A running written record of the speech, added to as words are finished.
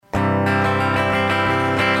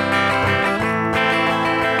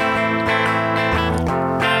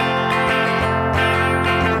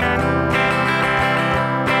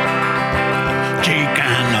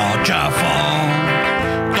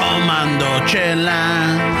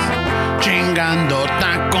chelas, chingando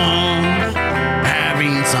tacos,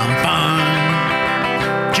 having some fun.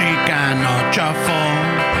 Chicano Shuffle,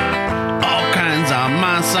 all kinds of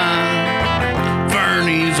masa.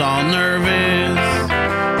 Bernie's all nervous,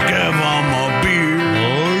 give him a beer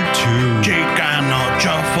or two. Chicano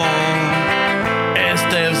Shuffle,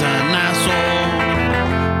 Esteves an asshole,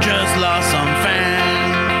 just lost some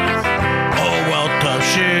fans. Oh well, tough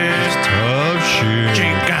shit.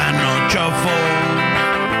 Chicano Shuffle,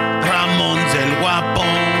 Ramon's el guapo,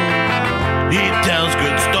 he tells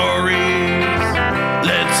good stories.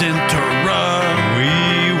 Let's interrupt. We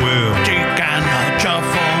will. Chicano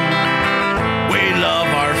Shuffle, we love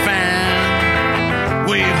our fans.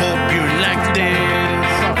 We hope you like this.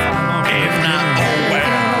 If not, oh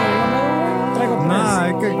well. Nah,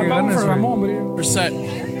 hay que ganes, güey. We're set.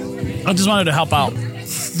 I just wanted to help out.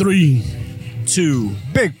 3, 2,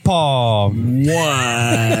 Big Paw.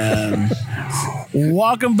 1.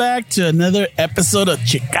 Welcome back to another episode of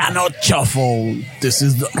Chicano Shuffle. This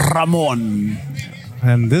is Ramon.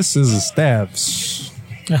 And this is the Stabs.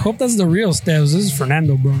 I hope that's the real Steps. This is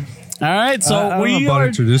Fernando, bro. All right, so I don't know we about are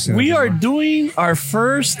introducing we it are anymore. doing our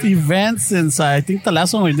first event since I think the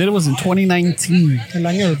last one we did was in 2019. El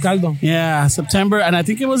año del caldo. Yeah, September, and I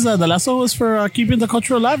think it was the last one was for keeping the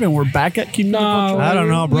culture alive, and we're back at keeping the culture. I don't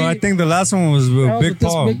know, bro. I think the last one was That was Big with this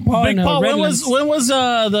Paw. Big Paw. Big and, Paul, when Redlands. was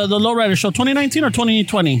the Lowrider show? 2019 or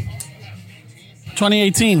 2020?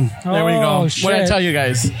 2018. There we go. Oh, What did I shit. tell you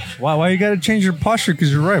guys? Why you gotta change your posture?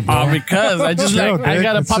 Because you're right, bro. Because I just Chill, like I Dick.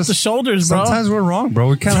 gotta It's pop just- the shoulders, bro. Sometimes we're wrong, bro.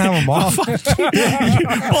 We can't have them all.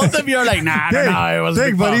 Both of you are like, nah, Dick, no, it was Dick,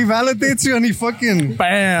 Big but Paul. he validates you and he fucking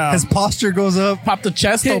Bam. his posture goes up. Pop the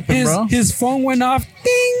chest open, bro. His phone went off.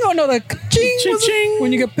 Ding! Oh no, the ching! was it? Ching.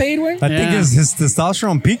 When you get paid, güey. I think Yeah. his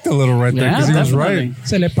testosterone peaked a little right there Yeah, because he was definitely. right.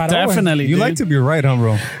 Se le paró, güey. Definitely. You dude. like to be right, huh,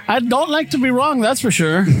 bro? I don't like to be wrong, that's for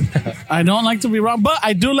sure. I don't like to be wrong, but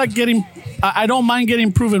I do like getting. I don't mind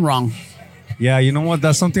getting proven wrong. Yeah, you know what?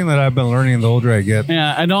 That's something that I've been learning the older I get.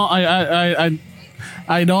 Yeah, I don't.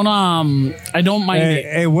 I don't. I don't mind it.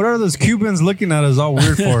 Hey, what are those Cubans looking at us all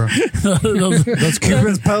weird for? Those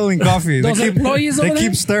Cubans peddling coffee. Those employees They over keep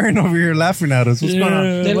there? staring over here laughing at us. What's going on?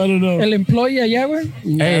 I don't know. El employee allá,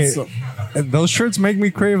 güey. Hey, so- those shirts make me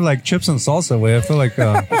crave like chips and salsa, way. I feel like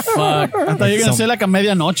fuck. I thought you were gonna some- say like a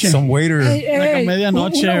medianoche. some waiter. Like a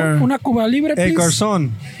medianoche or- Una Cuba Libre, Hey, please.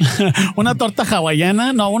 garzón. Una torta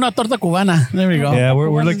hawaiana. No, una torta cubana. There we go. Yeah,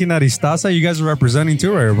 we're looking at Istaza. You guys are representing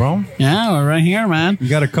too, right, bro? Yeah, we're right here, man. You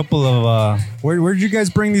got a couple of. Where'd you guys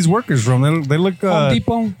bring these workers from? They look. Home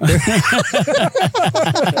Depot.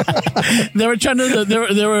 They were trying to.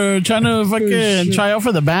 They were trying to fucking try out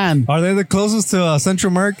for the band. Are they the closest to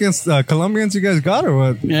Central Americans, Colombians you guys got, or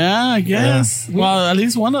what? Yeah, I guess. Well, at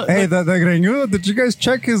least one of. Hey, the greñudo, did you guys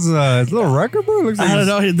check his little record, bro? Looks like I don't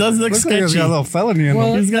know. He does look Looks like he's sketchy. got a little felony in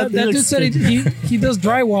Well, him. He's got- that he dude looks said he does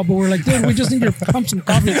drywall, but we're like, dude, we just need to pump some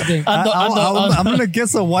coffee today. I'm gonna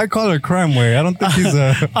guess a white collar crime way. I don't think he's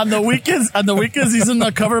a. On the weekends, he's in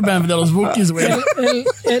the cover band de los Bookies,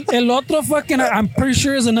 güey. El otro fucking, I'm pretty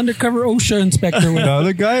sure is an undercover OSHA inspector. güey. The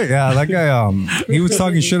other guy, yeah, that guy. He was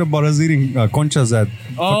talking shit about us eating conchas at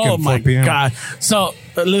Oh fucking 4 my p.m. god! So,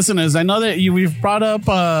 listeners, I know that we've brought up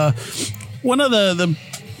one of the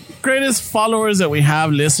greatest followers that we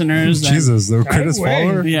have, listeners. and- Jesus, the greatest way.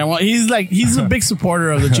 follower. Yeah, well, he's a big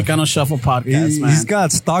supporter of the Chicano Shuffle podcast, man. He's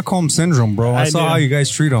got Stockholm syndrome, bro. I I saw do. how you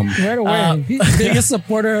guys treat him. Right away. He's the biggest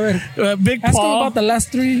supporter of it. Big Ask him Paul. about the last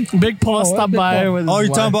three. Big Paul Oh, stopped Big by Paul. with. Oh, his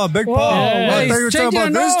you're talking wife. about Big Whoa, Paul. yeah, I thought you were he's talking about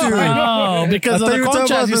changing this it dude. up. No, because I of thought the you were talking conchas.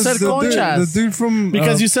 about You said conchas. the dude from.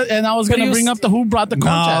 Because you said, and I was But going he to was- bring up the who brought the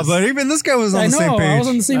Nah, conchas. but even this guy was on I the same know. page. I was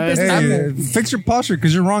on the same page. Hey, fix your posture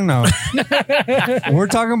because you're wrong now. We're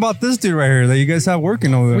talking about this dude right here that you guys have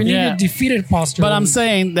working over there. We need Yeah. a defeated posture. But I'm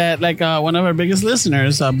saying that, like, one of our biggest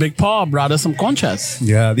listeners, Big Paul, brought us some conchas.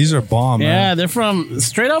 Yeah, these are bomb, Yeah, man. they're from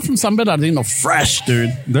straight out from San Bernardino, fresh,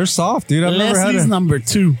 dude. They're soft, dude. I've never had Leslie's it. number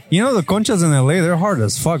 2. You know the conchas in LA, they're hard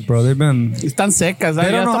as fuck, bro. They've been. Están secas.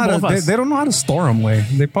 They don't know how to. They don't know how to store them. Way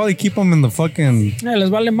they probably keep them in the fucking. Les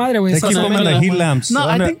vale madre, güey. They keep them in the heat lamps. No,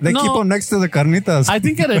 I think- they keep no. them next to the carnitas. I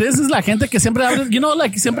think what it is la gente que siempre abre,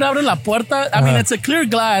 like siempre abre la puerta. I mean, it's a clear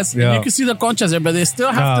glass, Yeah. and you can see the conchas there, but they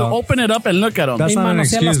still have to No. open it up and look at them. That's Y not an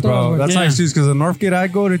manosearlas excuse, bro. todas, güey. That's not Yeah. an excuse because the Northgate I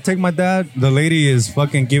go to take my dad, the lady is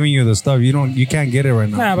fucking giving you the stuff. You can't get it right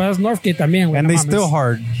now. Nah, but that's Northgate también, güey. And no they mames. still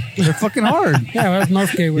hard. They're fucking hard. Yeah, that's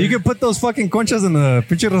Northgate, güey. You can put those fucking conchas in the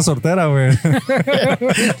pinche resortera, güey.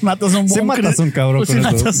 Matas un Sí buen matas un cabrón Sí con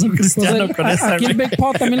eso. matas un Pues cristiano con esa, aquí el güey. Big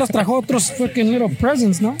Paul también los trajo otros fucking little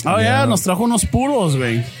presents, ¿no? Oh, yeah, nos trajo unos puros,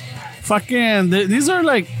 güey. fucking, these are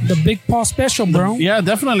like, The Big Paw Special, bro. yeah,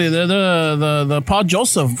 definitely. They're the Paul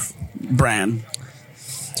Joseph brand.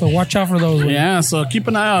 So watch out for those. Güey. Yeah, so keep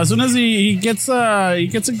an eye out. As soon as he gets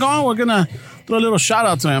it going, we're gonna throw a little shout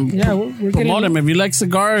out to him. Yeah, we're promote getting- him if you like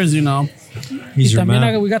cigars, you know. He's your También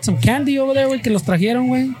man. we got some candy over there, güey, que los trajeron,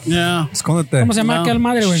 güey. Yeah, Escóndete. ¿Cómo se llama No. aquel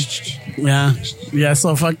madre, güey? yeah.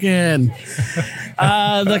 So fucking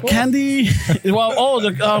the candy. Well,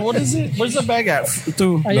 what is it? Where's the bag at?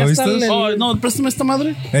 Tú. Allá ¿Lo está viste? Oh no, préstame esta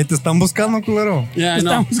madre. Hey, te están buscando, culero. Yeah, I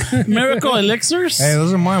know. Miracle Elixirs. Hey,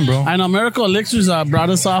 those are mine, bro. I know Miracle Elixirs brought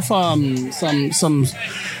us off some goodies.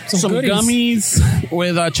 gummies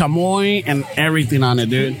with chamoy and everything on it,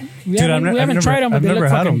 dude. We haven't never- tried them, but I've they never look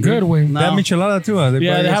had fucking them, good, dude. güey. No. They have michelada too.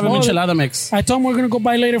 Yeah, they have an Oh, enchilada mix. I told them we're going to go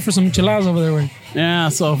buy later for some enchiladas over there, güey. Yeah,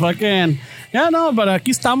 so fucking yeah, no, but aquí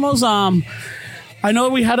estamos. I know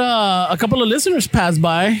we had a couple of listeners pass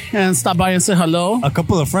by and stop by and say hello. A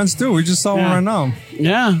couple of friends too. We just saw one Yeah. right now.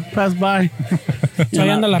 Yeah, pass by. So ahí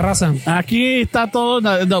anda la raza. Aquí está todo.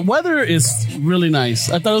 The weather is really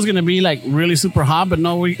nice. I thought it was gonna be like really super hot, but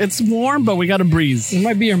no, it's warm, but we got a breeze. It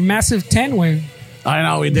might be your massive tent, güey. I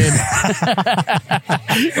know we did.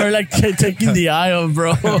 We're like taking the aisle,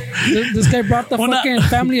 bro. This guy brought the Una- fucking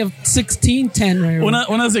family of 16 tent, right?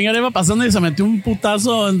 Una señora iba pasando y se metió un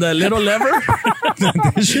putazo en the little lever.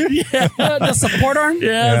 Yeah. The support arm.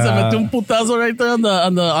 Yeah, se metió un putazo right there on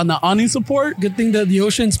the awning support. Good thing that the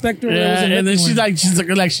OSHA inspector Yeah, wasn't and then looking,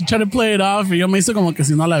 güey. she tried to play it off. Y yo me hizo como que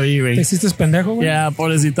si no la vi, Te güey. hiciste pendejo, güey. Yeah,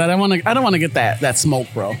 pobrecita. I don't want to get that smoke,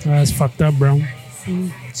 bro. That's fucked up, bro.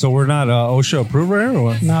 So we're not OSHA approved right here, or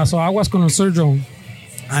what? Nah, so aguas con el Sergio.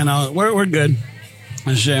 I know we're good.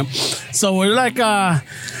 And shit. So we're like,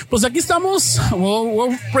 pues aquí estamos.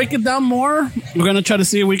 We'll break it down more. We're gonna try to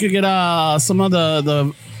see if we could get some of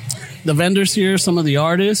the vendors here, some of the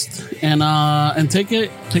artists, and take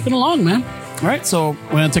it along, man. All right, so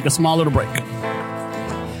we're gonna take a small little break.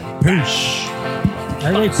 Peace.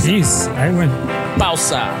 Ay, güey, peace. Ay, güey.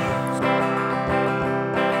 Pausa.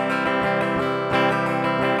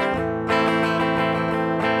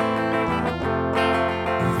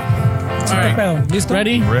 All ¿Qué right, pedo? ¿Listo?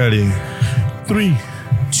 ready? Ready. 3,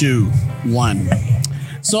 2, 1.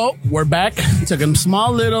 So we're back. Took a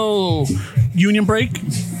small little union break.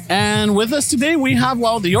 And with us today, we have,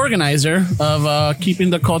 the organizer of Keeping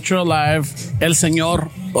the Culture Alive, El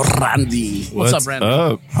Señor Randy. What's up,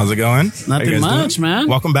 Randy? How's it going? How Nothing you guys much, doing? man.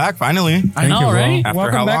 Welcome back, finally. I know, you, bro. right? After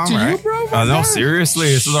Welcome how back long, to you, right? bro. No, seriously,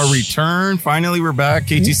 this is our return. Finally, we're back.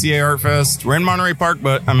 KTCA Art Fest. We're in Monterey Park,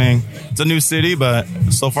 but I mean, it's a new city, but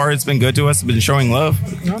so far it's been good to us. It's been showing love.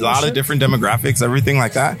 No, A lot shit. of different demographics, everything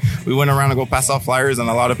like that. We went around to go pass out flyers, and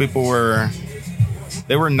a lot of people were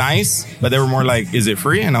nice, but they were more like, "Is it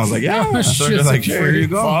free?" And I was like, "Yeah." Oh, so shit, just like, it's "Here free. you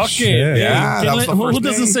go." Fuck it. Yeah, that was the who first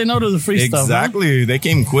doesn't thing. say no to the free stuff? huh? Exactly. They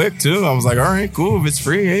came quick too. I was like, "All right, cool. If it's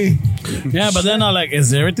free, hey." Yeah, but then I'm like,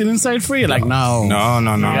 is everything inside free? Like, no. No.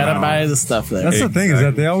 You gotta buy the stuff there. That's the thing, is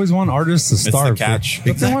that they always want artists to the starve. catch.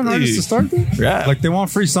 But they want Exactly. artists to starve, dude? Yeah. Like they want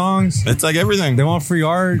free songs. It's like everything. They want free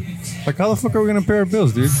art. Like how the fuck are we gonna pay our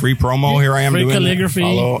bills, dude? Free promo. Here I am Free doing it. calligraphy,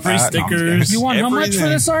 Follow free at- no, I'm just stickers. kidding. You want how much for Everything.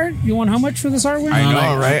 this art? You want how much for this art, güey? I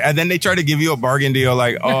know, like- right? And then they try to give you a bargain deal,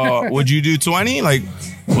 like, "Oh, would you do 20?" Like,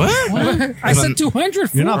 what? I said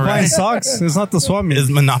 200. You're not fool. buying socks. It's not the swap meet. Is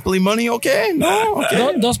Monopoly money okay? No.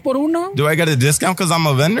 Okay. Dos por uno. Do I get a discount because I'm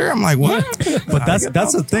a vendor? I'm like, what? But that's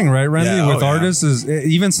the thing, right, Randy? Yeah, with oh, yeah. artists, is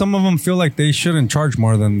even some of them feel like they shouldn't charge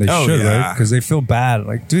more than they Oh, should, yeah. right? Because they feel bad.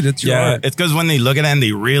 Like, dude, it's your Yeah, art. it's because when they look at it and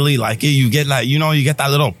they really like it, you get like, you get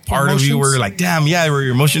that little part of you Emotions? where you're like, damn, yeah, where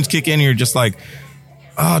your emotions kick in. You're just like,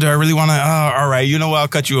 oh, do I really want to? Oh, all right, you know what? I'll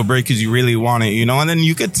cut you a break because you really want it, And then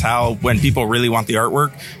you could tell when people really want the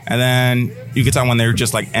artwork, and then you could tell when they're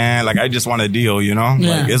just like, like I just want a deal, Yeah.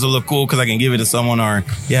 Like this will look cool because I can give it to someone, or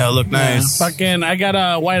yeah, it'll look nice. Fucking, I got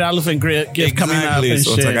a white elephant gift coming up Exactly. and So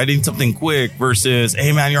shit. it's like I need something quick versus,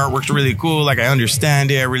 hey man, your artwork's really cool. Like I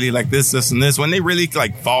understand it. I really like this, and this. When they really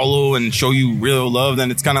like follow and show you real love,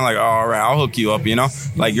 then it's kind of like, oh, all right, I'll hook you up.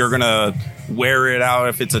 Like you're gonna wear it out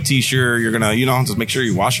if it's a t-shirt. You're gonna, just make sure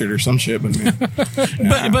you wash it or some shit.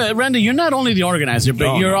 But But Randy, you're not only the organizer, but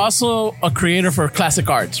No, you're no. also a creator for Classic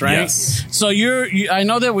Arts, right? Yes. So I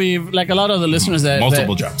know that we've, like a lot of the listeners that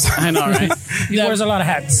multiple that- jobs. I know, right? He wears a lot of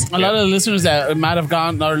hats. A lot of the listeners that might have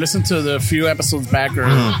gone or listened to the few episodes back or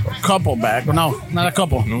a couple back. No, not a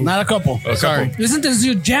couple. Not a couple. Sorry. Isn't this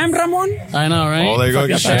your jam, Ramon? I know, right? Oh, there you go.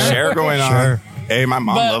 Fucking Get that share. share going on. Sure. Hey, my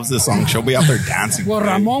mom loves this song. She'll be out there dancing. Well,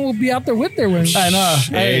 Ramon will be out there with her when. I know.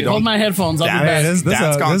 Hey, hold my headphones. I'll be back. This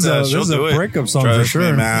is a breakup song for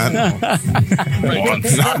sure, man.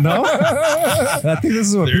 No, I think this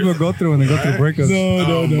is what people go through when they go through breakups.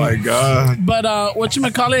 Oh my god! But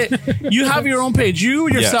whatchamacallit, you have your own page. You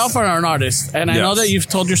yourself are an artist, and I know that you've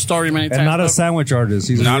told your story many times. And not a sandwich artist.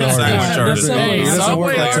 He's not a sandwich artist. Hey,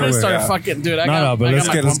 Subway artists are fucking dude. But let's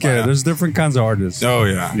get it. There's different kinds of artists. Oh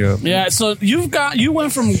yeah. Yeah. So you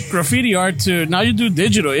went from graffiti art to now you do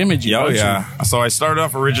digital imaging. Oh yeah. So I started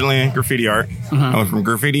off originally in graffiti art. I went from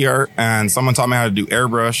graffiti art, and someone taught me how to do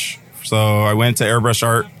airbrush. So I went to airbrush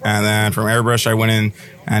art, and then from airbrush I went in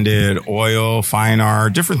and did oil, fine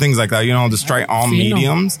art, different things like that. You know, just try all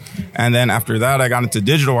mediums. And then after that, I got into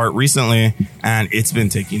digital art recently, and it's been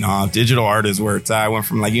taking off. Digital art is where it's at. I went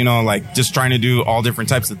from just trying to do all different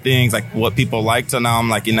types of things, like what people like to now. I'm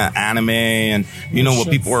like in the anime, and what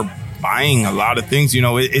people are buying. A lot of things.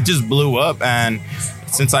 It just blew up, and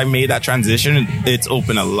since I made that transition, it's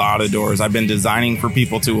opened a lot of doors. I've been designing for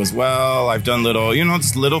people too as well. I've done little,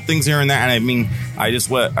 just little things here and there. And I mean, I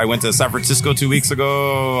went to San Francisco 2 weeks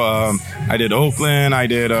ago. I did Oakland. I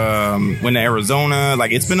did, went to Arizona.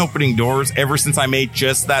 Like, it's been opening doors ever since I made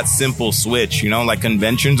just that simple switch. Like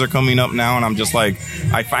conventions are coming up now. And I'm just like,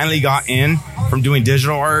 I finally got in from doing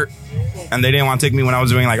digital art. And they didn't want to take me when I was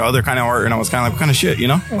doing like other kind of art, and I was kind of like, what kind of shit,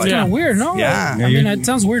 It's kind of weird, no? Yeah. I mean, it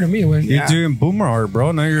sounds weird to me. You're doing boomer art,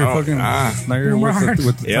 bro. Now you're now you're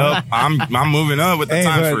with the Yep, I'm moving up with the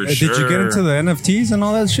time for sure. Did you get into the NFTs and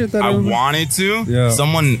all that shit? I wanted to. Yeah.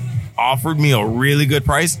 Someone offered me a really good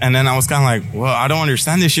price, and then I was kind of like, well, I don't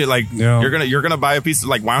understand this shit. Like, you're gonna buy a piece of,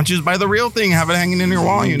 like, why don't you just buy the real thing, have it hanging in your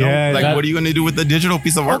wall, what are you gonna do with the digital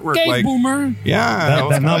piece of artwork? Okay, like, boomer. Yeah,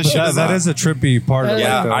 that is a trippy part of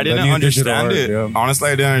I didn't understand it. Honestly,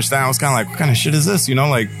 I didn't understand. I was kind of like, what kind of shit is this?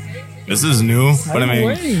 Like, this is new. But I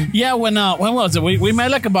mean, yeah, when was it? We met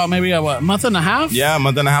like about maybe a month and a half? Yeah, a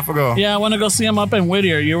month and a half ago. Yeah, I want to go see him up in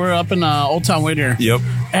Whittier. You were up in Old Town Whittier. Yep.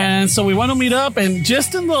 And so we want to meet up, and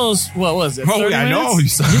just in those, what was it? Oh, yeah, I know.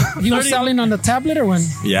 You were selling on the tablet or when?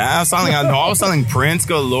 Yeah, I was selling prints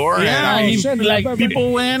galore. Yeah,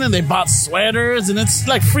 people went and they bought sweaters, and it's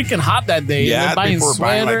like freaking hot that day. Yeah, they're buying people were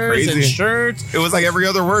buying like sweaters crazy. and shirts. It was like every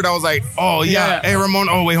other word. I was like, oh, yeah. Hey, Ramon.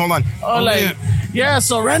 Oh, wait, hold on. Yeah,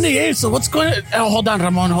 so Randy, hey, so what's going on? Oh, hold on,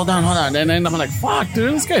 Ramon, hold on. And then I'm like, fuck,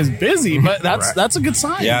 dude, this guy's busy. But that's a good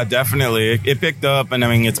sign. Yeah, definitely. It picked up, and I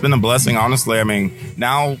mean, it's been a blessing, honestly. I mean,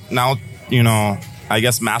 now, I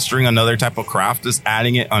guess mastering another type of craft, just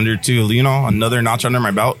adding it to, another notch under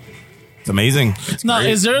my belt. It's amazing. Now,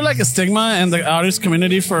 is there like a stigma in the artist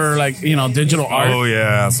community for like, digital art? Oh,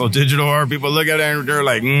 yeah. So digital art, people look at it and they're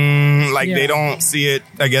like, they don't see it,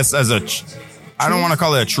 I guess, as I don't want to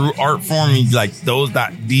call it a true art form, like those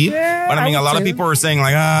that deep. Yeah, but I mean, a lot of people are saying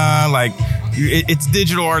like, it's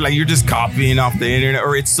digital art, like you're just copying off the internet,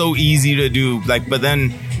 or it's so easy to do. Like, but then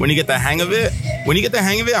when you get the hang of it,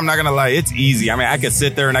 I'm not going to lie, it's easy. I mean, I could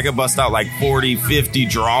sit there and I could bust out like 40, 50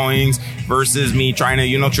 drawings versus me trying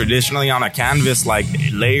to, traditionally on a canvas, like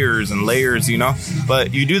layers and layers,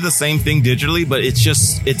 but you do the same thing digitally, but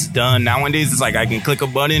it's done. Nowadays, it's like I can click a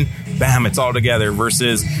button, bam, it's all together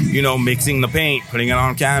versus, mixing the paint, putting it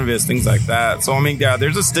on canvas, things like that. So, I mean, yeah,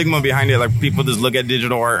 there's a stigma behind it. Like people just look at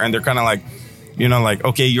digital art and they're kind of like, like,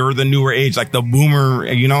 okay, you're the newer age, like the boomer,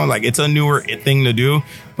 like it's a newer thing to do,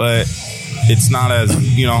 but it's not as,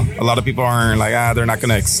 a lot of people aren't like, they're not going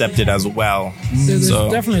to accept it as well. There's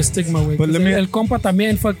definitely a stigma with it. But El compa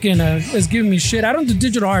también fucking is giving me shit. I don't do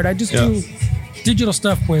digital art. I just do digital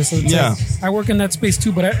stuff, pues. So I work in that space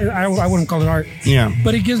too, but I wouldn't call it art. Yeah.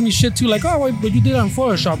 But it gives me shit too, like, oh, wait, but you did it on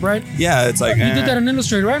Photoshop, right? Yeah, it's like, you did that in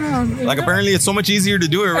Illustrator, right? Like, apparently it's so much easier to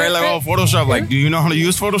do it, right? Like, Photoshop. Like, do you know how to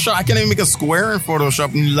use Photoshop? I can't even make a square in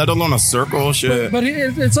Photoshop, let alone a circle, shit. But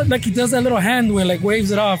it's like he does that little hand where, like, waves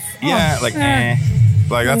it off. Yeah, Like,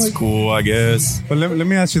 that's cool, I guess. But let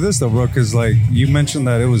me ask you this, though, bro, because, like, you mentioned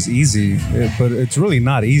that it was easy, but it's really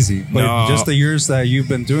not easy. But just the years that you've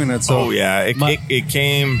been doing it, so... Oh, yeah. It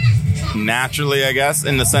came naturally, I guess,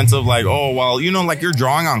 in the sense of, like, oh, well, like, you're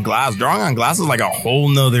drawing on glass. Drawing on glass is, like, a whole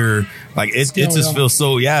nother... Like, it just feels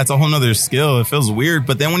so... Yeah, it's a whole nother skill. It feels weird.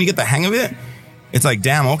 But then when you get the hang of it... It's like,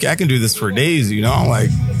 damn, okay, I can do this for days, like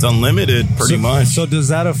it's unlimited pretty much. So does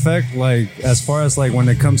that affect, like, as far as like when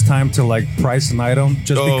it comes time to like price an item,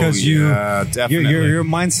 just because your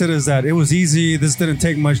mindset is that it was easy, this didn't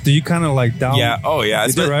take much, do you kind of like down? Yeah, oh yeah,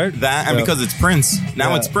 is that right? That and because it's prints.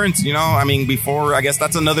 Now it's prints, I mean, before, I guess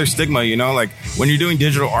that's another stigma, like when you're doing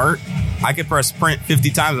digital art, I could press print 50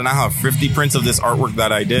 times and I have 50 prints of this artwork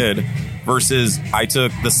that I did. versus I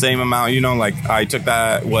took the same amount, like I took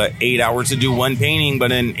that, 8 hours to do one painting,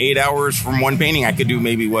 but in 8 hours from one painting, I could do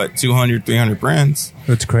maybe 200, 300 prints.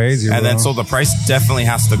 That's crazy. And then so the price definitely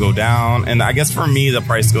has to go down. And I guess for me, the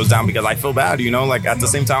price goes down because I feel bad, like at the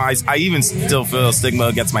same time, I even still feel stigma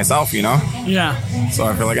against myself, Yeah. So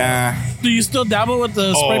I feel like, Do you still dabble with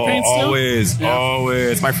the spray paint still?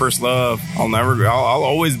 Always. My first love. I'll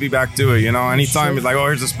always be back to it, Anytime it's like, oh,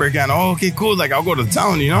 here's a spray can. Oh, okay, cool. Like, I'll go to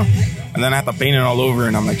town, And then I have to paint it all over,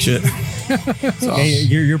 and I'm like, shit. So. Hey,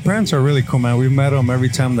 your parents are really cool, man. We've met them every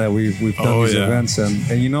time that we've done these events,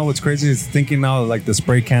 and what's crazy is thinking now like the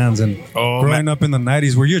spray cans and growing up in the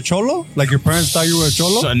 90s. Were you a cholo? Like your parents thought you were a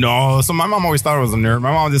cholo? No. So my mom always thought I was a nerd.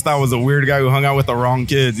 My mom just thought I was a weird guy who hung out with the wrong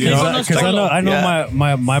kids. Because I know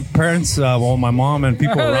my parents, my mom and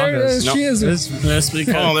people around us. She is. There's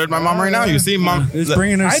my mom right now. You see, mom is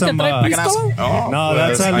bringing her some. I can ask. No,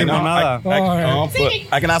 that's not limonada.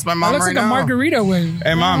 I can ask my mom right now. Looks like a margarita way.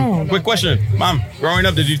 Hey, mom. Quick question. Mom, growing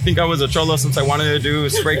up, did you think I was a cholo since I wanted to do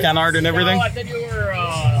spray can art and everything? No, I thought you were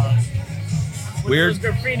weird.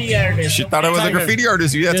 Graffiti artist. She thought I was a graffiti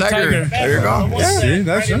artist. Yeah, Tiger. There you go. Yeah, see,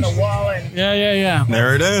 that's Yeah.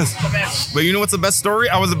 There it is. But you know what's the best story?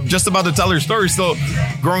 I was just about to tell her story. So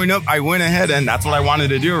growing up, I went ahead and that's what I wanted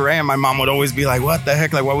to do, right? And my mom would always be like, what the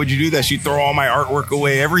heck? Like, why would you do that? She'd throw all my artwork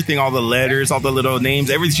away, everything, all the letters, all the little names,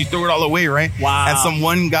 everything. She threw it all away, right? Wow. And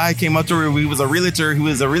one guy came up to her. He was a realtor.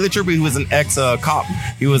 But he was an ex-cop.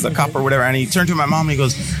 He was a cop or whatever. And he turned to my mom and he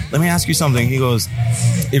goes, let me ask you something. He goes,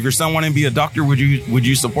 if your son wanted to be a doctor, would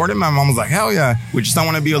you support him? My mom was like, hell yeah. Would your son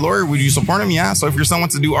want to be a lawyer? Would you support him? Yeah. So if your son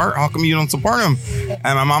wants to do art, how come you don't support him?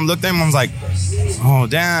 And my mom looked at him and was like, oh,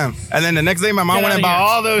 damn. And then the next day, my mom went and bought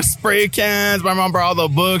all those spray cans. My mom brought all the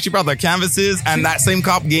books. She brought the canvases. And that same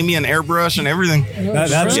cop gave me an airbrush and everything.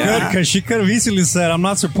 That's good because she could have easily said, I'm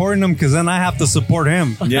not supporting him because then I have to support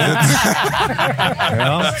him. Yeah.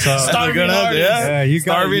 So, Starving artist. Yeah.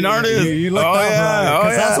 Starving artist. You looked out,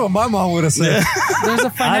 bro. That's what my mom would have said. Yeah. There's a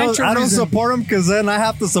financial I don't support him because then I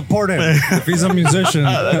have to support him if he's a musician.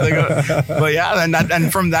 But yeah,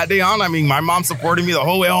 and from that day on, I mean, my mom supported me the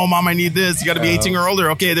whole way. Oh, mom, I need this. You got to be 18 or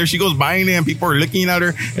older. Okay, there she goes buying it, and people are looking at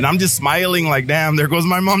her, and I'm just smiling like, damn, there goes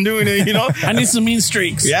my mom doing it, I need some mean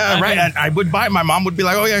streaks. Yeah, right. And I would buy. My mom would be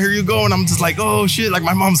like, oh yeah, here you go, and I'm just like, oh shit, like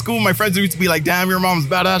my mom's cool. My friends used to be like, damn, your mom's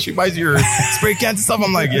badass. She buys your spray cans and stuff.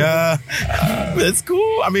 I'm like, yeah, it's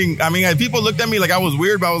cool. I mean, people looked at me like I was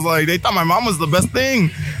weird, but I was like, they thought my mom was the best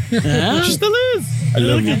thing. Yeah. She still is. I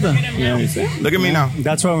love you. Look at me now.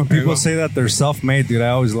 That's why when people say that they're self-made, dude, I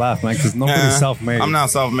always laugh, man, because nobody's self-made. I'm not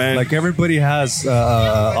self-made. Like everybody has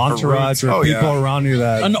entourage or people around you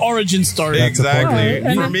that an origin story. Exactly.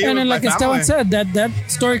 And then like Esteban said, that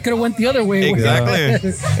story could have went the other way.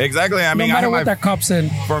 Exactly. I mean, no matter what that cop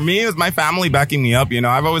said. For me, it was my family backing me up.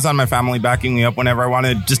 I've always had my family backing me up whenever I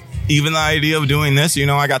wanted just. Even the idea of doing this,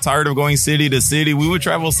 I got tired of going city to city. We would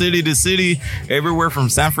travel city to city, everywhere from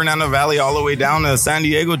San Fernando Valley all the way down to San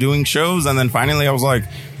Diego doing shows. And then finally I was like,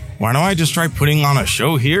 why don't I just try putting on a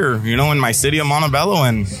show here, in my city of Montebello?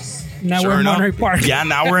 And now we're in Monterey Park. Yeah,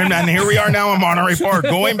 now we're in, and here we are now in Monterey Park.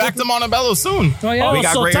 Going back to Montebello soon. Oh, yeah. We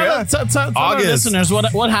got so great, tell our listeners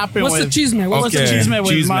what happened. What's the chisme? What's the chisme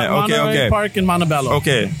with Monterey Park and Montebello?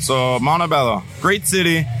 Okay, so Montebello, great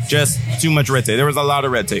city, just too much red tape. There was a lot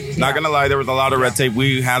of red tape. Not gonna lie, there was a lot of red tape.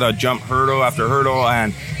 We had to jump hurdle after hurdle,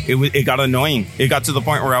 and it got annoying. It got to the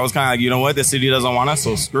point where I was kind of like, you know what, the city doesn't want us,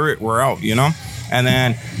 so screw it, we're out, And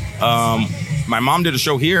then my mom did a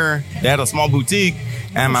show here. They had a small boutique,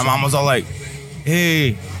 and my mom was all like,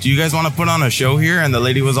 hey, do you guys want to put on a show here? And the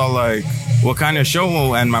lady was all like, what kind of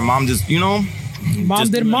show? And my mom just, Mom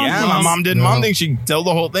did mom thing. Yeah, my mom did mom thing. She told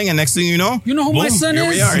the whole thing, and next thing you know, who my son here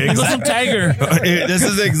is? We are. Exactly. Tiger. That's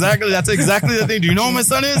exactly the thing. Do you know who my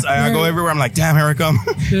son is? I go everywhere. I'm like, damn, here I come.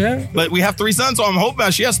 Yeah. But we have 3 sons, so I'm hoping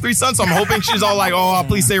she has 3 sons. So I'm hoping she's all like, oh,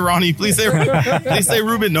 please say Ronnie, please say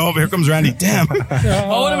Ruben. No, here comes Randy. Damn.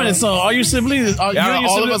 Oh, wait a minute. So all your siblings? All of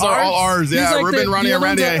us are all ours. Yeah, like Ruben, Ronnie, and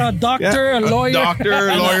Randy. A doctor, a lawyer,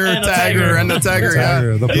 lawyer, tagger, and the tagger.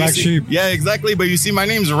 Yeah, the black sheep. Yeah, exactly. But you see, my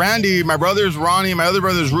name's Randy. My brother's Ronnie. My other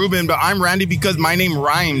brother's Ruben, but I'm Randy because my name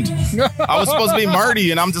rhymed. I was supposed to be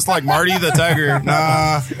Marty, and I'm just like Marty the Tagger.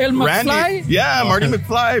 Nah, Randy. McFly? Yeah, Marty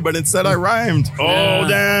McFly, but instead I rhymed. Oh,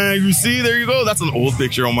 dang. You see, there you go. That's an old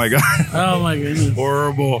picture. Oh, my God. Oh, my goodness.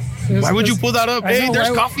 Horrible. Why would you pull that up? Hey,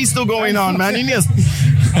 there's coffee still going on, man. There's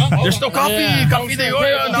still coffee. Yeah. Coffee de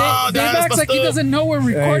olla. Dave acts like he doesn't know we're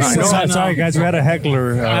recording. Sorry, guys. We had a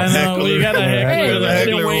heckler. I know. We got a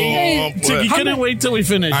heckler. He couldn't wait till we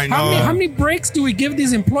finished. I know. How many breaks do we give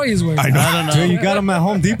these employees with? I don't know. Dude, you got them at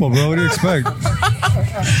Home Depot, bro. What do you expect?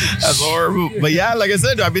 That's horrible. But yeah, like I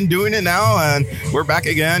said, I've been doing it now, and we're back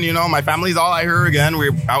again. You know, my family's all out here again.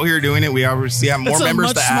 We're out here doing it. We obviously have more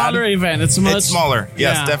members to add. It's a much smaller event. It's smaller.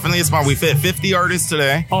 Yes, definitely it's small. We fit 50 artists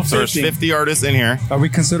today. Oh, 50. So there's 50 artists in here. Are we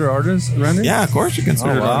considered artists, Randy? Yeah, of course you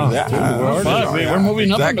consider artists. Yeah. We're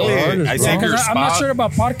moving up. Exactly. I saved your I'm not sure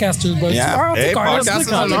about podcasters, but hey, podcasts is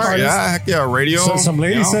an art. Yeah, heck yeah, radio. So some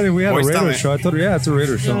lady said we had a radio show. I thought, it's a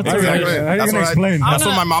radio show. Exactly. How are you gonna explain? That's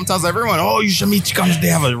what my mom tells everyone. Oh, you should meet Chicanos. They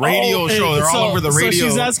have a radio show. They're all over the radio. So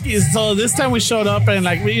she's asking. So this time we showed up and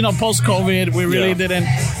post COVID, we really didn't,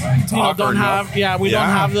 don't have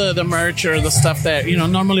the merch or the stuff that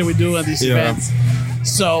normally we do at these events.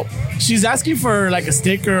 So she's asking for like a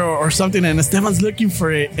sticker or something, and Esteban's looking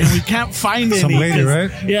for it, and we can't find it. Some lady, right?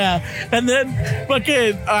 Yeah, and then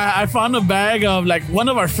I found a bag of like one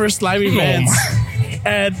of our first live events.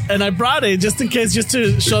 And I brought it just in case, just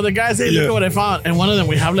to show the guys, hey, look at what I found. And one of them,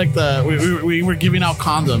 we have like we were giving out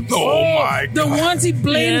condoms. Oh my God. The ones he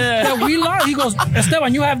blamed that we lost. He goes,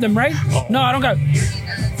 Esteban, you have them, right? No, I don't got.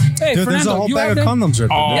 Hey, dude, Fernando, there's a whole you bag have of them? condoms right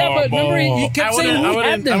there. Yeah, but remember he kept saying we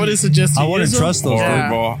had them. I wouldn't suggest I wouldn't trust those.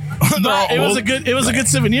 Yeah. But it was a good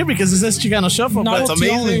souvenir because it says Chicano Shuffle. That's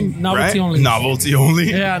amazing. Novelty only. Novelty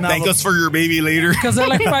only. Yeah, thank us for your baby later. Because they're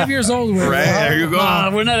like 5 years old. Right, there you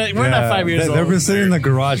go. We're not 5 years old. They've been sitting in the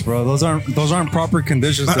garage, bro. Those aren't proper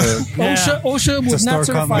conditions to OSHA would not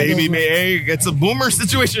certify baby. Hey, it's a boomer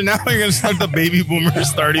situation now. You're gonna start the baby boomer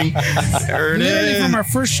starting. There it is. From our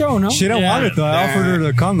first show, no? She didn't want it though. I offered her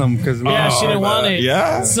the condom because she didn't want it.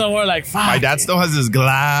 Yeah. So we're like, fuck. My dad still has his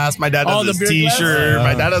glass. My dad has his T-shirt.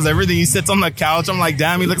 My dad has everything. He sits on the couch. I'm like,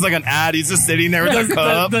 damn, he looks like an ad. He's just sitting there with a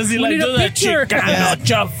cup. Does he like do that Chicano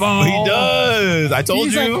Shuffle? He does. I told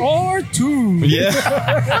He's you. Like, or two.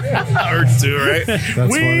 Yeah. Or two, right?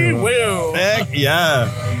 We will. Heck yeah.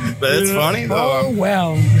 But it's funny though. Oh,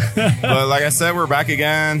 well. But like I said, we're back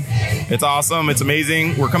again. It's awesome. It's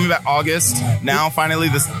amazing. We're coming back August. Now, finally,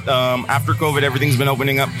 this after COVID, everything's been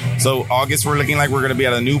opening up. So August, we're looking like we're going to be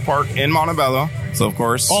at a new park in Montebello. So, of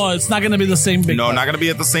course. Oh, it's not going to be the same big park. Not going to be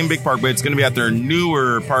at the same big park, but it's going to be at their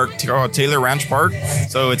newer park called Taylor Ranch Park.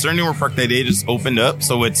 So, it's their newer park that they just opened up.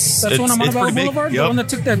 So, it's one on Montebello Boulevard? Yep. The one that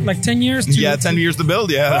took that like 10 years to... Yeah, 10 years to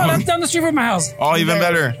build, yeah. Oh, that's down the street from my house. Oh, even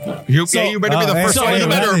better. You better be the first one. You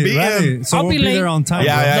better be in. So, we'll be there on time.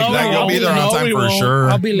 Yeah, exactly. You'll be there on time for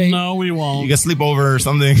sure. I'll be late. No, we won't. You can sleep over or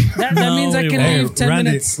something. That means I can leave 10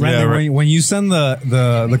 minutes. Randy, when you send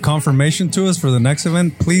the confirmation to us for the next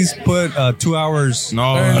event, please put 2 hours.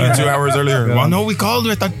 No, 2 hours earlier. Well, no, we called.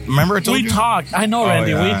 Remember I told you? We talked. I know,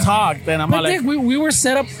 Randy. We talked. And I'm like, like... we were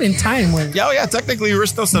set up in time. Yeah, technically, we were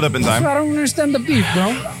still set up in time. I don't understand the beef,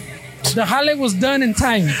 bro. The highlight was done in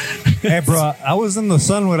time. Hey, bro, I was in the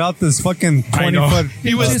sun without this fucking 20-foot.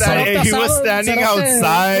 He was standing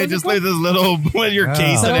outside just like this little with your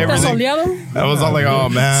case and everything. I was all like, oh,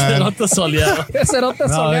 man. No, I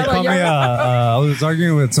was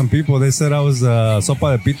arguing with some people. They said I was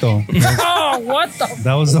sopa de pito. Oh, what the?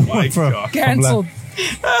 That was the one from canceled.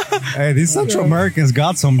 Hey, these Central Americans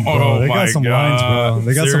got some, bro. They got some lines, bro.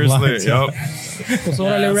 They got some lines. Yep.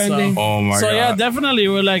 Oh my God. So yeah, definitely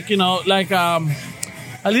we're like,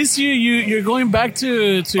 at least you're going back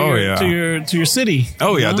to your city.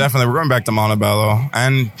 Oh yeah, definitely. We're going back to Montebello,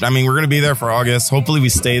 and I mean we're going to be there for August. Hopefully we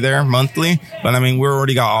stay there monthly. But I mean we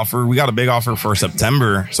already got offered. We got a big offer for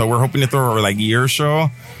September, so we're hoping to throw our year show.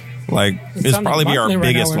 It's probably be our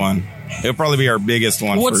biggest one. It'll probably be our biggest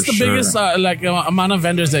one. What's the biggest amount of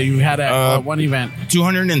vendors that you had at one event?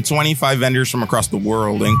 225 vendors from across the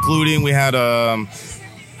world, including we had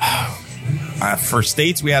for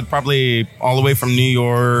states, we had probably all the way from New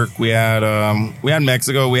York. We had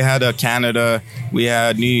Mexico. We had Canada. We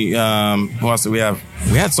had who else did we have?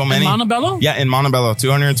 We had so many. In Montebello? Yeah, in Montebello.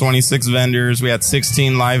 226 vendors. We had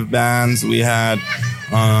 16 live bands. We had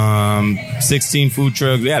 16 food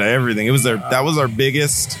trucks. We had everything. That was our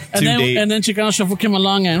biggest to date. And then Chicano Shuffle came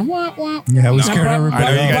along and yeah, we scared everybody.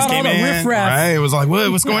 I know you guys came in. Right? It was like,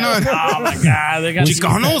 what's going on? Oh my God, they got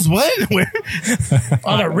Chicanos? What?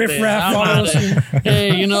 All the riffraff.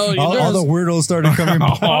 Hey, all the weirdos started coming.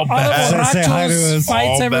 All the say hi to us.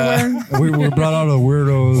 Fights everywhere. We brought out the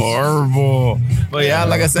weirdos. Horrible. But yeah,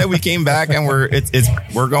 like I said, we came back and we're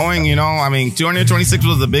going. I mean, 226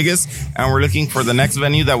 was the biggest, and we're looking for the next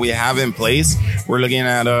venue that we have in place. We're looking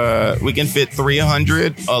at we can fit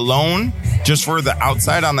 300 alone just for the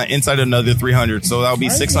outside. On the inside, another 300. So that'll be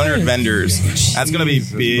 600 vendors. That's gonna be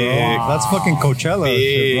big. Bro. That's fucking Coachella.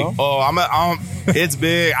 Big. Shit, bro. Oh, it's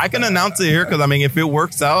big. I can announce it here because I mean, if it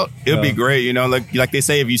works out, it'll be great. You know, like they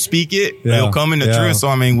say, if you speak it, it'll come into truth. So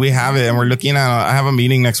I mean, we have it, and we're looking at. I have a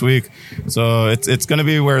meeting next week, so it's going to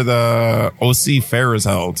be where the OC fair is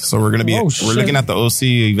held. So we're going to be we're looking at the OC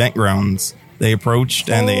event grounds. They approached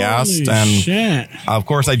and they asked, and of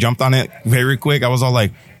course I jumped on it very quick. I was all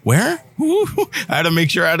like, "Where?" I had to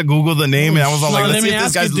make sure I had to Google the name, and I was all like, "Let's see if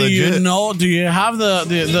this guy's legit." Do you have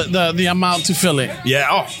the amount to fill it? Yeah.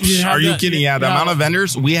 Oh, are you kidding? Yeah. The amount of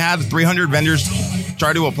vendors, we had 300 vendors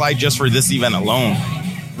try to apply just for this event alone.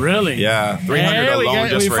 Really? Yeah, 300 alone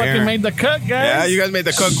just for here. We fucking made the cut, guys. Yeah, you guys made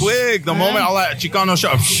the cut quick. The moment all that Chicano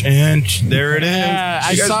shop, and there it is. Yeah,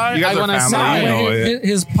 I saw it. You guys are family.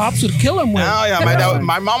 His pops would kill him with. Oh yeah,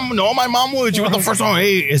 my mom would. She was the first one.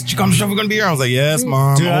 Hey, is Chicano shop gonna be here? I was like, yes,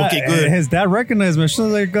 mom. Dude, okay, good. His dad recognized me as soon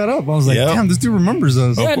as I got up. I was like, damn, this dude remembers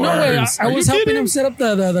us. Yeah, no way. I was helping him set up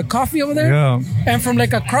the coffee over there. Yeah. And from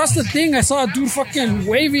like across the thing, I saw a dude fucking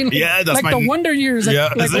waving. Yeah, that's like the Wonder Years.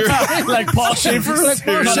 Like Paul Schaefer.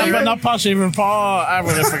 Not Paul Schaefer. Paul. I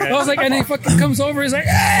was like, and he fucking comes over. He's like,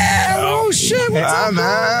 oh shit, what's up,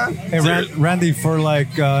 man? Hey, Randy, for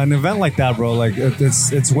like an event like that, bro, like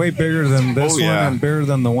it's way bigger than this one and bigger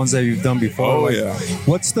than the ones that you've done before.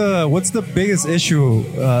 What's the biggest issue,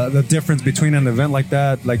 the difference between an event like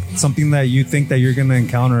that, like something that you think that you're gonna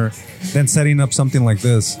encounter, than setting up something like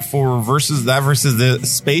this? Versus the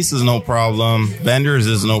space is no problem. Vendors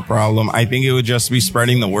is no problem. I think it would just be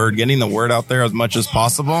spreading the word, getting the word out there as much as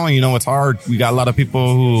possible. You know, it's hard. We got a lot of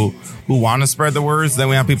people who want to spread the words. Then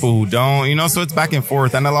we have people who don't, you know, so it's back and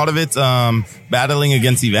forth. And a lot of it's battling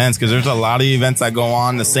against events, because there's a lot of events that go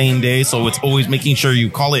on the same day. So it's always making sure you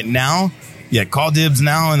call it now. Yeah, call dibs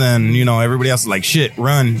now. And then, you know, everybody else is like, shit,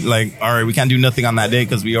 run. Like, all right, we can't do nothing on that day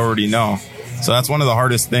because we already know. So that's one of the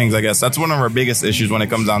hardest things, I guess. That's one of our biggest issues when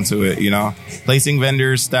it comes down to it, you know. Placing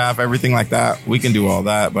vendors, staff, everything like that. We can do all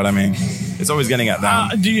that, but I mean, it's always getting it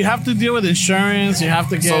down. Do you have to deal with insurance? You have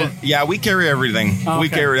to get... So, yeah, we carry everything. We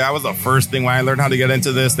carry... That was the first thing when I learned how to get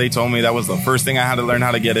into this. They told me that was the first thing I had to learn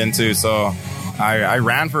how to get into. So I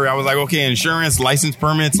ran for it. I was like, okay, insurance, license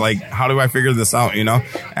permits, like, how do I figure this out, you know?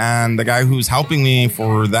 And the guy who's helping me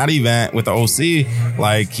for that event with the OC,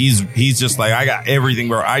 like, he's just like, I got everything,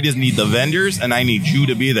 bro. I just need the vendors, and I need you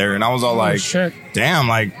to be there. And I was all like, damn,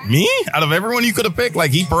 like, me? Out of everyone you could have picked, like,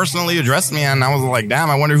 he personally addressed me, and I was like, damn,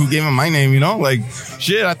 I wonder who gave him my name, you know? Like,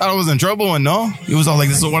 shit, I thought I was in trouble, and no. He was all like,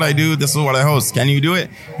 this is what I do, this is what I host. Can you do it?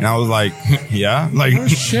 And I was like, yeah. Like,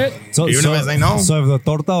 shit. So if the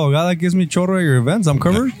torta ahogada gives me chorro at your events, I'm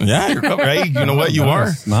covered? Yeah, you're covered. Hey, you know what? You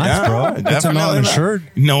are. Nice, bro. Definitely insured.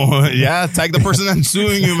 No, yeah. Tag the person that's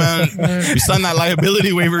suing you, man. You signed that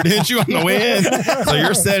liability waiver, didn't you, on the way in? So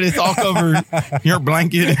you're set. It's all covered. You're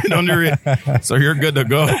blanketed under it. So you're good to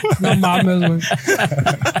go. No mames,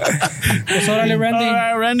 güey. Randy. All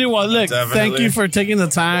right, Randy. Well, look, thank you for taking the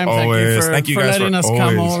time. Always. Thank you for letting us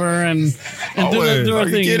come over and do our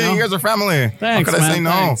thing. You kidding? You guys are family. Thanks, How could I say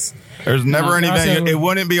no? Thanks. There's never an event. It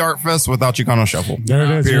wouldn't be Art Fest without Chicano Shuffle. There it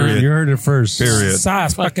is. Period. You heard it first. Period.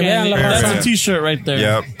 That's a t-shirt right there.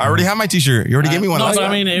 Yep. I already have my t-shirt. You already gave me one. No, but I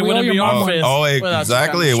mean, it wouldn't be Art Fest. Oh,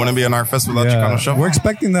 exactly. It wouldn't be an Art Fest without Chicano Shuffle. We're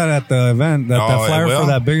expecting that at the event. That flyer for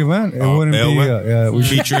that big event. It wouldn't be.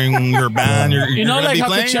 Featuring your band. You know, like how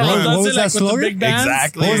Coachella does it, like with the big bands.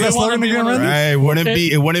 Exactly. What was that slogan again, Randy? Right.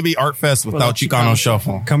 It wouldn't be Art Fest without Chicano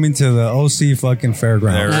Shuffle. Coming to the OC fucking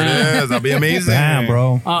fairground. There it is. That'd be amazing. Damn,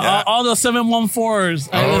 bro. All the 714s.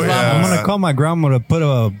 I'm gonna call my grandma to put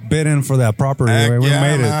a bid in for that property. We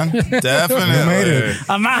made it. Definitely. We made it.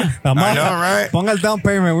 Amá. I know, right? Ponga el down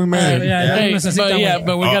payment. We made it.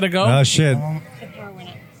 But we gotta go. Oh shit.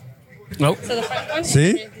 Nope.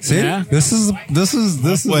 See? Yeah. This is. Well,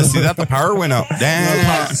 see that the power went up.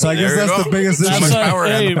 Damn. So I guess that's the biggest issue. Too much power.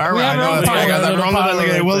 I know. That's why I got that wrong.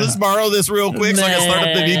 Like, well, let's borrow this real quick so I can start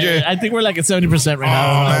up the DJ. I think we're like at 70% right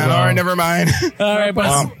now. Oh man. All right, never mind. All right,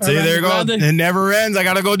 but see, there you go. It never ends. I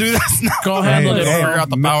gotta go do this now. Go handle it. Figure out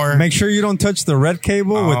the power. Make sure you don't touch the red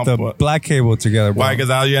cable with the black cable together. Bro. Why? Because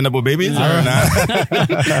how you end up with babies or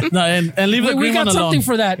not? No, and leave the green one alone. We got something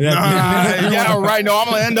for that. Yeah, right. No, I'm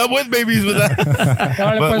gonna end up with babies with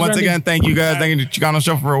that. But once again, thank you guys. Thank you to Chicano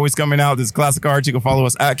Show for always coming out. This is Classic Arts. You can follow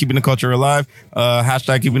us at Keeping the Culture Alive,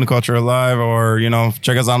 hashtag Keeping the Culture Alive, or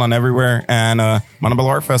check us out on everywhere. And Montebello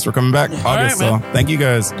Art Fest, we're coming back August. So thank you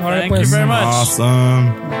guys. Thank you very much. Awesome.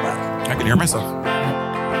 I can hear myself. All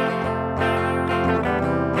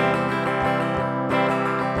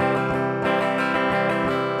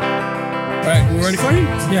right, we ready for you?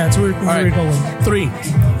 Yeah, it's ready to go. 3,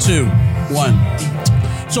 2, 1.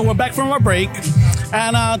 So we're back from our break,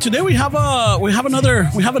 And today we have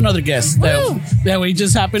another guest that we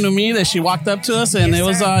just happened to meet. That she walked up to us, and it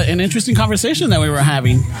was an interesting conversation that we were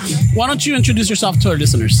having. Why don't you introduce yourself to our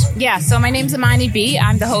listeners? Yeah, so my name's Imani B.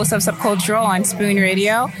 I'm the host of Subcultural on Spoon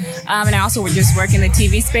Radio, and I also just work in the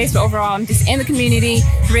TV space. But overall, I'm just in the community,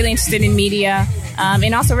 really interested in media,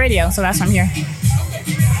 and also radio. So that's why I'm here.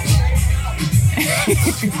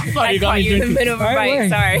 Sorry, you got me in the middle of a bite.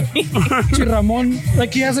 Sorry. Ramon,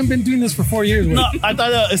 like he hasn't been doing this for 4 years. No, I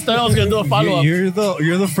thought Estela was gonna do a follow up. You're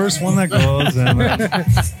the first one that goes. And,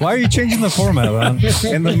 why are you changing the format, man?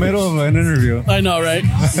 In the middle of an interview. I know, right?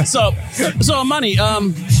 So Imani,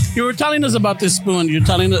 you were telling us about this Spoon. You're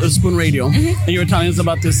telling us Spoon Radio, and you were telling us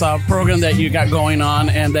about this program that you got going on,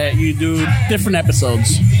 and that you do different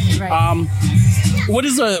episodes. Right.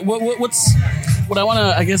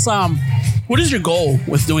 What is your goal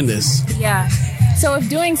with doing this? Yeah. So with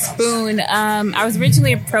doing Spoon, I was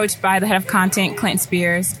originally approached by the head of content, Clint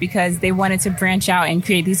Spears, because they wanted to branch out and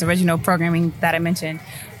create these original programming that I mentioned.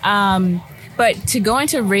 But to go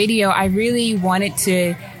into radio, I really wanted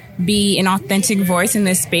to be an authentic voice in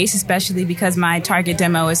this space, especially because my target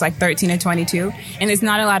demo is like 13 to 22. And there's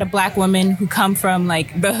not a lot of black women who come from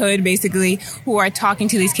like the hood, basically, who are talking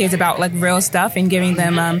to these kids about like real stuff and giving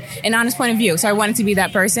them an honest point of view. So I wanted to be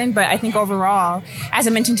that person. But I think overall, as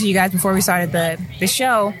I mentioned to you guys before we started the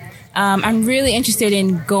show, I'm really interested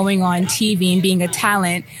in going on TV and being a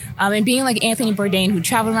talent and being like Anthony Bourdain, who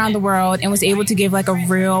traveled around the world and was able to give like a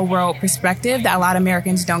real world perspective that a lot of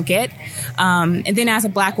Americans don't get. And then as a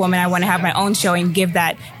black woman, I want to have my own show and give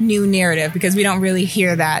that new narrative, because we don't really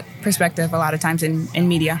hear that perspective a lot of times in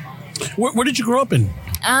media. Where did you grow up in?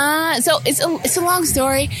 So it's a long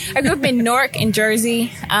story. I grew up in Newark in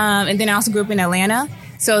Jersey, and then I also grew up in Atlanta.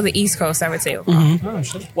 So the East Coast, I would say.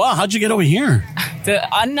 Mm-hmm. Wow, how'd you get over here?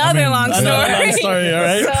 Another long story. All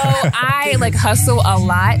right. So I like hustle a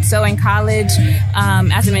lot. So in college,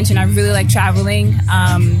 as I mentioned, I really like traveling.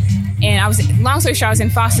 And long story short, I was in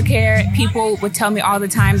foster care. People would tell me all the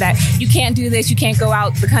time that you can't do this, you can't go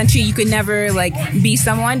out the country, you could never like be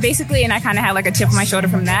someone, basically. And I kind of had like a chip on my shoulder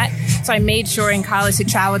from that. So I made sure in college to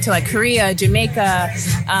travel to like Korea, Jamaica,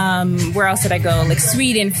 where else did I go? Like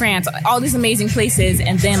Sweden, France, all these amazing places,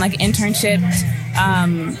 and then like internships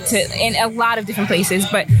in a lot of different places.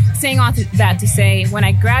 But saying all that to say, when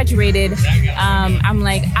I graduated, I'm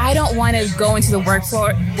like, I don't want to go into the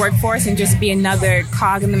workforce and just be another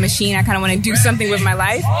cog in the machine. I kind of want to do something with my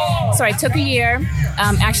life. So I took a year,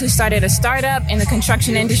 actually started a startup in the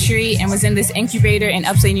construction industry, and was in this incubator in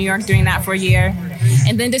upstate New York doing that for a year.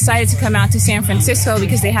 And then decided to come out to San Francisco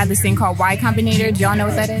because they had this thing called Y Combinator. Do y'all know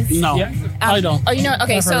what that is? No, I don't. Oh, you know?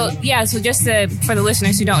 Okay, so just for the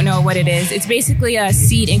listeners who don't know what it is, it's basically a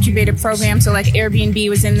seed incubator program. So like Airbnb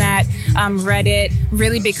was in that, Reddit,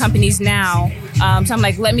 really big companies now. So I'm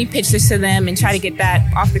like, let me pitch this to them and try to get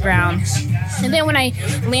that off the ground. And then when I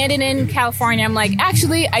landed in California, I'm like,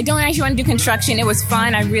 actually, I don't actually want to do construction. It was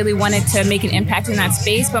fun. I really wanted to make an impact in that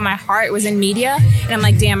space, but my heart was in media. And I'm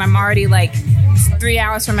like, damn, I'm already like 3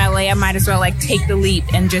 hours from LA. I might as well like take the leap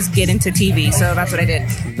and just get into TV. So that's what I did.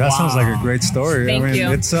 That sounds like a great story. Thank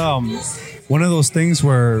you. It's one of those things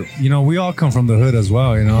where, we all come from the hood as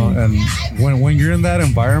well, and when you're in that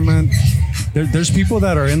environment, there's people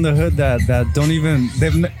that are in the hood that don't even,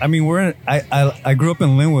 I grew up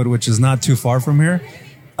in Linwood, which is not too far from here.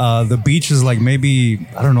 The beach is like maybe,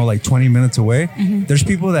 I don't know, like 20 minutes away. Mm-hmm. There's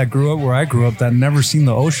people that grew up where I grew up that never seen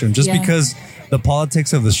the ocean just because the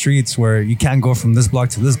politics of the streets where you can't go from this block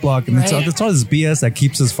to this block. And it's all this BS that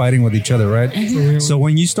keeps us fighting with each other, right? Mm-hmm. So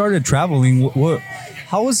when you started traveling,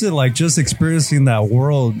 how was it like just experiencing that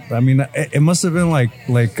world? I mean, it must have been like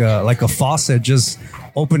a faucet just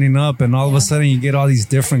opening up, and all of a sudden you get all these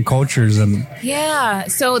different cultures. And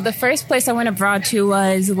so the first place I went abroad to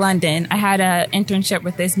was London. I had an internship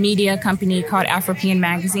with this media company called Afropean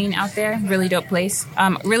Magazine out there. Really dope place.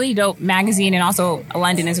 Really dope magazine, and also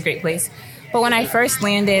London is a great place. But when I first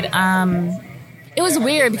landed, it was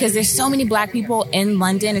weird because there's so many black people in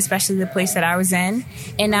London, especially the place that I was in.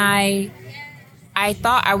 And I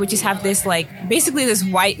thought I would just have this, like, basically this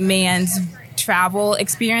white man's travel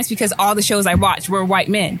experience because all the shows I watched were white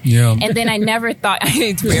men. Yeah. And then I never thought,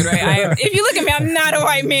 it's weird, right? If you look at me, I'm not a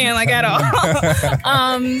white man, like, at all.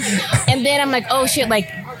 And then I'm like, oh shit,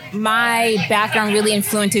 like, my background really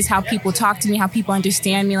influences how people talk to me, how people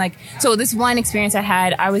understand me. Like, so this one experience I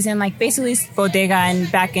had, I was in like basically bodega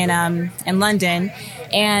back in London,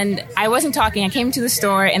 and I wasn't talking. I came to the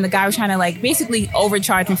store, and the guy was trying to like basically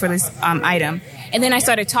overcharge me for this item. And then I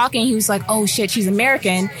started talking. He was like, "Oh shit, she's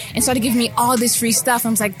American," and started giving me all this free stuff. I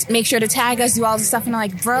was like, "Make sure to tag us, do all this stuff." And I'm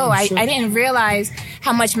like, "Bro, I didn't realize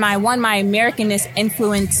how much my Americanness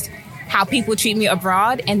influenced how people treat me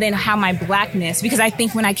abroad, and then how my blackness." Because I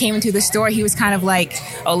think when I came into the store, he was kind of like,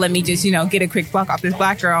 "Oh, let me just get a quick buck off this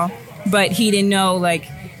black girl," but he didn't know like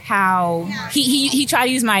how he tried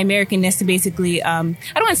to use my Americanness to basically I don't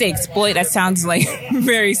want to say exploit. That sounds like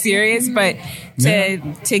very serious, but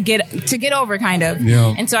to get over kind of.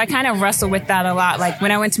 Yeah. And so I kind of wrestle with that a lot. Like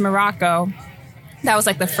when I went to Morocco, that was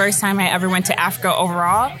like the first time I ever went to Africa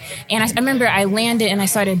overall, and I remember I landed and I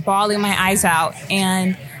started bawling my eyes out,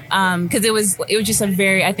 and because it was just a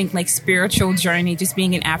very, I think, like spiritual journey, just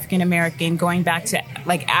being an African American, going back to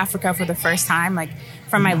like Africa for the first time, like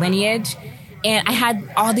from my lineage. And I had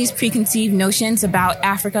all these preconceived notions about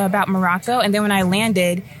Africa, about Morocco. And then when I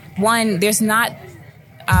landed, one, there's not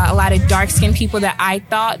a lot of dark-skinned people that I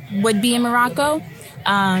thought would be in Morocco.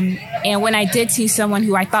 And when I did see someone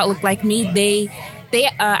who I thought looked like me, they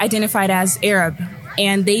identified as Arab,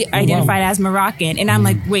 and they identified as Moroccan. And I'm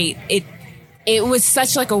like, wait, it was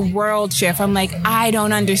such like a world shift. I'm like, I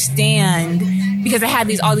don't understand, because I had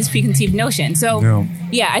all these preconceived notions. So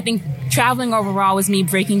yeah, I think traveling overall was me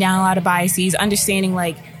breaking down a lot of biases, understanding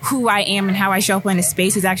like who I am and how I show up in a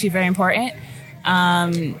space is actually very important.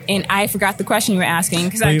 And I forgot the question you were asking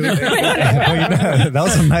because that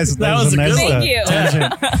was a nice. Thank you.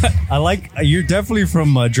 Tangent. I like you're definitely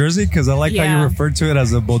from Jersey because I like how you referred to it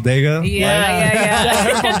as a bodega.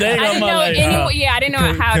 Yeah. Bodega, I didn't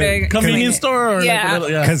know how to convenience store. Or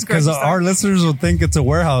because our listeners will think it's a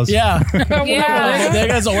warehouse. Yeah.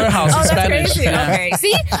 Bodega is a warehouse in Spanish. Crazy. Okay.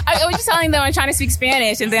 See, I was just telling them I'm trying to speak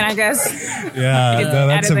Spanish, and then I guess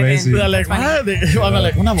that's amazing. They're like, what? I'm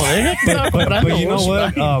like, una bodega. But you know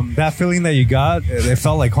what? That feeling that you got, it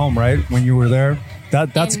felt like home, right? When you were there.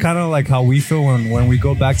 That's kind of like how we feel when we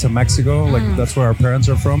go back to Mexico. Like that's where our parents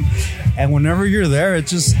are from. And whenever you're there,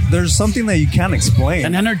 it's just there's something that you can't explain.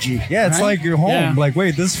 An energy. Yeah, it's like you're home. Yeah. Like,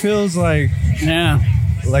 wait, this feels like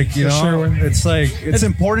like, you know, it's like it's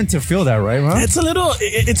important to feel that, right? Huh? It's a little,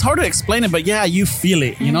 it's hard to explain it, but yeah, you feel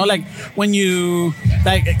it. You know, like when you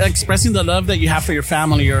like expressing the love that you have for your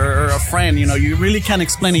family or a friend, you know, you really can't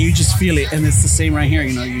explain it. You just feel it, and it's the same right here.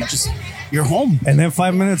 You know, you're home. And then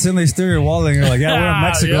 5 minutes in, they steal your wallet, and you're like, yeah, we're in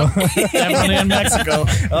Mexico. Definitely in Mexico.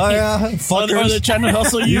 Oh, yeah. Fuckers. Or they're trying to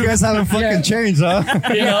hustle you. You guys haven't fucking changed, huh?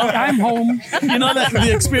 You know, I'm home. You know, that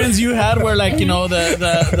the experience you had where, like, you know,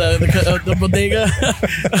 the bodega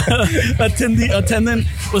attendant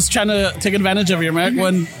was trying to take advantage of your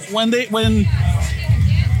American. When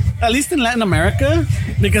at least in Latin America,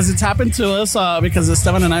 because it's happened to us, because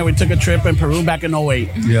Esteban and I, we took a trip in Peru back in 2008.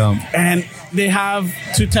 Yeah. And they have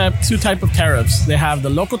two type of tariffs. They have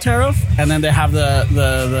the local tariff, and then they have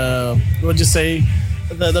the what would you say,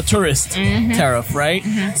 the tourist tariff, right?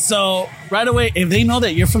 Mm-hmm. So right away, if they know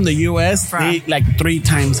that you're from the U.S., they like 3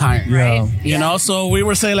 times higher, right? You know, so we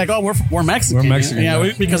were saying like, oh, we're Mexican. We're Mexican,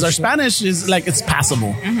 yeah. Because our Spanish is like, it's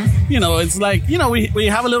passable. Mm-hmm. You know, it's like, you know, we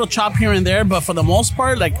have a little chop here and there, but for the most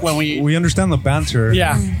part, like when we understand the banter.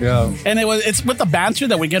 Yeah. Yeah. And it's with the banter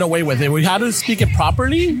that we get away with it. We had to speak it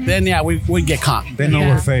properly, then we get caught. They know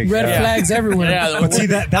we're fake. Red flags everywhere. Yeah. But see,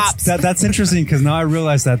 that's interesting, because now I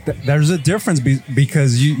realize that there's a difference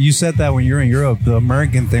because you said that when you're in Europe, the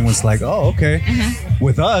American thing was like, oh, okay. Mm-hmm.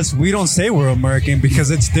 With us, we don't say we're American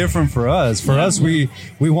because it's different for us. For us, we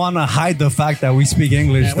want to hide the fact that we speak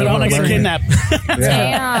English. Yeah, we don't want to get kidnapped.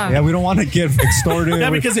 Yeah, we don't want to get extorted. Yeah,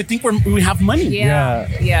 because they think we have money.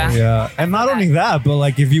 Yeah. And not only that, but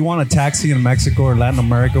like if you want a taxi in Mexico or Latin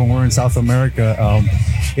America when we're in South America,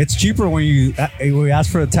 it's cheaper when we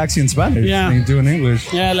ask for a taxi in Spanish than you do in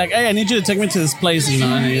English. Yeah, like, hey, I need you to take me to this place, you know,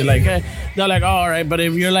 and you're like, hey. They're like, oh, all right, but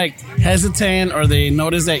if you're like hesitant, or they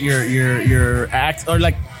notice that your act, or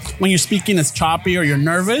like when you're speaking is choppy or you're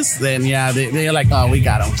nervous, then they're like, oh, we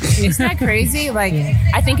got them. Isn't that crazy? Like,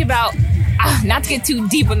 I think about, not to get too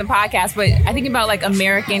deep on the podcast, but I think about like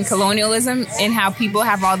American colonialism and how people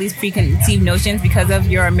have all these preconceived notions because of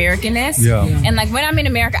your Americanness. Yeah. And like when I'm in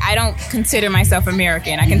America, I don't consider myself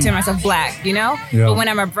American. I consider myself black, you know? Yeah. But when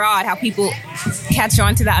I'm abroad, how people catch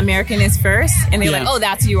on to that Americanness first, and they're like, "Oh,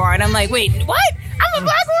 that's who you are," and I'm like, "Wait, what? I'm a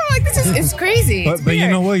black woman. Like this is it's crazy." But you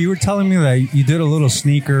know what? You were telling me that you did a little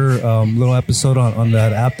sneaker little episode on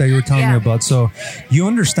that app that you were telling me about. So you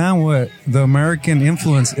understand what the American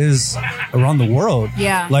influence is around the world.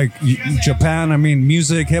 Yeah. Like Japan. I mean,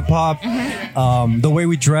 music, hip hop, the way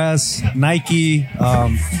we dress, Nike,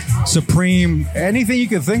 Supreme, anything you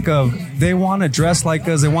can think of. They want to dress like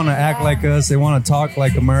us. They want to act like us. They want to talk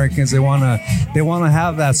like Americans. They want to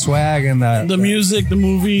have that swag and that the music, the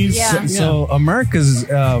movies. Yeah. So America's,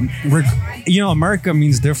 America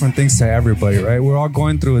means different things to everybody, right? We're all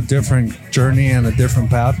going through a different journey and a different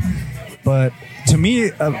path. But to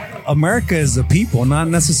me, America is the people, not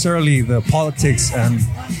necessarily the politics and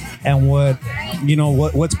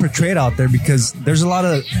what's portrayed out there, because there's a lot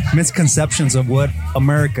of misconceptions of what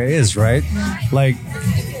America is, right? Like,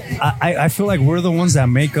 I feel like we're the ones that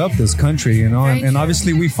make up this country, and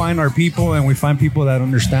obviously we find our people and we find people that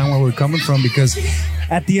understand where we're coming from, because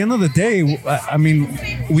at the end of the day, I mean,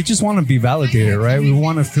 we just want to be validated, right? We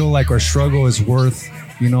want to feel like our struggle is worth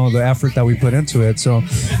the effort that we put into it. So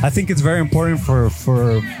I think it's very important for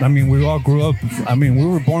I mean, we all grew up, I mean, we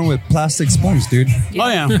were born with plastic spoons, dude. Oh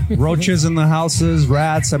yeah. Roaches in the houses,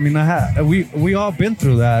 rats. I mean, we all been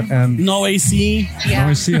through that. And no AC. Yeah.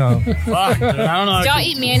 No AC, huh? Fuck, I don't know. Did y'all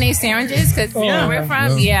eat mayonnaise sandwiches? Because where we're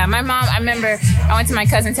from, my mom, I remember I went to my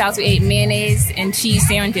cousin's house, we ate mayonnaise and cheese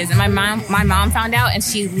sandwiches, and my mom found out, and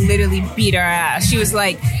she literally beat our ass. She was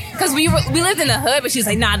like, because we lived in the hood, but she was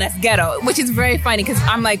like, nah, that's ghetto, which is very funny, because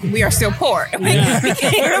I'm like, we are still poor. We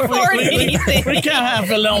can't afford anything. We can't have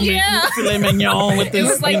filet mignon with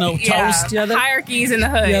this, like, toast. Yeah, hierarchies in the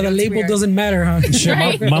hood. Yeah, the label doesn't matter, huh?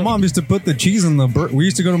 Shit, my mom used to put the cheese in the we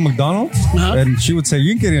used to go to McDonald's, and she would say,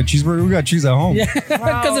 you can get a cheeseburger, we got cheese at home. Yeah,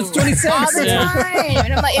 because it's 20 cents. All the time.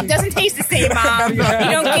 And I'm like, it doesn't taste the same, Mom.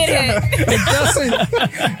 You don't get it. It doesn't.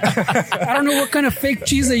 I don't know what kind of fake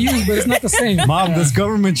cheese they use, but it's not the same. Mom, this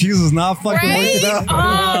government cheese is not fucking working out.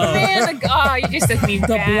 Oh, man. You just took me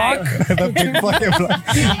back. The big fucking block.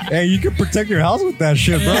 Hey, you can protect your house with that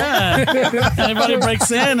shit, bro. Yeah. Anybody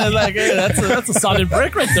breaks in and like, hey, that's a solid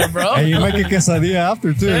brick right there, bro. And you make a quesadilla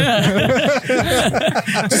after too. Yeah.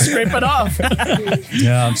 Just scrape it off.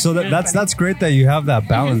 Yeah, so that's great that you have that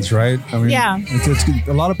balance, right? I mean, it's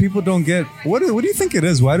a lot of people don't get. What do you think it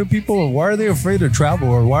is? Why are they afraid to travel,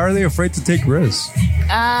 or why are they afraid to take risks?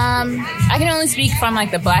 I can only speak from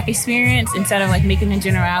like the Black experience instead of like making a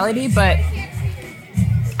generality, but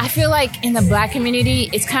I feel like in the Black community,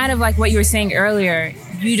 it's kind of like what you were saying earlier.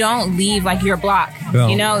 You don't leave like your block. No.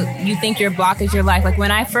 You think your block is your life. Like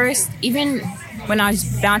when I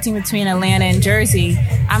was bouncing between Atlanta and Jersey,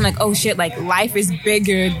 I'm like, oh shit, like life is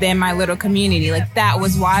bigger than my little community. Like that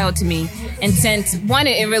was wild to me. And since one,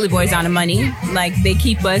 it really boils down to money. Like they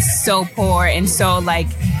keep us so poor and so like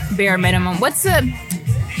bare minimum. What's the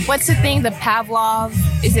thing? The Pavlov?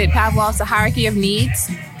 Is it Pavlov's the hierarchy of needs?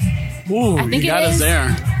 Ooh, I think you got us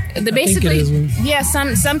there.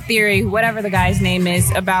 Some theory, whatever the guy's name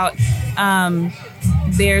is, about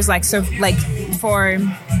there's like for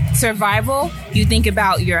survival, you think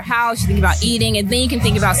about your house, you think about eating, and then you can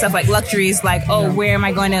think about stuff like luxuries, like where am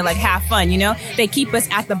I going to like have fun? They keep us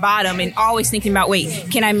at the bottom and always thinking about,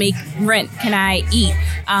 wait, can I make rent? Can I eat?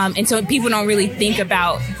 And so people don't really think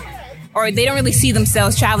about, or they don't really see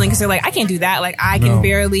themselves traveling because they're like, I can't do that. Like I can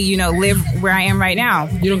barely, live where I am right now.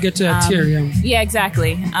 You don't get to that tier, Yeah,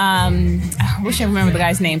 exactly. I wish I remember the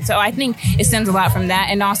guy's name. So I think it stems a lot from that.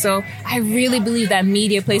 And also, I really believe that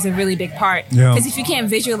media plays a really big part. Because if you can't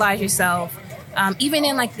visualize yourself, even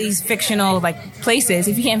in like these fictional like places,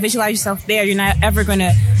 if you can't visualize yourself there, you're not ever going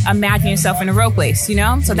to imagine yourself in a real place,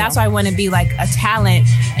 So that's why I want to be like a talent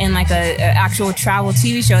in like a actual travel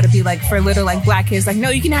TV show, to be like for little like Black kids, like, no,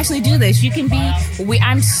 you can actually do this. You can be.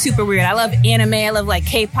 I'm super weird. I love anime. I love like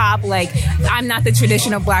K-pop. Like I'm not the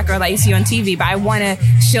traditional Black girl that you see on TV, but I want to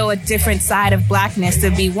show a different side of Blackness, to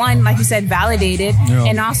be one, like you said, validated,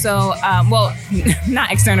 and also,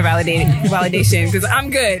 not external validation because I'm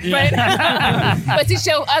good, but. But to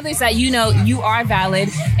show others that you are valid,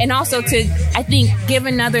 and also to, I think, give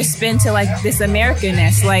another spin to like this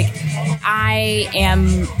Americanness. Like I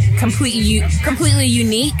am completely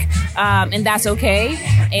unique, and that's okay.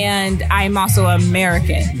 And I'm also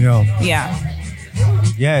American.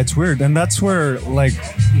 Yeah, it's weird, and that's where like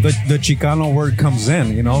the Chicano word comes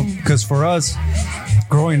in. Because for us,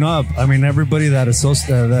 growing up, I mean, everybody that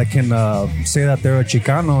can say that they're a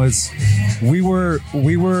Chicano is we were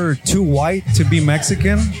too white to be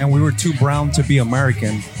Mexican, and we were too brown to be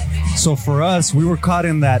American. So for us, we were caught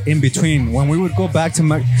in that in between. When we would go back to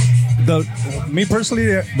me personally,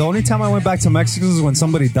 the only time I went back to Mexico was when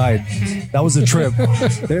somebody died. That was a trip.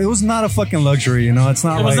 It was not a fucking luxury, you know. It's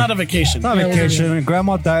not. It was not a vacation. Not a vacation.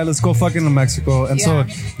 Grandma died. Let's go fucking to Mexico. And so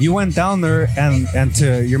you went down there, and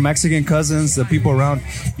to your Mexican cousins, the people around,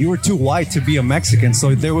 you were too white to be a Mexican.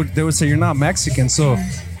 So they would say you're not Mexican. So,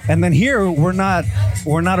 and then here we're not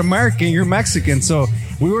American. You're Mexican. So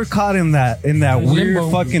we were caught in that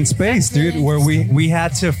weird fucking space, dude, where we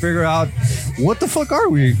had to figure out what the fuck are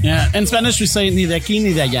we? Yeah, in Spanish we say ni de aquí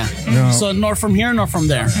ni de allá. No. So nor from here nor from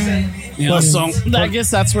there. You know, so I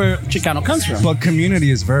guess that's where Chicano comes from. But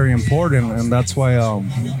community is very important, and that's why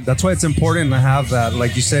it's important to have that.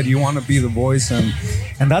 Like you said, you want to be the voice, and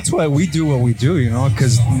that's why we do what we do, you know,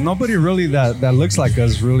 because nobody really that looks like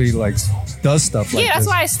us really like does stuff like that's this.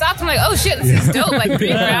 why I stopped. I'm like, oh shit, this is dope. Like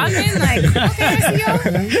Green Brown Man, like okay, I see y'all.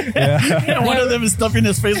 Yeah. One of them is stuffing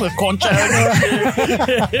his face with concha.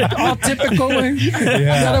 All typical.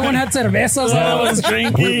 The other one had cervezas. I was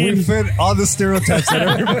drinking. We fit all the stereotypes that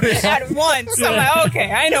everybody at once. So I'm like,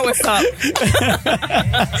 okay, I know what's up.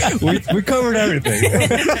 we covered everything.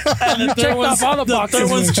 And the third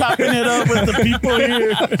one's chopping it up with the people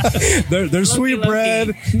here. There's sweet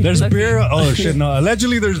bread. There's beer. Oh shit! No,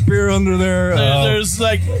 allegedly there's beer under there. There's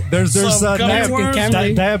diabetes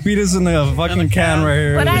in the fucking can right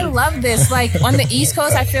here. But I love this. Like on the East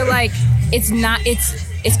Coast, I feel like it's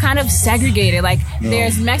kind of segregated. Like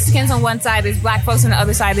there's Mexicans on one side, there's black folks on the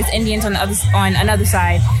other side, there's Indians on another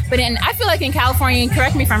side. But I feel like in California, and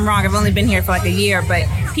correct me if I'm wrong, I've only been here for like a year, but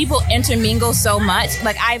people intermingle so much.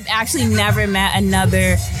 Like I've actually never met a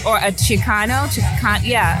Chicano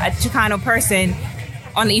person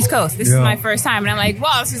on the East Coast. This is my first time, and I'm like,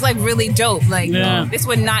 wow, this is like really dope. Like this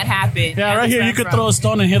would not happen. Yeah, right here you could throw a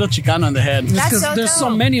stone and hit a Chicano in the head. That's so there's dope. So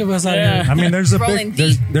many of us out here. I mean, there's a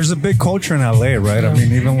big culture in LA, right? I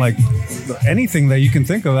mean, even like anything that you can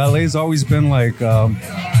think of, LA's always been like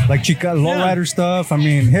lowrider stuff. I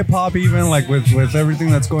mean, hip hop, even like with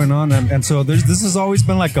everything that's going on, and so this has always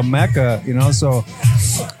been like a mecca, you know. So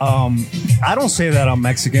I don't say that I'm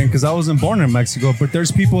Mexican because I wasn't born in Mexico, but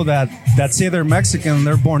there's people that say they're Mexican.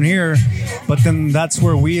 They're born here, but then that's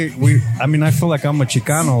where we I mean, I feel like I'm a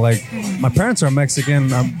Chicano. Like my parents are Mexican,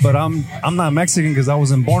 but I'm not Mexican because I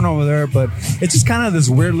wasn't born over there. But it's just kind of this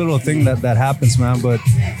weird little thing that happens, man. But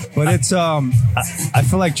it's I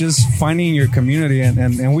feel like just finding your community,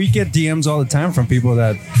 and we get DMs all the time from people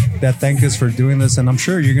that thank us for doing this, and I'm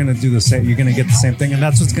sure you're gonna do the same. You're gonna get the same thing, and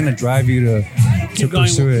that's what's gonna drive you to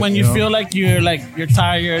pursue it. When you feel like you're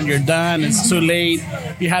tired, you're done, it's too late,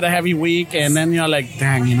 you had a heavy week, and then you're like,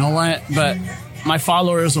 dang, you know what? But my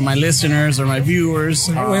followers or my listeners or my viewers.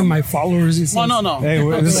 My followers. Well, no. Hey,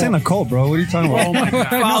 this ain't a cult, bro. What are you talking about? Oh my God.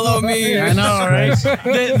 Follow me. I know, right?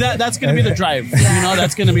 That's going to be the drive. You know,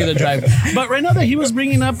 that's going to be the drive. But right now that he was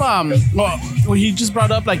bringing up, he just brought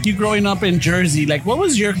up like you growing up in Jersey. Like, what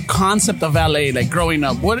was your concept of LA? Like growing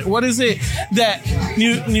up, what is it that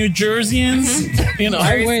New Jerseyans, you know?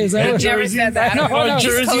 Jerseyans, I don't know.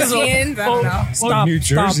 Jerseyans, I don't know. Stop. New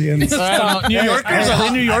Jerseyans. New Yorkers? Are they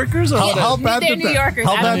New Yorkers? Or how bad New Yorkers.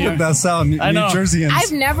 How bad did that sound? New Jerseyans.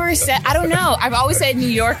 I've never said, I don't know. I've always said New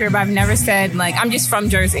Yorker, but I've never said, like, I'm just from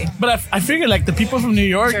Jersey. But I figure, like, the people from New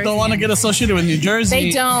York don't want to get associated with New Jersey.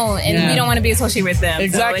 They don't, and we don't want to be associated with them.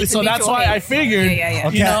 Exactly. So that's why I figured. Yeah.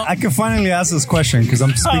 Okay, you know? I can finally ask this question because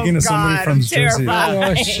I'm speaking to somebody from Jersey.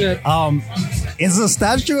 Oh, shit. Is the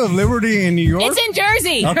Statue of Liberty in New York? It's in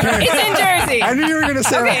Jersey. Okay. It's in Jersey. I knew you were going to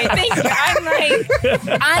say that. Okay, thank you. I'm like,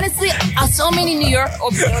 honestly, so many New York,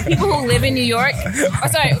 or people who live in New York,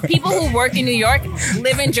 people who work in New York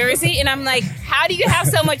live in Jersey, and I'm like, how do you have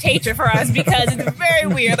so much hatred for us? Because it's very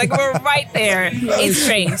weird. Like, we're right there. It's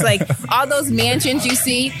strange. Like, all those mansions you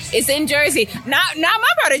see, it's in Jersey. Not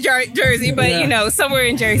my part of Jersey, but, you know, somewhere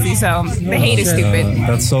in Jersey. So the hate is stupid.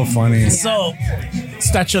 That's so funny. So,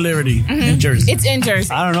 Statue of Liberty in Jersey. It's in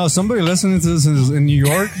Jersey. I don't know. Somebody listening to this is in New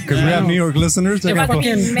York because we have New York listeners. They're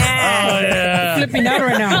fucking mad. Oh, yeah. Flipping out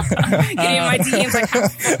right now. Getting my DMs like, how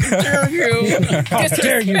dare you?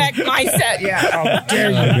 Disrespect my set. Yeah. How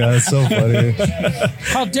dare you? Oh my God, it's so funny.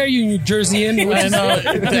 How dare you, New Jerseyan? I know.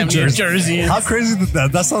 New Jersey. How crazy did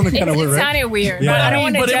that? That sounded kind of weird, right? It sounded weird. Yeah. But I don't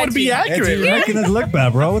want to But judge it would be accurate. You're making it look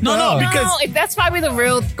bad, bro. What the hell? because that's probably the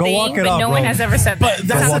real Go thing, walk it but off, no bro. one has ever said But that.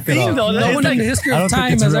 that's the walk it thing, off. though. No one in the history I of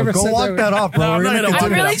time has ever Go said walk that off, bro. I'm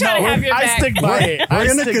really trying to have your back. I stick by it. We're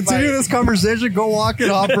going to continue this conversation. Go walk it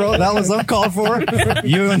off, bro. That was uncalled for.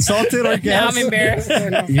 You insulted our guest. Now I'm embarrassed.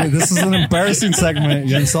 This is an embarrassing segment.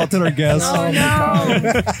 You insulted our guest. Oh,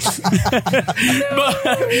 no. But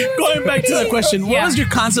going back to the question, what was your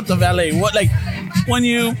concept of LA? What, like, when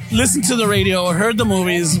you listened to the radio or heard the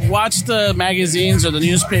movies, watched the magazines or the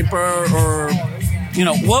newspaper, or you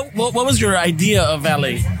know, what was your idea of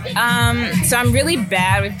LA? So I'm really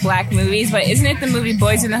bad with black movies, but isn't it the movie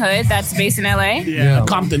Boys in the Hood that's based in LA? Yeah,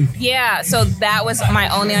 Compton. Yeah, so that was my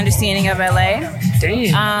only understanding of LA.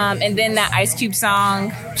 Damn. And then that Ice Cube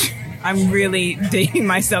song. I'm really dating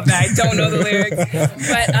myself that I don't know the lyrics.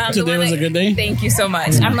 But Today was a good day. Thank you so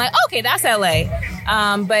much. I'm like, okay, that's LA.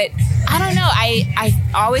 But I don't know. I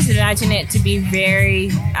always imagine it to be very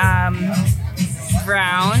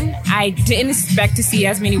brown. I didn't expect to see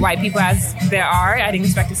as many white people as there are. I didn't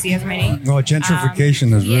expect to see as many. Oh,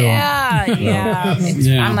 gentrification is real. Yeah.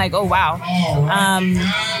 I'm like, oh wow.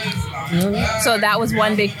 So that was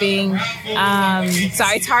one big thing.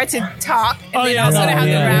 Sorry, it's hard to talk. And then also to have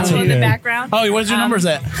the ramble in the background. Oh, what's your numbers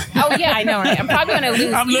at? Oh yeah, I know, right? I'm probably gonna lose.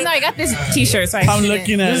 Even though I got this T-shirt, so I'm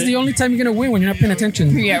looking at. This is the only time you're gonna win when you're not paying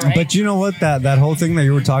attention. Yeah, right. But you know what? That whole thing that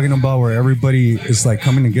you were talking about, where everybody is like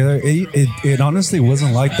coming together, it honestly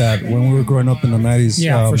wasn't like that when we were growing up in the 90s.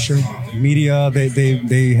 Yeah, for sure. Media,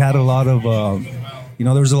 they had a lot of.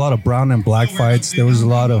 There was a lot of brown and black fights. There was a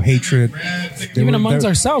lot of hatred. Even amongst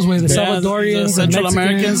ourselves, with the Salvadorians, the Central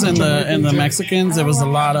Americans, and the Mexicans, there was a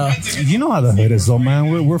lot of. You know how the hood is, though,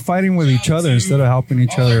 man. We're fighting with each other instead of helping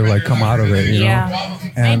each other like come out of it. You know?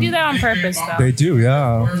 And they do that on purpose, though. They do,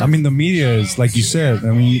 yeah. I mean, the media is like you said. I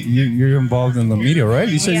mean, you're involved in the media, right?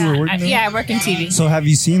 You said you were working. I work in TV. So have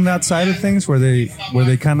you seen that side of things where they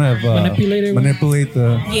kind of manipulate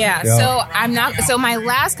the? Yeah. So I'm not. So my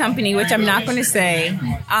last company, which I'm not going to say.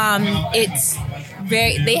 It's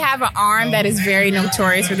very. They have an arm that is very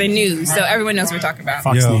notorious for the news, so everyone knows what we're talking about.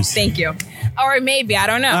 Fox News. Thank you. Or maybe I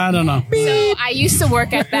don't know. So I used to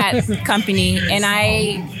work at that company, and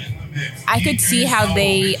I could see how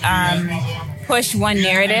they push one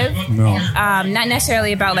narrative. No. Not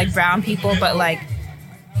necessarily about like brown people, but like.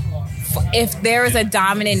 If there is a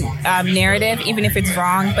dominant narrative, even if it's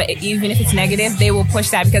wrong, but even if it's negative, they will push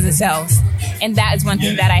that because it sells. And that is one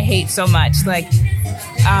thing that I hate so much. Like,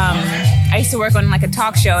 I used to work on like a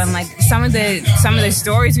talk show, and like some of the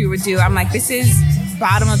stories we would do, I'm like, this is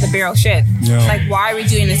bottom of the barrel shit. Yeah. Like, why are we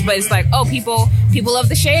doing this? But it's like, oh, people love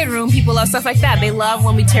the shade room, people love stuff like that. They love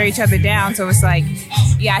when we tear each other down. So it's like,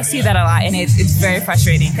 yeah, I see that a lot, and it's very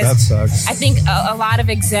frustrating. That sucks. I think a lot of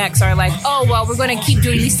execs are like, oh, well, we're going to keep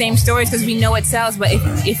doing these same stories because we know it sells. But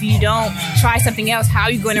if you don't try something else, how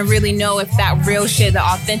are you going to really know if that real shit, the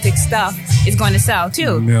authentic stuff, is going to sell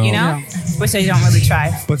too? No. You know? Which they don't really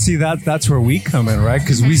try. But see, that's where we come in, right?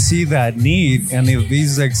 Because we see that need, and if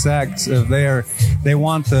these execs, if they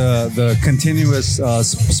want the continuous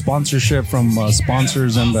sponsorship from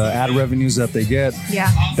sponsors and the ad revenues that they get,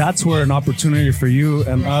 that's where an opportunity for you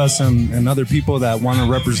and us and other people that want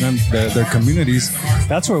to represent their communities,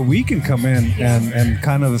 that's where we can come in and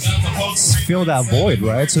kind of fill that void,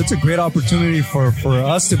 right? So it's a great opportunity for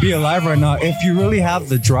us to be alive right now if you really have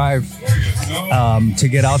the drive to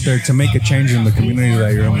get out there to make a change in the community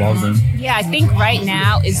that you're involved in. Yeah, I think right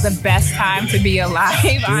now is the best time to be alive.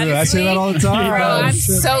 Dude, honestly, I say that all the time. Bro, I'm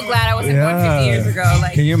so glad I wasn't born 50 years ago.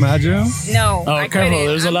 Like, can you imagine? No, I couldn't.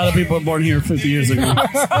 There's a lot of people born here 50 years ago.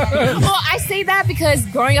 Well, I say that because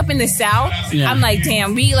growing up in the South, I'm like,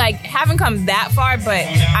 damn, we like haven't come that far, but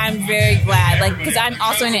I'm very glad. Like, because I'm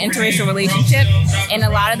also in an interracial relationship, and a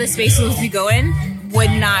lot of the spaces we go in would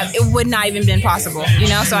not even been possible, you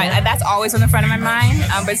know. So that's always on the front of my mind.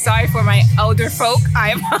 But sorry for my elder folk.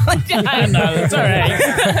 I apologize. No, that's all right.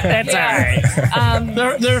 That's all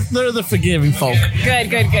right. They're the forgiving folk. Good.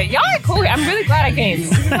 Y'all are cool. I'm really glad I came.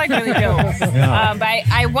 This is like really dope. Yeah. But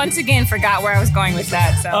I once again forgot where I was going with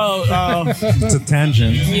that. So it's a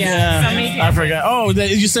tangent. Yeah. I forgot. Oh,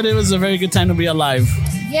 you said it was a very good time to be alive.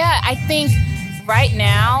 Yeah, I think right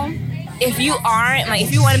now, if you aren't, like,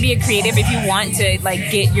 if you want to be a creative, if you want to,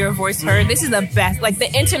 like, get your voice heard, this is the best. Like,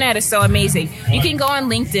 the internet is so amazing. You can go on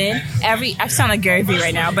LinkedIn. I sound like Gary Vee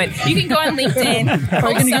right now, but you can go on LinkedIn. Are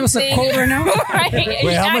you going to give us a quote right now? Right?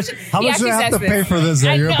 Wait, how much do I have to pay for this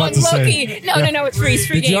that you're about to say? No, it's free. It's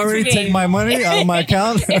free game. Did you already take my money out of my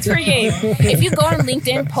account? It's free game. If you go on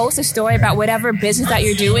LinkedIn, post a story about whatever business that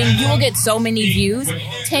you're doing, you will get so many views.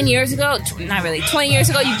 10 years ago, not really, 20 years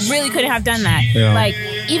ago, you really couldn't have done that. Yeah. Like,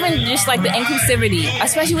 even just like the inclusivity,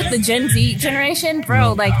 especially with the Gen Z generation,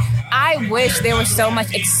 bro. Like, I wish there was so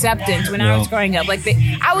much acceptance when I was growing up. Like,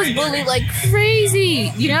 I was bullied like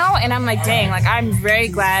crazy, you know? And I'm like, dang, like, I'm very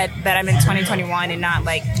glad that I'm in 2021 and not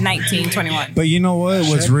like 1921. But you know what?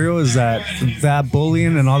 What's real is that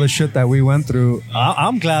bullying and all the shit that we went through,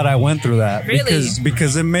 I'm glad I went through that. Really?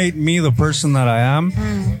 Because it made me the person that I am.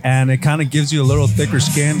 And it kind of gives you a little thicker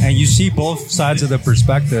skin. And you see both sides of the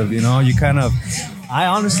perspective, you know? You kind of... I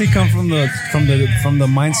honestly come from the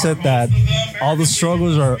mindset that all the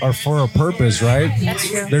struggles are for a purpose, right? That's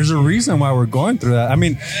true. There's a reason why we're going through that. I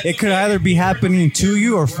mean, it could either be happening to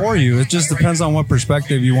you or for you. It just depends on what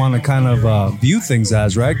perspective you want to kind of view things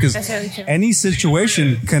as, right? Because any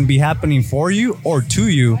situation can be happening for you or to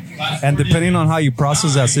you, and depending on how you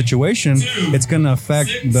process that situation, it's going to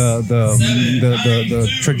affect the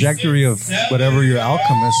trajectory of whatever your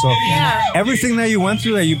outcome is. So everything that you went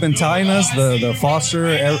through that you've been telling us, the foster,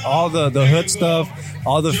 all the hood stuff,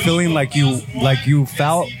 all the feeling like you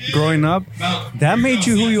felt growing up, that made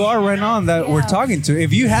you who you are right now and that we're talking to.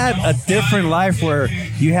 If you had a different life where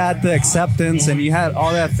you had the acceptance and you had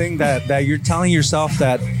all that thing that you're telling yourself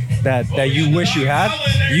that you wish you had,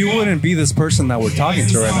 you wouldn't be this person that we're talking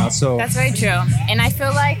to right now. So that's very true. And I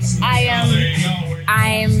feel like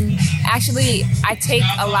I take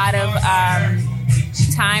a lot of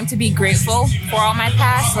time to be grateful for all my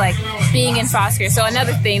past, like being in foster care. So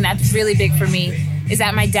another thing that's really big for me is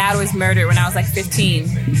that my dad was murdered when I was like 15,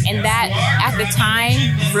 and that at the time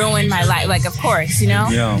ruined my life. Like, of course, you know,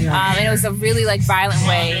 and it was a really like violent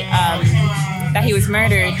way that he was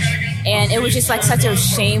murdered, and it was just like such a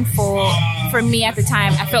shameful for me at the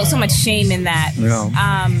time. I felt so much shame in that,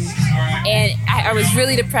 and I was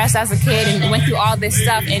really depressed as a kid and went through all this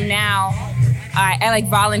stuff, and now I like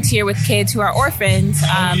volunteer with kids who are orphans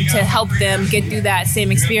to help them get through that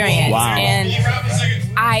same experience. Wow. And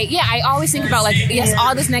I always think about like, yes,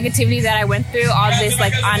 all this negativity that I went through, all this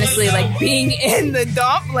like honestly like being in the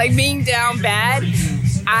dump, like being down bad.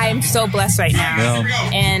 I'm so blessed right now.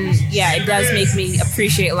 And it does make me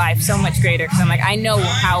appreciate life so much greater because I'm like, I know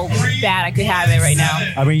how bad I could have it right now.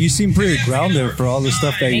 I mean, you seem pretty grounded for all the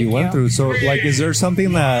stuff that you went through. So, like, is there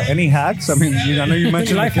something any hacks? I mean, I know you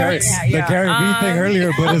mentioned the Gary Vee thing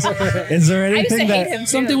earlier, but is there anything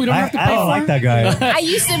something we don't have to pay for? I don't like that guy. I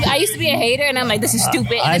used to be a hater, and I'm like, this is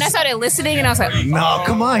stupid. And then I started listening, and I was like, no,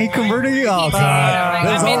 come on, he converted you. Oh,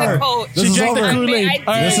 I'm in the coach. She drank the Kool-Aid.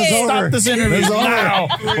 This is over. Stop this interview now.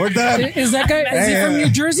 We're done. Is that guy? Is he from New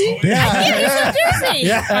Jersey? Yeah, he's from Jersey.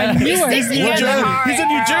 Yeah, I knew it. He's a New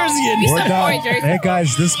Jerseyan. We're done. Hey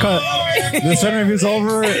guys, this interview's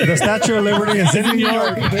over. The Statue of Liberty is in New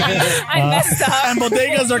York. I messed up. And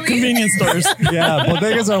bodegas are convenience stores. Yeah,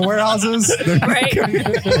 bodegas are warehouses. Right.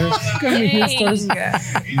 Convenience stores.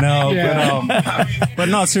 No, but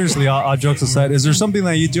no, seriously. All jokes aside, is there something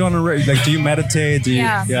that you do on a like? Do you meditate?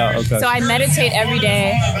 Yeah. Okay. So I meditate every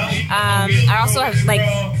day. I also have like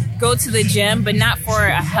go to the gym, but not for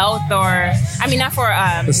a health not for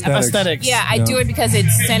aesthetics. Yeah, I do it because it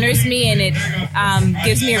centers me and it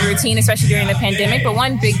gives me a routine, especially during the pandemic. But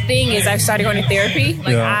one big thing is I've started going to therapy.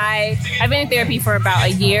 Like I've been in therapy for about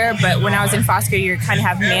a year, but when I was in foster care, you kind of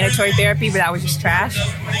have mandatory therapy, but that was just trash.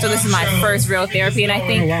 So this is my first real therapy, and I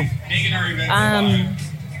think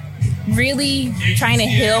really trying to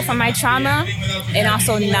heal from my trauma and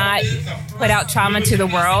also not put out trauma to the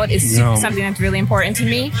world is something that's really important to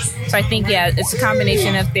me. So I think, it's a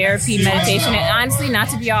combination of therapy, meditation, and honestly, not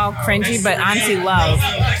to be all cringy, but honestly, love.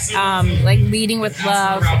 Like leading with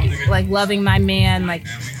love, like loving my man, like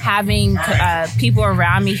having people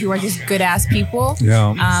around me who are just good-ass people,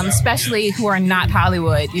 especially who are not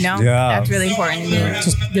Hollywood, you know? Yeah. That's really important to me.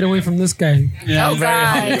 Just get away from this guy. Yeah, oh, God.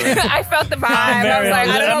 I felt the vibe. I was like,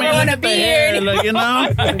 I don't know if I want to be here. Like, you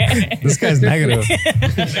know? This guy's negative.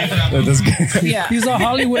 He's a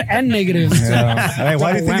Hollywood and negative. Yeah. Hey,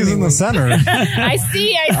 why do you think he's in the center? I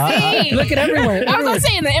see. Look at everywhere. I was going to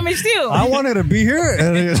say in the image, too. I wanted to be here.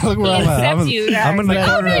 And look where I'm at. I'm in the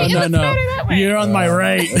corner. No. You're on my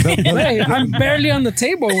right. Hey, I'm barely on the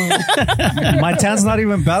table. My tan's not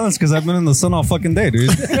even balanced because I've been in the sun all fucking day, dude.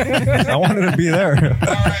 I wanted to be there.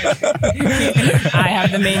 I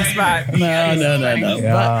have the main spot. No.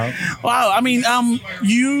 Yeah. But, wow. I mean,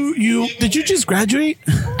 you did you just graduate?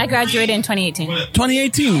 I graduated in 2018.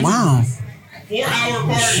 2018. Wow.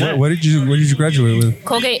 What did you graduate with?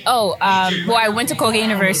 Colgate. Well, I went to Colgate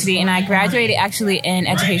University, and I graduated actually in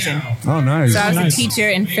education. Oh, nice. So I was a teacher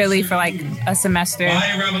in Philly for like a semester.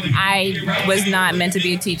 I was not meant to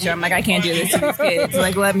be a teacher. I'm like, I can't do this to these kids.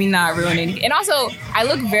 Like, let me not ruin it. And also, I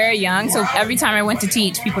look very young, so every time I went to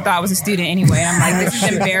teach, people thought I was a student anyway. I'm like, this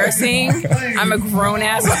is embarrassing. I'm a grown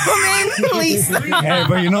ass woman. Please stop. Hey,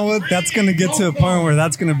 but you know what? That's gonna get to a point where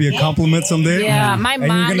that's gonna be a compliment someday. Yeah, my mom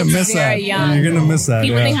you're gonna is miss very that. young. You're gonna miss that.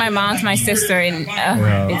 People yeah. think my mom's my sister, and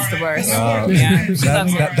it's the worst. Yeah, she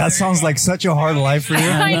loves it. That sounds like such a hard life for you.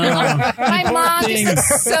 I know. My mom just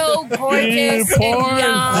looks so gorgeous and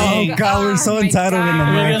young. Oh God, we're so entitled in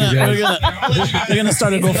America. We're gonna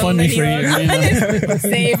start a GoFundMe for you.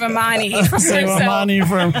 Save Amani. Save Amani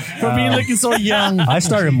for being looking so young. I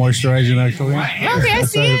started moisturizing actually. Okay, I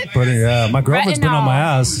see it. My girlfriend's been on my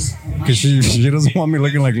ass because she doesn't want me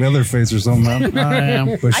looking like Leatherface or something.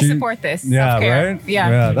 But I support this. Yeah, self-care. right.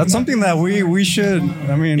 Yeah, that's something that we should.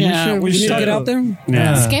 I mean, we should get out there.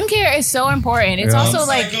 Yeah. Skincare is so important. It's also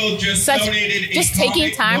like just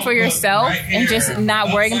taking time for yourself and just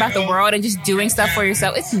not worrying about the world and just doing stuff for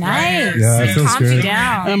yourself. It's nice. Yeah, it feels calms good. you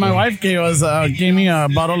down. And my wife gave me a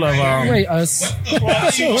bottle of. us.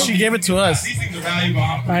 She gave it to us.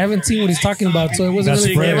 I haven't seen what he's talking about, so it wasn't That's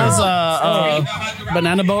really. She gave us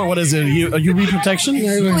banana boat. What is it? A UV protection?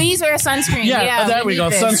 Please wear sunscreen. Yeah, there we go.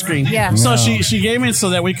 need this. Sunscreen. Yeah. So she gave me it so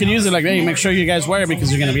that we could use it. Like, hey, make sure you guys wear it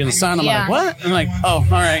because you're going to be in the sun. I'm like, what? I'm like, oh, all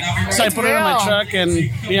right. So It's I put it in my real. truck, and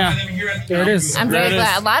there it is. I'm very There it is.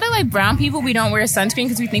 glad. A lot of like brown people, we don't wear sunscreen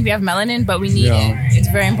because we think we have melanin, but we need it. It's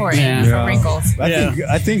very important for wrinkles.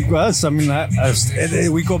 I think us. I mean,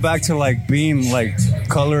 we go back to like being like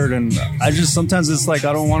colored, and I just sometimes it's like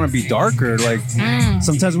I don't want to be darker. Like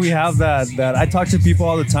sometimes we have that. I talk to people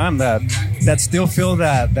all the time that still feel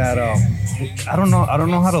that I don't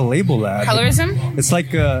know how to label that. Colorism? It's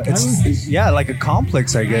like like a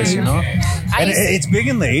complex, I guess, you know. And it's big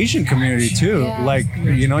in the Asian community too. Yeah. Like,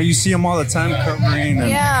 you know, you see them all the time covering.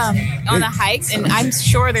 And on the hikes, and I'm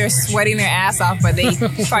sure they're sweating their ass off, but they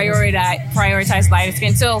prioritize lighter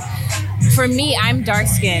skin. So for me, I'm dark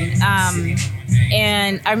skinned.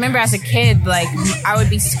 And I remember as a kid, like, I would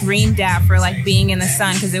be screamed at for, like, being in the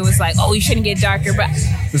sun because it was like, oh, you shouldn't get darker. But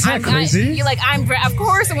isn't that crazy? You're like, of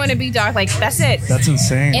course I want to be dark. Like, that's it. That's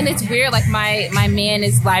insane. And it's weird. Like, my man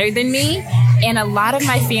is lighter than me. And a lot of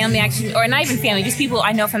my family actually, or not even family, just people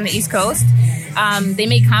I know from the East Coast, they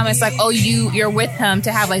make comments like, oh, you're with him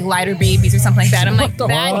to have, like, lighter babies or something like that. I'm like,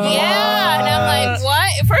 yeah. And I'm like,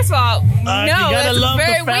 what? First of all, no, that's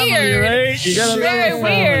very weird. Right? You gotta very love the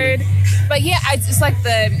weird. But yeah, it's just like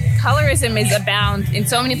the colorism is abound in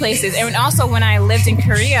so many places. And also when I lived in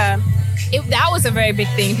Korea, that was a very big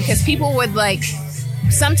thing because people would like,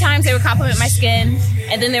 sometimes they would compliment my skin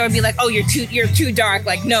and then they would be like, oh, you're too dark.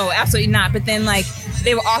 Like, no, absolutely not. But then like,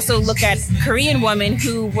 they would also look at Korean women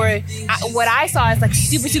who were, what I saw as like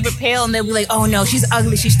super, super pale, and they'll be like, oh no, she's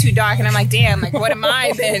ugly, she's too dark. And I'm like, damn, like what am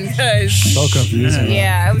I then? So confusing.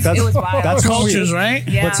 Yeah, it was wild. That's cultures, right?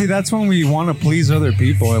 Yeah. But see, that's when we want to please other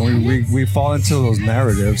people, and we fall into those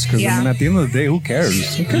narratives. Because I mean, at the end of the day, who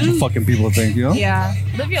cares? Who cares what fucking people think? You know? Yeah.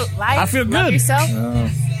 Live your life. I feel Love good. yourself.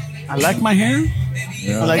 I like my hair.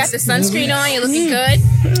 Yeah. You got the sunscreen on. You're looking good.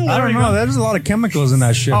 I don't know. There's a lot of chemicals in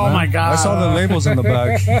that shit. Oh man. my God. I saw the labels in the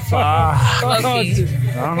back. Low-key. I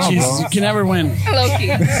don't know, Jeez, bro. you can never win. Low-key.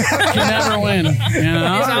 You can never win. You know? There's You're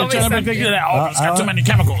always trying to be something. thinking that, oh, it's got too many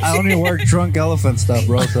chemicals. I only work drunk elephant stuff,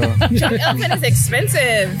 bro. So Elephant is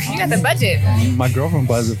expensive. You got the budget. my girlfriend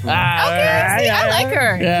buys it for me. Okay, see, I like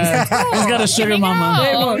her. Yeah. He's got a sugar mama.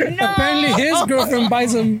 Hey, well, No. apparently his girlfriend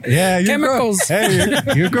buys him Yeah, your chemicals.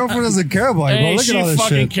 Your girlfriend doesn't care about you, bro. Hey, Look she at all this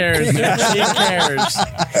fucking shit. cares, man. She cares.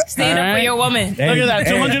 Stand up for Alright. your woman. Hey, Look at that,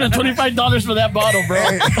 $225 for that bottle, bro.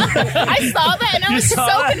 I saw that and I was so saw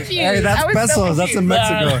that? confused. Hey, that's I was so pesos. That's in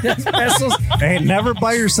confused. Mexico. Hey, never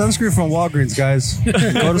buy your sunscreen from Walgreens, guys.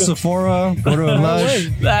 Go to Sephora. Go to Lush.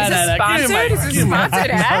 Is this sponsored? Is this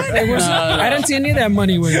sponsored ad? I didn't see any of that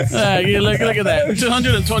money with. Look at that.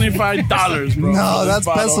 $225, bro. No, that's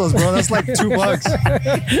pesos, bro. That's like $2.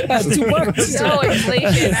 $2. So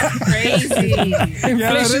inflation. That's crazy.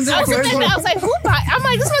 Yeah, that is I was crazy. thinking, I was like, who buy? I'm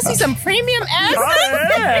like, this must be some premium ass.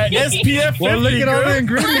 Yeah, SPF 50, Well, look at all the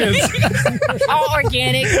girl. ingredients. All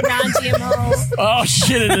organic, non-GMO. Oh,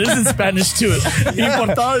 shit, it is in Spanish, too.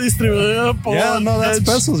 Importado, distribuido por... Yeah, no, that's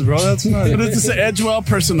pesos, bro. That's not. This is Edgewell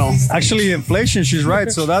Personal. Actually, inflation, she's right.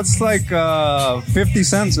 So that's like 50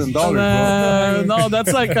 cents in dollars, bro. No,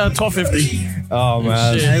 that's like $12.50. Oh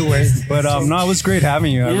man. Anyway, but no, it was great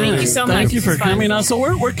having you. Thank you so much. Thank you for coming on. So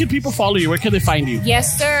where can people follow you? Where can they find you?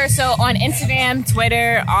 Yes, sir. So on Instagram,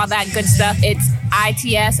 Twitter, all that good stuff. It's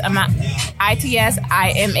ITSIMANIBEE.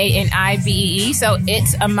 So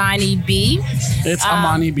it's Amani B. It's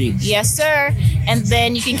Amani B. Yes, sir. And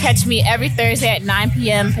then you can catch me every Thursday at 9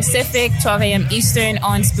 p.m. Pacific, 12 a.m. Eastern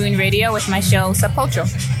on Spoon Radio with my show Subculture.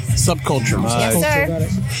 Yes, sir.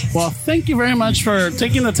 Well, thank you very much for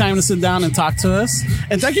taking the time to sit down and talk to us,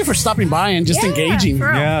 and thank you for stopping by and just engaging.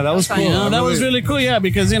 Yeah, that was cool. You know, that was really cool. Yeah,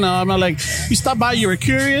 because I'm like, you stopped by, you were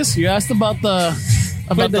curious, you asked about the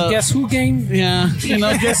Guess Who game. Yeah,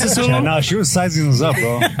 Guess Who. No, she was sizing us up,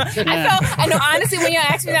 bro. I know. Honestly, when y'all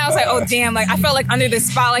asked me that, I was like, oh damn! Like I felt like under the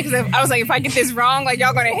spotlight because I was like, if I get this wrong, like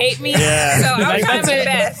y'all gonna hate me. Yeah. So I was trying my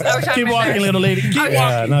best. Keep walking, little lady. Keep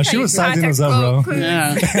walking. No, she was sizing us up, bro.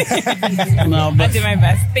 Yeah. No, but I did my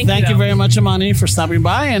best. Thank you very much, Amani, for stopping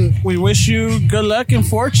by, and we wish you good luck and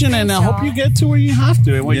fortune, and I hope you get to where you have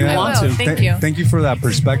to and where you want to. Thank you. Thank you for that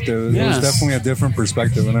perspective. Yes. It was definitely a different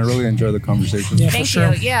perspective, and I really enjoyed the conversation. Yeah, Thank for sure.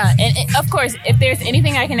 you. Yeah, and of course, if there's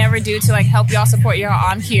anything I can ever do to like help y'all, support y'all,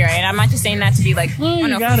 I'm here. And I'm not just saying that to be like,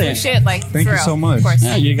 you got it. shit. Like, Thank you so much. Of course.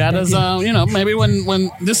 Yeah, you got us. Maybe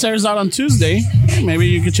when this airs out on Tuesday, maybe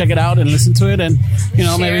you could check it out and listen to it, and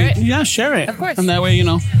share it. Of course. And that way,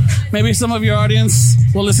 maybe some of your audience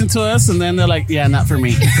will listen to us, and then they're like, yeah, not for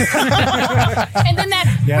me. And then that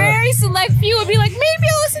very select few would be like, maybe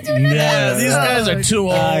I'll listen to another. Yeah, these guys are too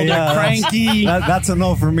old. They're cranky. That's a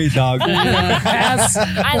no for me, dog.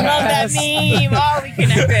 I love that meme. Oh, we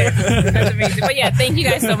connected. That's amazing. But yeah, thank you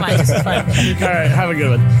guys so much. This was fun. All right, have a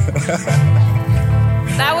good one.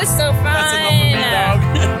 That was so fun. That's enough for me,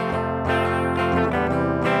 dog.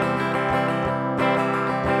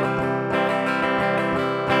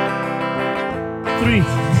 3,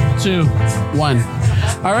 2, 1.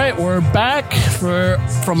 All right, we're back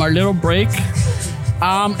from our little break.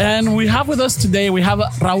 And we have with us today, we have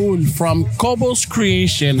Raul from Cobos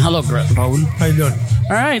Creation. Hello, Raul. How you doing?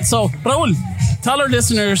 All right, so Raul, tell our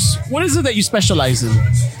listeners, what is it that you specialize in?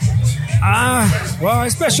 Well, I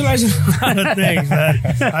specialize in a lot of things, man.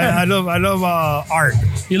 I love art.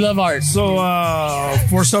 You love art. So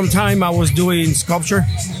for some time, I was doing sculpture.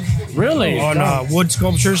 Really? On wood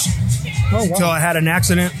sculptures. Oh, wow. Until I had an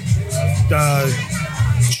accident.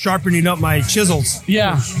 Sharpening up my chisels.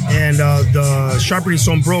 Yeah. And the sharpening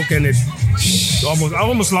stone broke, and I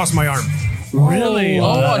almost lost my arm. Really?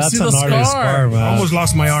 I see the scar. I almost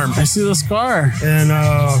lost my arm. I see the scar. And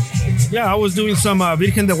I was doing some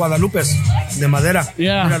Virgen de Guadalupe de madera.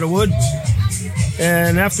 Yeah. Out of wood.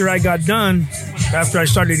 And after I got done, after I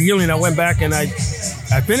started healing, I went back and I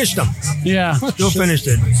finished them. Yeah. Still finished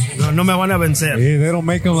it. No me van a vencer. Hey, they don't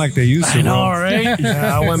make them like they used to. I know, right?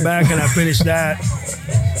 Yeah, I went back and I finished that.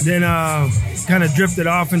 Then kind of drifted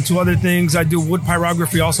off into other things. I do wood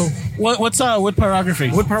pyrography also. What's wood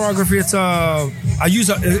pyrography? Wood pyrography, it's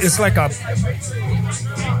it's like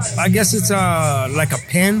I guess it's like a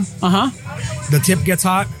pen. The tip gets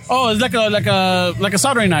hot. Oh, it's like a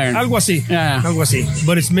soldering iron. Algo así. Yeah. Algo así.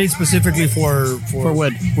 But it's made specifically for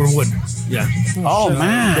wood. For wood. Yeah. Oh,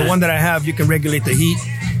 man. The one that I have, you can regulate the heat.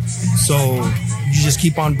 So you just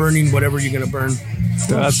keep on burning whatever you're going to burn.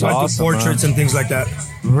 That's so awesome, I do portraits and things like that.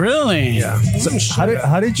 Really? Yeah. So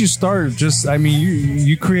how did you start?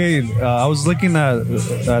 You create. I was looking at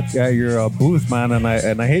your booth, man, and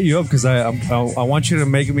I hit you up because I want you to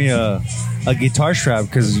make me a guitar strap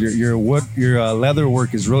because your leather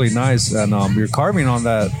work is really nice and your carving on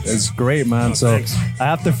that is great, man. So thanks. I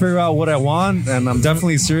have to figure out what I want, and I'm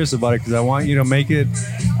definitely serious about it because I want you to make it.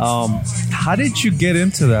 How did you get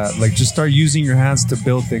into that? Like, just start using your hands to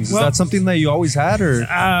build things. Is that something that you always had, or?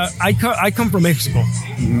 I come from Mexico.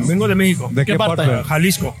 Vengo de México. ¿De qué parte?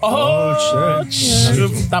 Jalisco. Oh,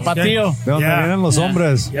 shit. Tapatío. ¿De dónde vienen los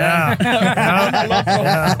hombres? Yeah.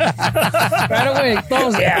 Right away,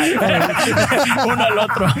 todos. Uno al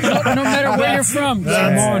otro. No matter where you're from.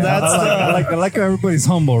 I like how everybody's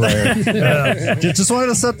humble, right? Just wanted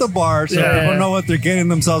to set the bar so people know what they're getting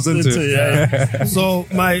themselves into. So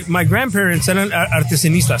my grandparents eran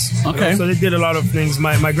artesanistas. Okay. So they did a lot of things.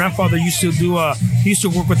 My grandfather used to do he used to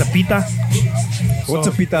work with a pita. What's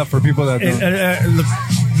a pita for people that don't?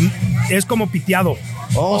 Es como piteado.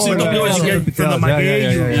 Oh, So what you do is you get from the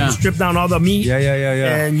maguey, you strip down all the meat,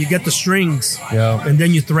 yeah. and you get the strings, Yeah. and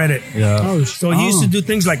then you thread it. Yeah. So he used to do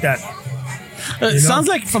things like that. It sounds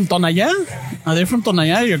like from Tonaya. Are they from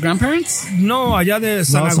Tonaya, your grandparents? No, allá de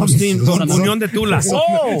San Agustín, Unión de Tula.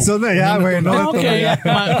 Oh! So güey, no. Okay.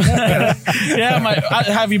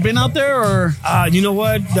 Have you been out there or? You know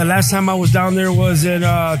what? The last time I was down there was in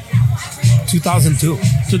 2002.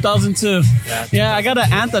 2002. Yeah, I got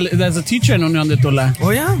an aunt that's a teacher in Unión de Tula. Oh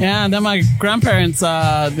yeah. Yeah, and then my grandparents,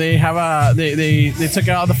 they took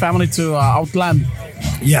out the family to Outland.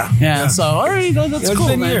 Yeah. So all right, that's cool.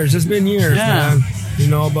 It's been years, Yeah. man. You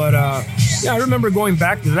know, but I remember going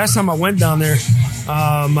back. The last time I went down there,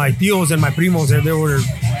 my tios and my primos, they were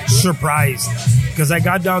surprised because I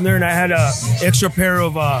got down there and I had a extra pair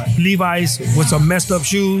of Levi's with some messed up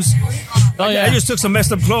shoes. I just took some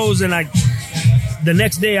messed up clothes, and the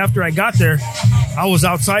next day after I got there, I was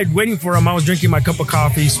outside waiting for them. I was drinking my cup of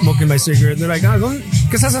coffee, smoking my cigarette. They're like,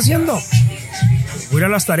 ¿qué estás haciendo? Voy a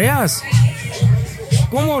las tareas.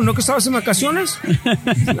 ¿Cómo? ¿No que estabas en vacaciones?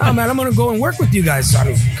 No, man, I'm going to go and work with you guys. I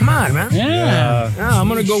mean, come on, man. Yeah. I'm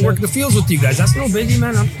going to go work the fields with you guys. That's no biggie,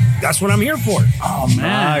 man. That's what I'm here for. Oh, man.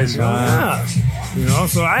 Nice, man. Yeah. You know,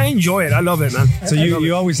 so I enjoy it. I love it, man. So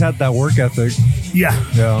you always had that work ethic. Yeah.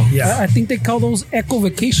 I think they call those eco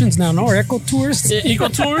vacations now, no? Or eco tours? Eco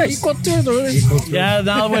tours? Eco tours. Yeah,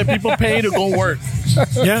 now when people pay to go work.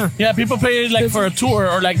 Yeah. Yeah, people pay like for a tour,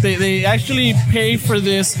 or like they actually pay for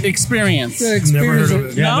this experience. The experience. Never heard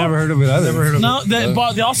of it. Yeah, No? never heard of it either. Never heard of No, it.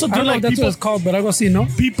 but they also I do don't know like if that's people. what it's called, but I go see, no?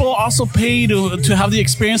 People also pay to have the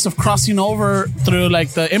experience of crossing over through like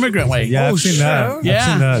the immigrant way. Yeah, I've seen that. Yeah. I've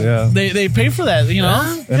seen that, yeah. They pay for that, you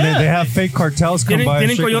know. And they have fake cartels come by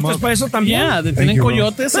and ¿Tienen shake them coyotes up. para eso también? Yeah, they Thank tienen you, bro.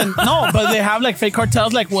 coyotes and no, but they have like fake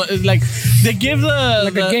cartels. Like what? Like they give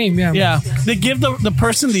Like a game, yeah. Yeah, they give the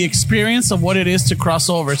person the experience of what it is to cross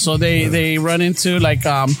over. So they run into like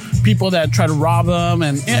people that try to rob them,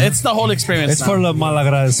 and yeah, it's the whole experience. It's now. for the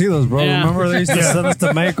malagradecidos, bro. Yeah. Remember they used to send us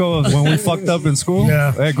to Mexico when we fucked up in school?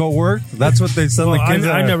 Yeah. Hey, go work. That's what they send Well, the kids.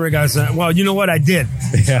 I never got sent. Well, you know what? I did.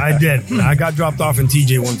 Yeah. I did. I got dropped off in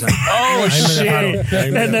TJ one time. Oh shit!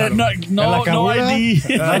 Amen. And then no ID.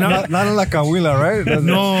 Not in La Cahuila, right?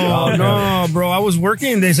 No, bro. I was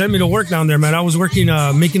working. They sent me to work down there, man. I was working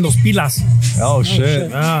making those pilas. Oh,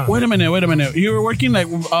 shit. Wait a minute. You were working like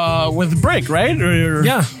with brick, right? Or,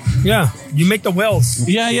 Yeah. You make the wells.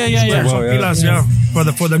 Yeah. Well, yeah.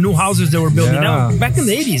 Pilas, for the new houses they were building Yeah. out back in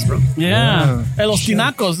the 80s, bro. Yeah. And los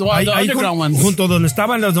tinacos, the underground ones. Junto donde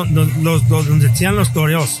estaban los donde hacían los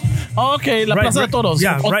toreos. Oh, okay, la Plaza de Toros.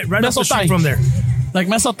 Yeah, right up the street from there. Like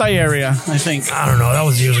Mesotay area, I think. I don't know. That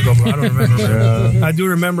was years ago, bro. I don't remember. I do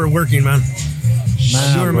remember working, man.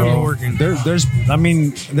 I do remember bro. working. There's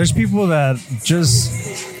people that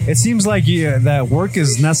just. It seems like that work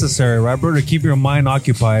is necessary, right, bro, to keep your mind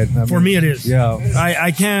occupied. For me, it is. Yeah.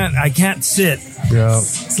 I can't sit. Yeah.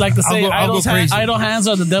 It's like to say I'll go crazy. idle hands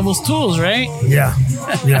are the devil's tools, right? Yeah.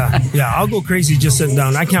 I'll go crazy just sitting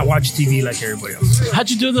down. I can't watch TV like everybody else. How'd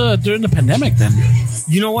you do during the pandemic then?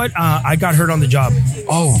 You know what? I got hurt on the job.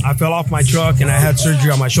 Oh. I fell off my truck and I had surgery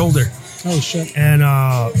on my shoulder. Oh, shit. And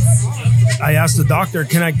I asked the doctor,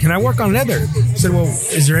 can I work on leather? I said, well,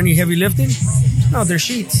 is there any heavy lifting? No, they're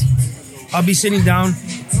sheets. I'll be sitting down.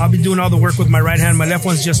 I'll be doing all the work with my right hand. My left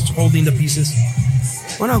one's just holding the pieces.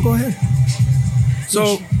 Well, no, go ahead.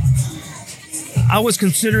 So I was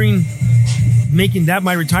considering making that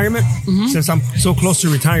my retirement since I'm so close to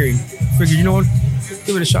retiring. Figured, you know what?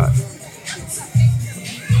 Give it a shot.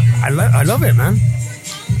 I love it, man.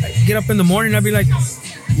 I get up in the morning, I'd be like,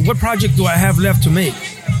 what project do I have left to make?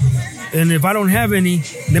 And if I don't have any,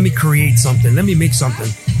 let me create something. Let me make something.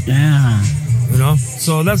 Yeah. You know?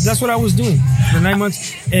 So that's what I was doing for 9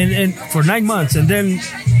 months. And for 9 months. And then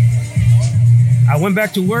I went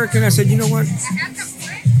back to work and I said, you know what?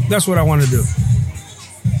 That's what I want to do.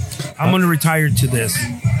 I'm going to retire to this.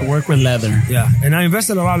 Work with leather. Yeah. And I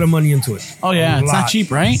invested a lot of money into it. Oh, yeah. It's not cheap,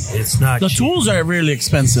 right? It's not The cheap. tools are really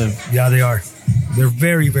expensive. Yeah, they are. They're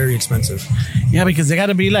very, very expensive. Yeah, because they got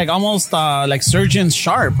to be like almost like surgeon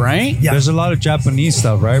sharp, right? Yeah. There's a lot of Japanese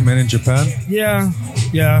stuff, right, made in Japan. Yeah.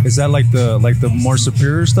 Is that like the more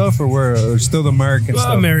superior stuff, or still the American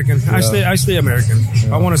stuff? American. Yeah. I stay American.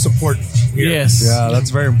 I want to support here. Yes. Yeah, that's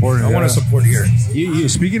very important. I want to support here. You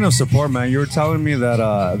speaking of support, man, you were telling me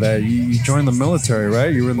that you joined the military,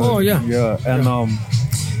 right? You were in the, yeah, and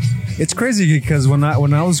it's crazy because when I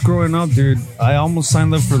was growing up, dude, I almost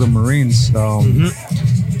signed up for the Marines.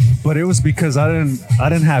 But it was because I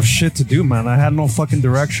didn't have shit to do, man. I had no fucking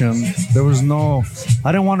direction. I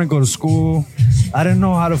didn't want to go to school. I didn't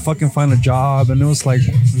know how to fucking find a job. And it was like,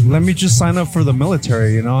 let me just sign up for the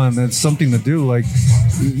military, you know, and it's something to do. Like,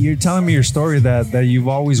 you're telling me your story that you've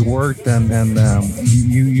always worked and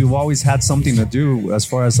you've always had something to do as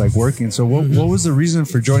far as like working. So what was the reason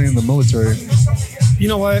for joining the military? You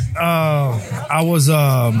know what? I was,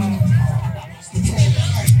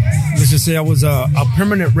 let's just say I was a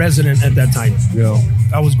permanent resident at that time. Yeah.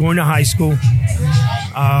 I was going to high school.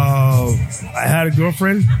 I had a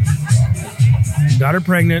girlfriend. got her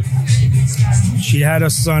pregnant. She had a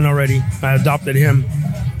son already. I adopted him.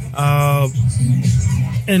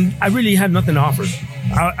 And I really had nothing to offer.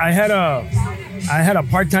 I had a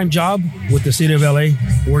part-time job with the city of LA,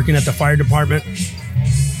 working at the fire department.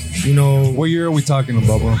 You know, what year are we talking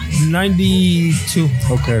about, bro? 92.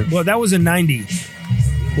 Okay. Well, that was in 90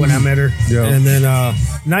 when I met her. Yeah. And then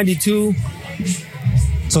 92.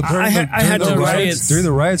 So during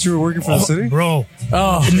the riots, you were working for the city, bro.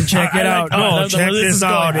 Oh, check it out. No, check this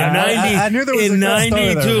out. I knew there was in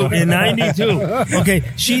 92. In 92. Okay,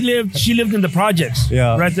 she lived in the projects.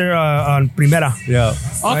 Yeah. Right there on Primera. Yeah.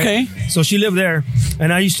 Okay. Right? So she lived there,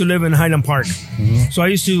 and I used to live in Highland Park. Mm-hmm. So I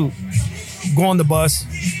used to go on the bus,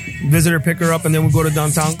 visit her, pick her up, and then we go to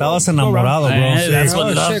downtown. Estabas enamorado, bro. That's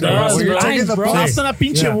what love does. You're taking the bus.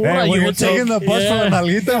 You're taking the bus from the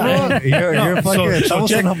nalguita, bro. You're fucking. Estamos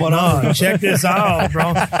enamorados. No, check this out,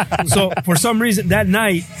 bro. So for some reason that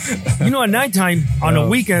night, you know, at nighttime on a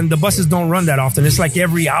weekend, the buses don't run that often. It's like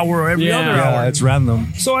every hour or every other hour. Yeah, it's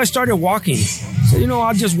random. So I started walking. So you know,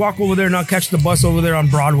 I'll just walk over there and I'll catch the bus over there on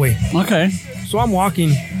Broadway. Okay. So I'm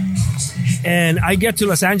walking. And I get to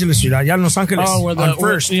Los Angeles Street, allá en Los Angeles, where on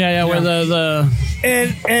First. Where the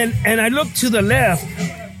And I look to the left,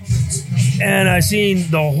 and I seen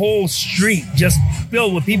the whole street just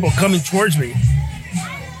filled with people coming towards me.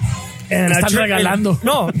 And I turned,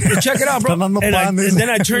 no, check it out, bro. And then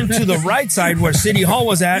I turned to the right side where City Hall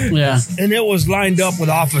was at, and it was lined up with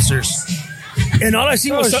officers. And all I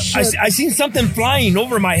seen was I seen something flying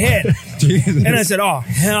over my head. Jesus. And I said, "Oh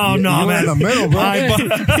hell no, man!" In the middle, bro. I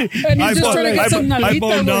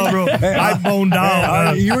boned down, bro. I boned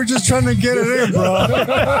down. You were just trying to get it in, bro,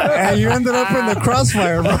 and you ended up in the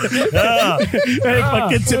crossfire, bro.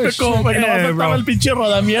 Fucking typical. El pinche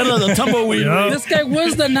rodamierda, the tumbleweed. This guy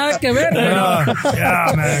was the nada que ver.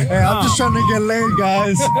 Yeah, man. Hey, I'm just trying to get laid,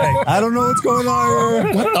 guys. I don't know what's going on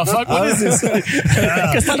here. What the fuck? What is this?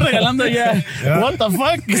 ¿Qué están regalando ya? What the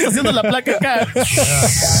fuck? ¿Qué está haciendo la placa acá?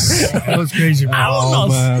 That was crazy, bro. Oh,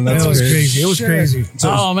 man, that was crazy. It was crazy.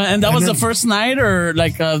 Oh man, and that was the first night, or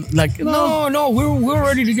like no, we were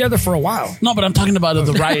already together for a while. No, but I'm talking about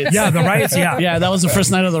the riots. Yeah, the riots. Yeah, yeah, that was the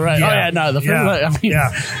first night of the riot. Yeah. Oh yeah, no, the first. Yeah, I mean,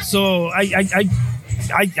 yeah. So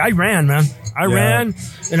I ran, man. I ran,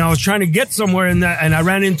 and I was trying to get somewhere, and I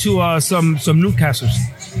ran into some Newcasters.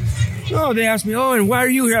 Oh, they asked me, and why are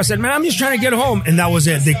you here? I said, man, I'm just trying to get home. And that was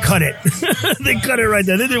it. They cut it. They cut it right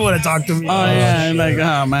there. They didn't want to talk to me. Oh, yeah. Like,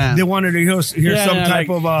 oh, man. They wanted to hear some type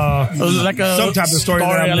of some type of story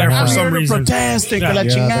that I'm there for some reason. Protest, the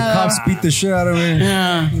cops beat the shit out of me.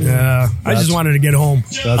 Yeah. I just wanted to get home.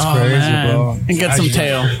 That's crazy, bro. And get some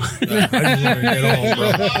tail. I just wanted to get home,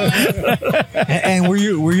 bro. And were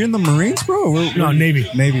you in the Marines, bro? No, Navy.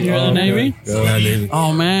 Navy. You're in the Navy? Yeah, Navy.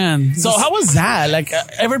 Oh, man. So how was that? Like,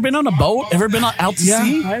 ever been on a boat? Ever been out to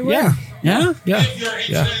sea? Yeah.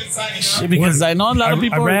 Because I know a lot of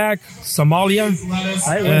people. Iraq, Somalia,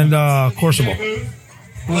 and Kosovo.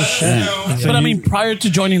 Oh shit! But I mean, prior to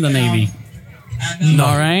joining the Navy. No,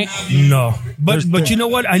 right? No. But you know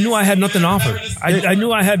what? I knew I had nothing to offer. I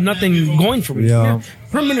knew I had nothing going for me. Yeah.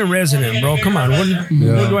 Permanent resident, bro. Come on. What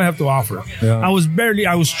do I have to offer? Yeah. I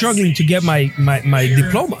was struggling to get my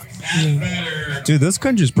diploma. Dude, this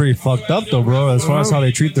country's pretty fucked up though, bro, as far as how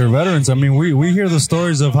they treat their veterans. I mean, we hear the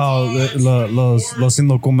stories of how los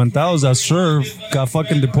indocumentados that serve got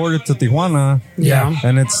fucking deported to Tijuana. Yeah.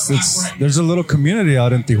 And it's there's a little community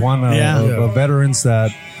out in Tijuana of veterans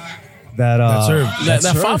that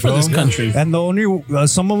fought for this country. And the only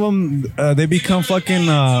some of them they become fucking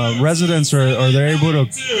residents or they're able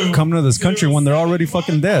to come to this country when they're already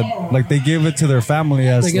fucking dead. Like they give it to their family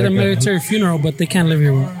as they get a military funeral, but they can't live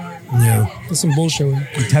here. Yeah, that's some bullshit.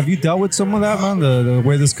 Have you dealt with some of that, man? The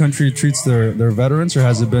way this country treats their veterans, or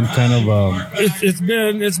has it been kind of? It's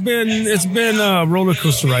been a roller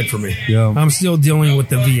coaster ride for me. Yeah, I'm still dealing with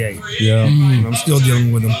the VA. Yeah, I'm still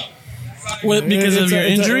dealing with them. Because of your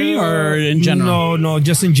injury or in general? No,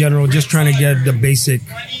 just in general. Just trying to get the basic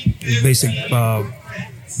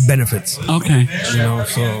benefits. Okay. You know,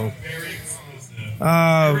 so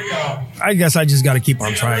I guess I just got to keep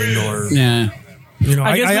on trying. You know,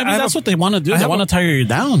 I guess maybe that's what they want to do. They want to tire you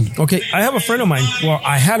down. Okay, I have a friend of mine. Well,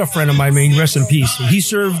 I had a friend of mine. May he rest in peace. He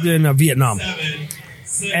served in Vietnam,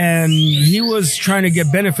 and he was trying to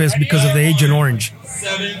get benefits because of the Agent Orange.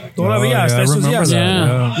 Well,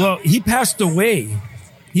 he passed away.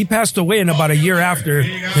 He passed away, and about a year after,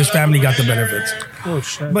 his family got the benefits. Oh,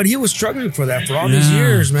 shit. But he was struggling for that for all these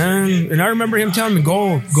years, man. And I remember him telling me,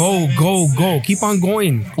 go. Keep on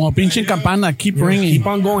going. Como pinche campana, keep ringing. Keep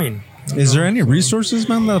on going. Is there any resources,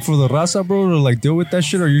 man, for the raza, bro, to like deal with that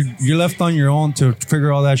shit, or you're left on your own to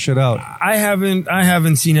figure all that shit out? I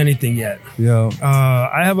haven't seen anything yet. Yeah.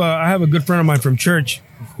 I have a good friend of mine from church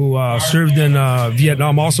who served in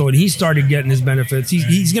Vietnam also, and he started getting his benefits.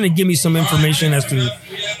 He's going to give me some information as to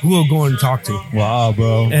who we'll go and talk to. Wow,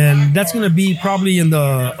 bro. And that's going to be probably in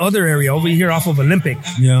the other area over here off of Olympic.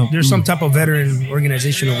 Yeah. There's some type of veteran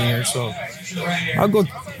organization over here, so I'll go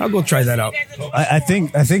try that out. I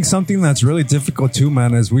think something that's really difficult too,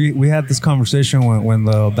 man, is we had this conversation when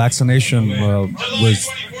the vaccination was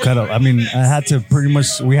kind of. I mean,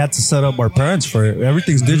 we had to set up our parents for it.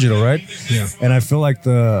 Everything's digital, right? Yeah. And I feel like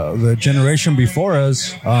the generation before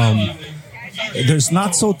us, there's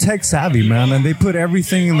not so tech savvy, man, and they put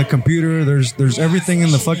everything in the computer. There's everything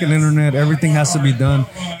in the fucking internet. Everything has to be done,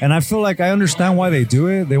 and I feel like I understand why they do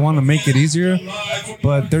it. They want to make it easier,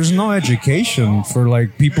 but there's no education for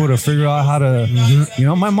like people to figure out how to. You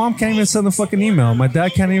know, my mom can't even send a fucking email. My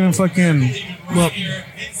dad can't even fucking. Well,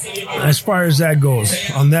 as far as that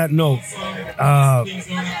goes, on that note,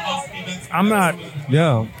 I'm not.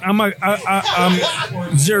 Yeah.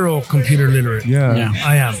 I'm zero computer literate. Yeah.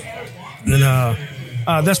 I am. And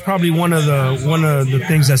that's probably one of the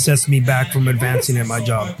things that sets me back from advancing at my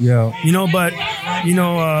job. Yeah.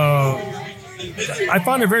 I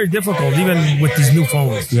found it very difficult, even with these new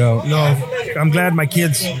phones. Yeah. I'm glad my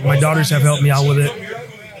daughters have helped me out with it.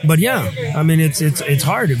 But yeah, I mean, it's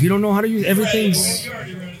hard if you don't know how to use everything's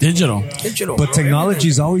digital. But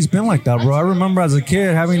technology's always been like that, bro. I remember as a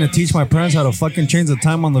kid having to teach my parents how to fucking change the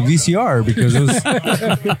time on the VCR because it was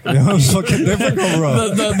fucking difficult,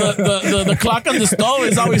 bro. The clock on the stove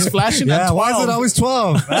is always flashing at 12. Why is it always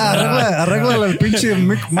 12? Arregla el pinche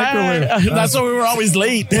microwave. That's why we were always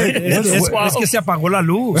late. Es que se apagó la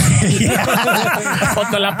luz. O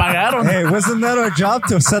te la apagaron. Hey, wasn't that our job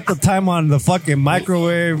to set the time on the fucking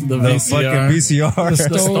microwave, the fucking VCR,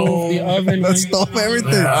 the stove, the oven, the stove,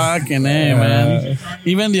 everything? Fucking A, man.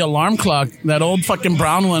 Even the alarm clock, that old fucking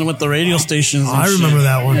brown one with the radio stations. I remember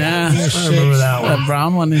that one. Yeah. I remember that one. That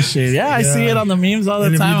brown one and shit. Yeah, I see it on the memes all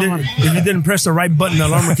the time. If you didn't press the right button, the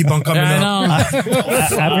alarm would keep on coming up.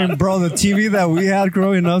 I mean, bro, the TV that we had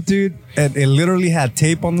growing up, dude, it literally had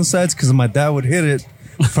tape on the sides because my dad would hit it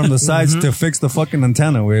from the sides to fix the fucking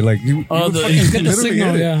antenna, way. Like you get the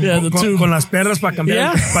signal, the tube. Con las perras para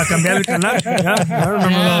cambiar el canal. Yeah, I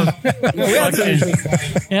remember those.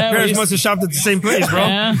 Parents must have shopped at the same place, bro.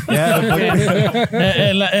 And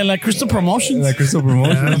like Crystal Promotions. Oh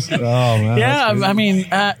man. Yeah, I mean,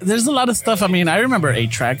 there's a lot of stuff. I mean, I remember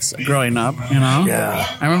 8-tracks growing up. You know. Yeah.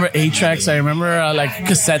 I remember 8-tracks. I remember like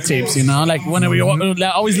cassette tapes. You know, like when we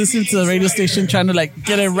always listen to the radio station, trying to like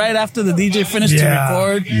get it right after the DJ finished to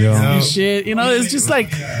record. And shit, you know, it's just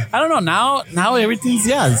like I don't know. Now everything's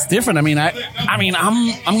it's different. I mean,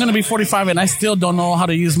 I'm gonna be 45 and I still don't know how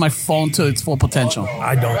to use my phone to its full potential.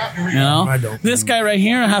 I don't. You know, I don't. This guy right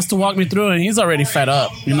here has to walk me through, and he's already fed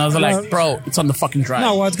up. You know, it's like, bro, it's on the fucking drive.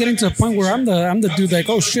 No, well, it's getting to a point where I'm the dude like,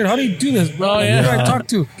 oh shit, how do you do this? Oh, yeah. Who do I talk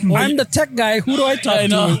to? I'm the tech guy. Who do I talk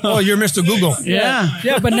to? Oh, you're Mr. Google.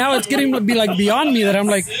 Yeah, but now it's getting to be like beyond me that I'm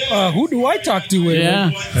like, who do I talk to?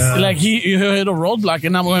 Like you hit a roadblock,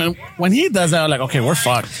 and when he does that, I'm like, okay, we're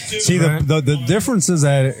fucked. See, the difference is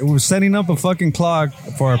that we're setting up a fucking clock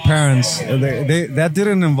for our parents. That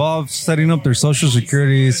didn't involve setting up their social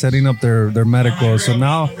security, setting up their medical. So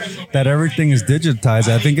now that everything is digitized,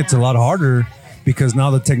 I think it's a lot harder because now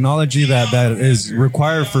the technology that is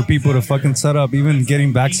required for people to fucking set up, even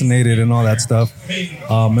getting vaccinated and all that stuff,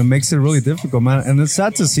 it makes it really difficult, man. And it's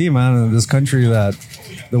sad to see, man, in this country that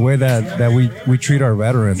the way that we treat our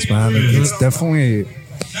veterans, man, it's definitely.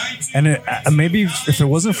 And maybe if it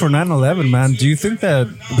wasn't for 9/11, man, do you think that?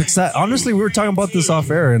 Because honestly, we were talking about this off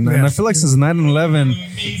air, and I feel like since 9/11,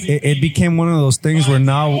 it became one of those things where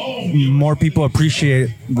now more people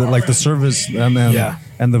appreciate the service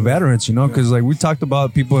and the veterans, you know, because like we talked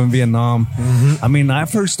about people in Vietnam. I mean,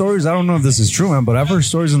 I've heard stories. I don't know if this is true, man, but I've heard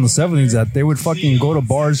stories in the 70s that they would fucking go to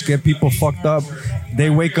bars, get people fucked up. They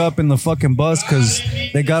wake up in the fucking bus because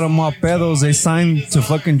they got them all pedos. They signed to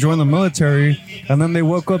fucking join the military, and then they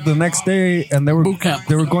woke up the next day and they were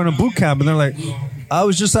going to boot camp, and they're like, I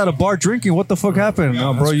was just at a bar drinking. What the fuck happened?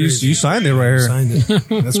 No, bro, you signed it right here. Signed it.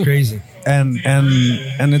 That's crazy. And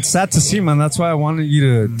it's sad to see, man. That's why I wanted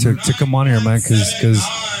you to come on here, man, because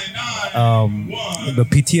the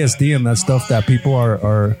PTSD and that stuff that people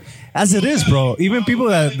are as it is, bro. Even people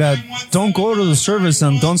that don't go to the service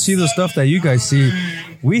and don't see the stuff that you guys see,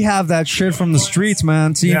 we have that shit from the streets,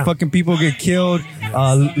 man. Seeing fucking people get killed,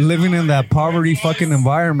 living in that poverty fucking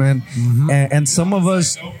environment, and some of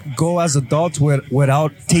us go as adults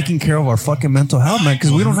without taking care of our fucking mental health, man,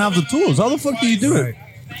 because we don't have the tools. How the fuck do you do it?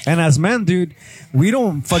 And as men, dude, we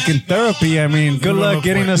don't fucking therapy. I mean, good luck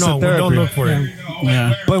getting us to therapy. We don't look for it.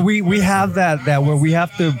 Yeah. But we have that where we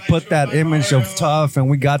have to put that image of tough and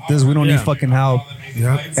we got this. We don't need fucking help.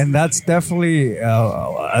 Yeah. And that's definitely,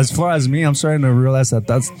 as far as me, I'm starting to realize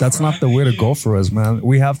that's not the way to go for us, man.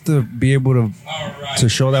 We have to be able to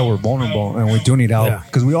show that we're vulnerable and we do need help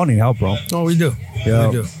because we all need help, bro. Oh, we do. Yeah.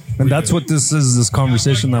 We do. And that's what this is. This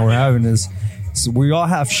conversation that we're having is. So we all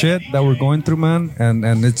have shit that we're going through, man,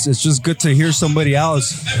 and it's just good to hear somebody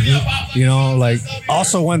else, you know, like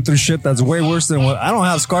also went through shit that's way worse than what I don't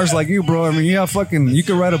have scars like you, bro. I mean, you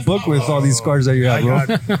could write a book with all these scars that you have, bro.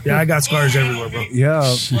 I got scars everywhere, bro.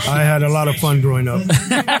 Yeah, I had a lot of fun growing up.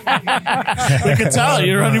 You can tell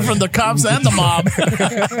you're running from the cops and the mob.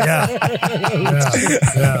 Yeah.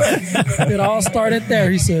 It all started there,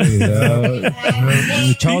 he said.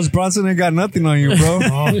 Charles Bronson ain't got nothing on you, bro.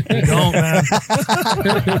 Oh, you don't, man. el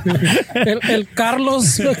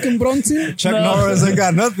Carlos fucking Bronson. Chuck Norris ain't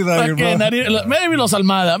got nothing on you, bro. Maybe Los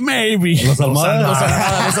Almada, maybe. Los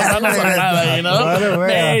Almada, you know?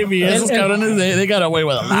 Maybe. Esos cabrones, they got away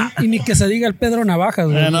with a lot. Y ni que se diga el Pedro Navajas,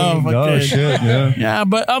 güey. No, shit, yeah. Yeah,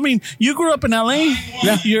 but I mean, you grew up in LA.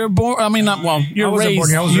 Yeah. You're born, I mean, not, well, you're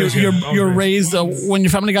raised. You're raised when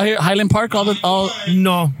your family got here, Highland Park,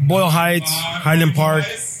 No, Boyle Heights, Highland Park,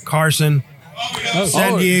 Carson.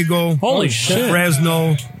 San Diego, holy shit,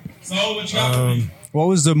 Fresno. What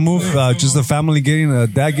was the move? Just the family getting a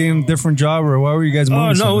different job, or why were you guys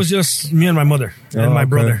moving? No, it was just me and my mother and my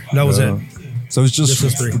brother. That was it. So it's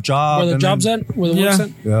just job. Where the job's at? Where the work's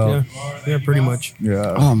at? Yeah, pretty much.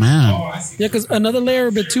 Yeah. Oh man. Yeah, because another layer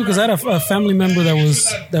of it too. Because I had a family member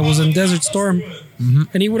that was in Desert Storm,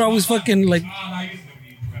 and he would always fucking like.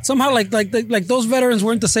 Somehow, like those veterans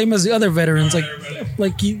weren't the same as the other veterans.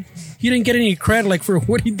 Like he didn't get any credit like for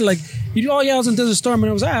what he like. I was in Desert Storm, and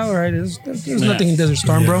I was all right. There's nothing in Desert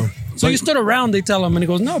Storm, bro. So you stood around. They tell him, and he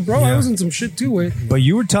goes, "No, bro, I was in some shit too." Wait. But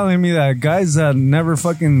you were telling me that guys that never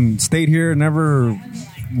fucking stayed here, never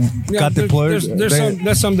got deployed.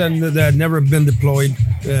 There's some that never been deployed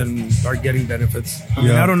and are getting benefits. I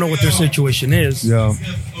mean, I don't know what their situation is. Yeah.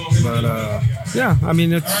 But I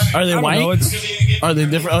mean, it's. Are they white? Are they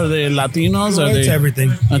different? Are they Latinos? Well, it's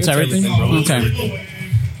everything. That's everything, bro. Okay. Everything.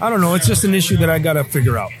 I don't know. It's just an issue that I gotta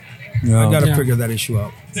figure out. Yeah. I gotta figure that issue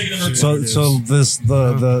out. So this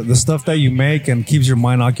the stuff that you make and keeps your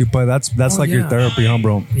mind occupied. That's like your therapy, huh,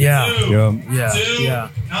 bro? Yeah.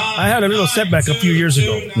 I had a little setback a few years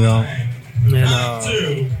ago. Yeah. And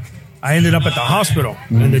I ended up at the hospital,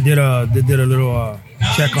 and they did a little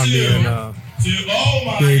check on me, and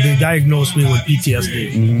they diagnosed me with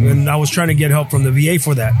PTSD. And I was trying to get help from the VA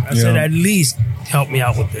for that. I said, at least help me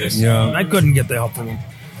out with this. Yeah. And I couldn't get the help from them.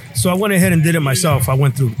 So I went ahead and did it myself. I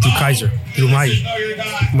went through Kaiser, through my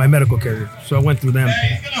medical carrier. So I went through them.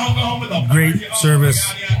 Great service.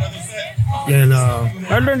 And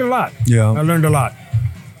I learned a lot. Yeah. I learned a lot.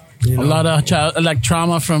 You know? A lot of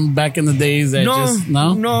trauma from back in the days. That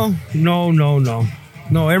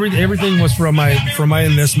No, everything was from my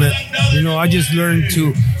enlistment. You know, I just learned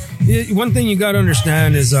to. One thing you got to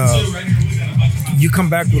understand is you come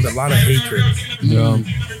back with a lot of hatred. Yeah. You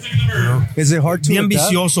know? Is it hard to bien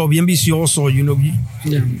vicioso, you know.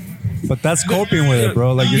 But that's coping with it,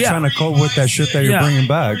 bro. Like you're trying to cope with that shit that you're bringing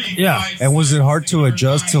back. Yeah. And was it hard to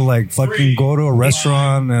adjust to like fucking go to a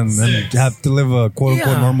restaurant and have to live a quote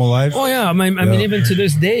unquote normal life? Oh yeah. I mean, even to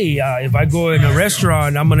this day, if I go in a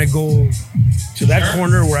restaurant, I'm gonna go to that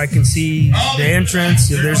corner where I can see the entrance,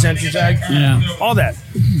 if there's entrance all that.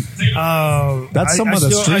 That's some of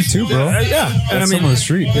the street too, bro. That's some of the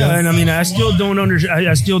street. Yeah. And I mean, I still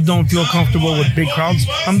don't feel comfortable with big crowds.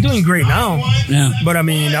 I'm doing great now. Yeah. But I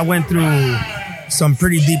mean, I went through some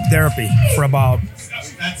pretty deep therapy for about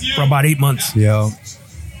 8 months. Yeah.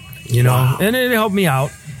 You know, and it helped me out.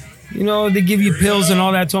 You know, they give you pills and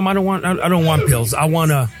all that. So I don't want pills. I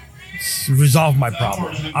want to resolve my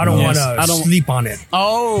problem. I don't want to sleep on it.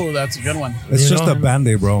 Oh, that's a good one. It's just a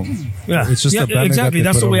Band-Aid, bro. Yeah. It's just a Band-Aid. Exactly.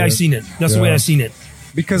 That's the way I seen it. That's the way I seen it.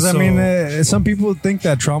 Because I mean, some people think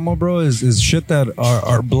that trauma, bro, is shit that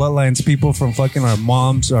our bloodlines, people from fucking our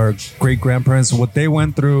moms, our great grandparents, what they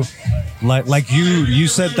went through. Like you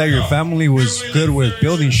said that your family was good with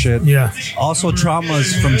building shit. Yeah. Also,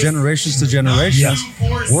 traumas from generations to generations.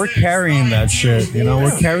 Yeah. We're carrying that shit. You know,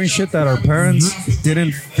 we're carrying shit that our parents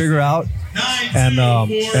didn't figure out.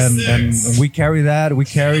 and we carry that.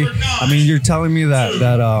 I mean, you're telling me that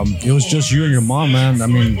it was just you and your mom, man. I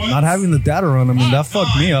mean, not having the dad around, I mean, that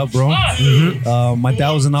fucked me up, bro. My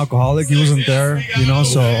dad was an alcoholic. He wasn't there, you know.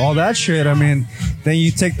 So all that shit. I mean, then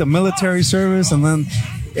you take the military service, and then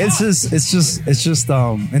it's just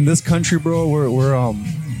in this country, bro.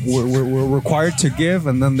 We're required to give,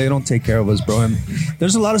 and then they don't take care of us, bro. And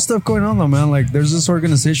there's a lot of stuff going on, though, man. Like, there's this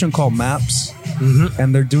organization called MAPS,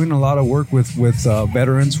 and they're doing a lot of work with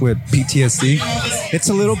veterans with PTSD. It's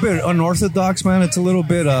a little bit unorthodox, man. It's a little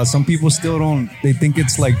bit. Some people still don't. They think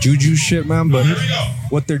it's like juju shit, man. But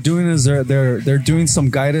what they're doing is they're doing some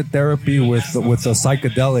guided therapy with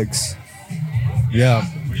psychedelics. Yeah.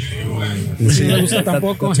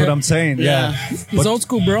 That's what I'm saying. Yeah. He's old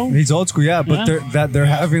school, bro. He's old school, yeah. But they're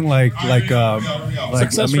having like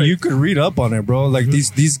I mean, you could read up on it, bro. Like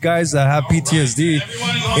these guys that have PTSD,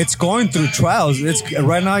 it's going through trials. It's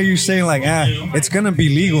right now you're saying like, it's gonna be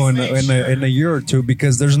legal in a year or two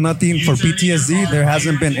because there's nothing for PTSD. There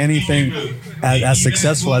hasn't been anything as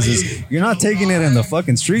successful as this. You're not taking it in the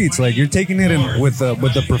fucking streets. Like, you're taking it in with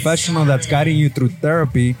the professional that's guiding you through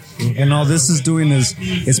therapy, and all this is doing is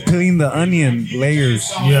peeling the onion layers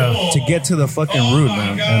to get to the fucking root,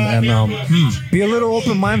 man. And be a little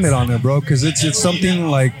open-minded on it, bro, because it's something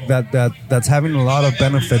like that's having a lot of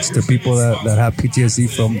benefits to people that have PTSD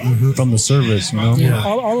from the service, you know. Yeah.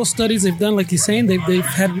 All those studies they've done, like you're saying, they've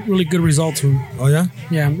had really good results from. Oh yeah.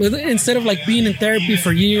 Yeah. Instead of like being in therapy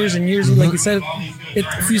for years and years, like you said, a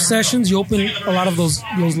few sessions, you open a lot of those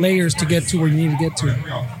layers to get to where you need to get to.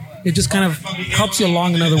 It just kind of helps you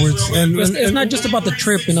along, in other words. And it's not just about the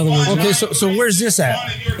trip, in other words. Okay, so where's this at?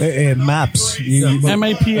 MAPS.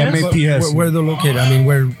 MAPS? Where they're located? I mean,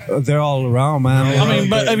 where? They're all around, man. I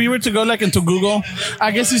mean, but if you were to go like into Google,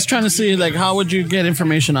 I guess he's trying to see like how would you get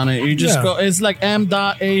information on it? You just go. It's like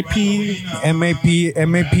MAPS.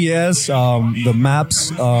 The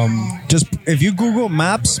MAPS. Just if you Google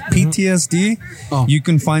MAPS PTSD, you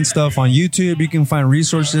can find stuff on YouTube. You can find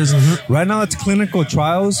resources. Right now, it's clinical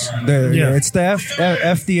trials. It's the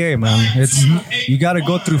FDA, man. It's you got to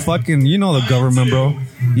go through fucking, you know, the government, bro.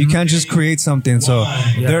 You can't just create something. So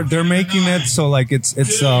they're making it so like it's they're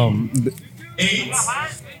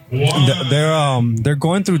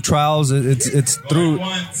going through trials. It's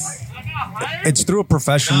through a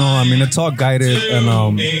professional. I mean, it's all guided, and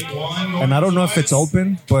I don't know if it's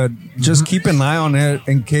open, but just keep an eye on it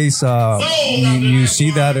in case you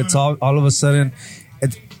see that it's all of a sudden.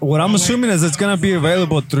 What I'm assuming is it's gonna be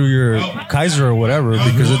available through your Kaiser or whatever,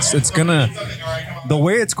 because it's gonna, the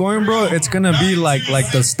way it's going, bro, it's gonna be like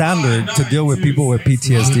the standard to deal with people with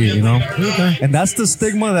PTSD, you know. Okay. And that's the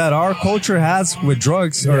stigma that our culture has with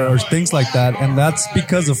drugs or things like that, and that's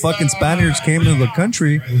because the fucking Spaniards came to the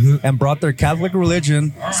country and brought their Catholic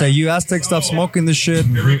religion, say you Aztecs stop smoking this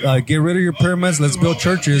shit, get rid of your pyramids, let's build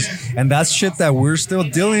churches, and that's shit that we're still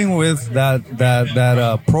dealing with.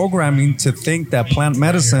 That programming to think that plant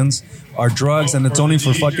medicines are drugs, and it's only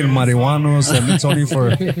for fucking marijuanos, and it's only for,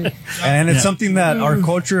 and it's something that our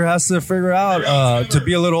culture has to figure out to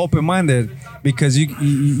be a little open-minded, because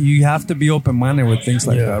you have to be open-minded with things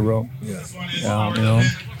like that, bro. You know.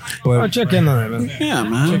 But I'll check in on it, man. Yeah,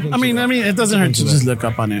 man. I mean, it doesn't hurt to just look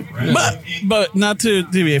up on it. But not to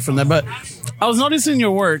deviate from that. But I was noticing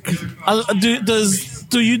your work.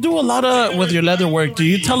 Do you do a lot of with your leather work? Do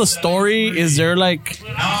you tell a story? Is there like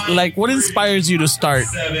what inspires you to start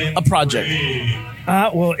a project?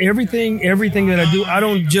 Well, everything that I do, I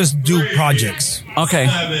don't just do projects. Okay.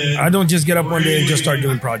 I don't just get up one day and just start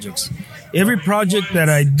doing projects. Every project that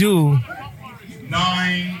I do,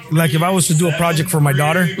 like if I was to do a project for my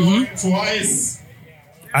daughter,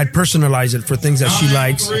 I'd personalize it for things that she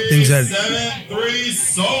likes, things that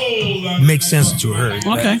make sense to her.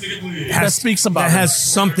 Okay. That speaks about that has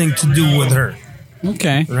something to do with her.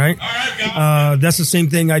 Okay. Right? That's the same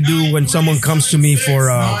thing I do when someone comes to me for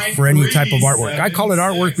any type of artwork. I call it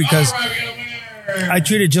artwork because I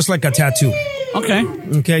treat it just like a tattoo. Okay.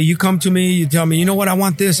 Okay, you come to me, you tell me, you know what, I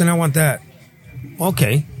want this and I want that.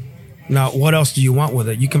 Okay. Now, what else do you want with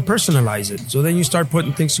it? You can personalize it. So then you start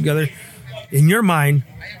putting things together in your mind.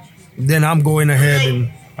 Then I'm going ahead and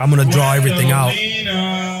I'm going to draw everything out.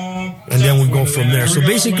 And then we go from there. So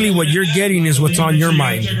basically what you're getting is what's on your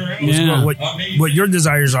mind. What your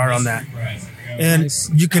desires are on that. And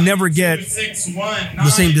you can never get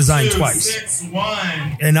the same design twice.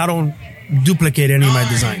 And I don't duplicate any of my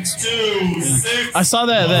designs. I saw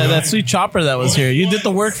that sweet chopper that was here. You did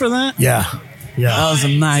the work for that? Yeah. That was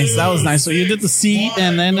nice. So you did the seat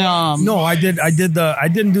and then No, I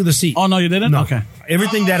didn't do the seat. Oh no, you didn't? No. Okay.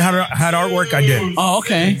 everything that had artwork, I did. Oh,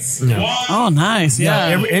 okay. Yeah. Oh, nice.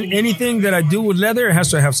 Yeah. Anything that I do with leather, it has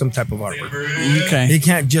to have some type of artwork. Okay. It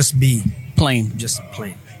can't just be Plain. just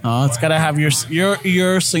plain. Oh, it's gotta have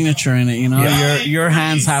your signature in it. You know, your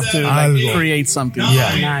hands have to create something.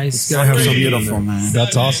 Yeah, Nice. It's gotta have something Beautiful, man.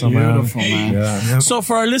 That's awesome, Beautiful, man. Yeah. So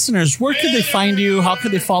for our listeners, where could they find you? How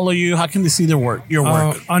could they follow you? How can they see your work?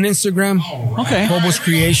 On Instagram, Okay. Cobos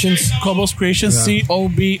Creations. Cobos Creations,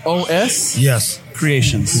 COBOS Yes.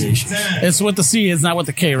 Creations. It's with the C, it's not with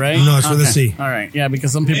the K, right? No, it's with a C. All right, yeah,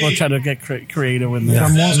 because some people try to get creative with Yeah.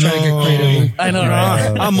 that. Ramon's trying to get creative. I know,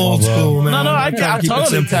 right? I'm old school, man. No, I Gotta keep it totally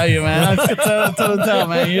simple. tell you, man. I totally tell,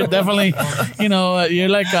 man. You're definitely, you're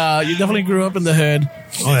like, you definitely grew up in the hood.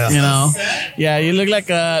 Oh yeah. You know, yeah, you look like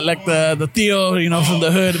the Theo, from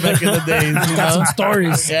the hood back in the days. Got some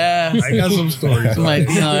stories. Yeah, I got some stories. like,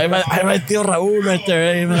 I write Theo Raul right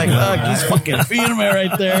there. You're like, look, he's fucking firme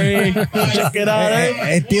right there. Check it out.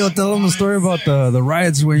 Hey, Theo, tell them the story about the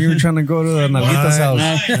riots when you were trying to go to the Nalguita's house.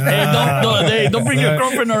 Hey, don't bring your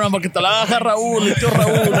girlfriend around porque te la baja Raúl, el tío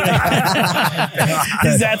Raúl.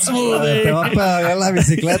 He's that smooth, Te va a pegar la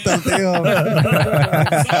bicicleta, tío.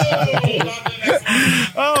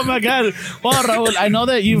 Oh my God! Well, Raul, I know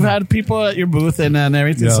that you've had people at your booth and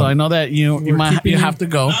everything, so I know that you have to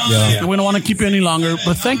go. Yeah. We don't want to keep you any longer,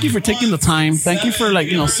 but thank you for taking the time. Thank you for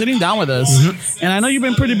sitting down with us. And I know you've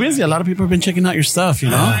been pretty busy. A lot of people have been checking out your stuff,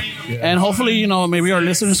 and hopefully, maybe our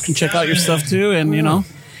listeners can check out your stuff too, and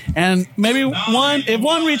And maybe if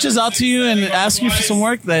one reaches out to you and asks you for some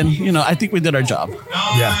work, then I think we did our job.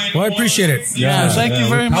 Yeah. Well, I appreciate it. Yeah, thank you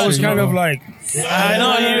very much. I was kind of like, I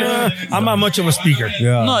know I'm not much of a speaker.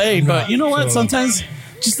 Yeah. No, hey, but you know what? Sometimes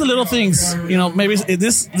just the little things, maybe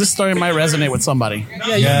this story might resonate with somebody.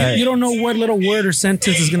 Yeah, you don't know what little word or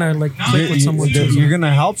sentence is gonna click with someone. You're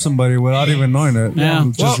gonna help somebody without even knowing it. Yeah.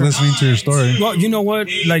 Just listening to your story. Well, you know what?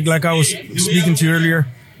 Like I was speaking to you earlier,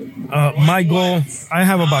 my goal, I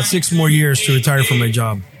have about 6 more years to retire from my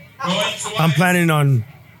job. I'm planning on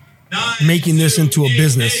making this into a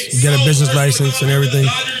business, get a business license and everything.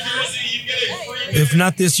 If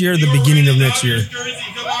not this year, the beginning of next year.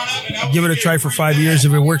 Give it a try for 5 years.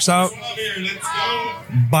 If it works out,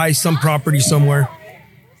 buy some property somewhere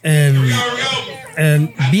and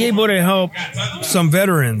be able to help some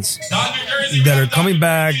veterans that are coming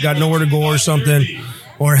back, got nowhere to go or something,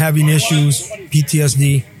 or having issues,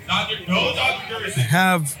 PTSD.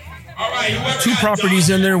 Have 2 properties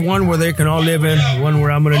in there, one where they can all live in, one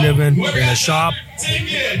where I'm going to live in a shop,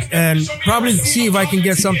 and probably see if I can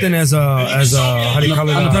get something as a how do you call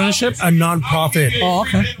it? An apprenticeship? A non-profit. Oh,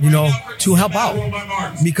 okay. To help out.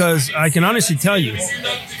 Because I can honestly tell you,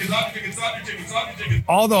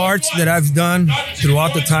 all the arts that I've done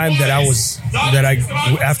throughout the time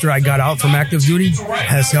after I got out from active duty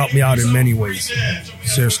has helped me out in many ways.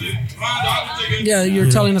 Seriously. Yeah, you're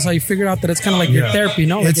telling us how you figured out that it's kind of like your therapy,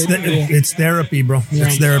 no? It's therapy, bro. Yeah.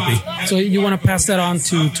 It's therapy. So you want to pass that on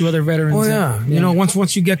to other veterans? Oh yeah.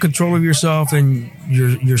 Once you get control of yourself and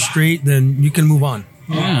you're straight, then you can move on.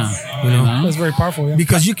 Yeah. That's very powerful. Yeah.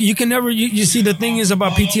 Because you can never. You see, the thing is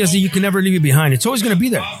about PTSD, you can never leave it behind. It's always going to be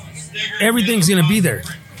there. Everything's going to be there.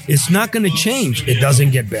 It's not going to change. It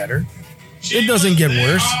doesn't get better. It doesn't get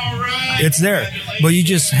worse. It's there, but you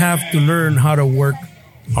just have to learn how to work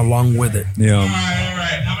along with it. Yeah.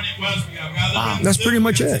 That's pretty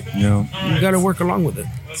much it. Yeah. You got to work along with it.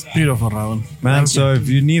 It's beautiful, Raul. Man, so if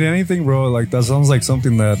you need anything, bro, that sounds like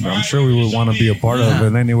something that I'm sure we would want to be a part of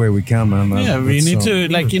in any way we can, man. Yeah, we need to,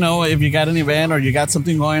 if you got an event or you got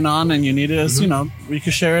something going on and you need us, we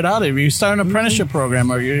could share it out. If you start an apprenticeship program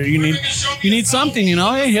or you need something,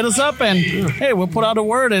 hey, hit us up and, hey, we'll put out a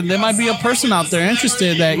word and there might be a person out there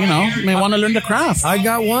interested that, may want to learn the craft. I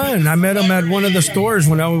got one. I met him at one of the stores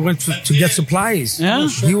when I went to get supplies. Yeah.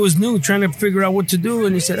 He was new, trying to figure out what to do,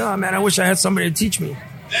 and he said, "Oh man, I wish I had somebody to teach me."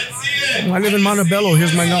 I live in Montebello.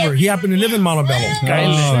 Here's my number. He happened to live in Montebello.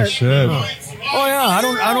 Oh, shit. Oh yeah,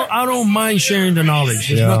 I don't mind sharing the knowledge.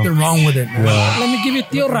 There's nothing wrong with it. Man. Yeah. Let me give you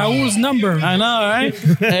Tío Raúl's number. I know, right?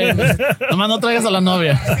 Hey, nomás no traigas a la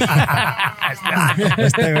novia.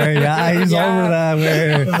 He's over that,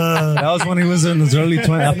 way. That was when he was in his early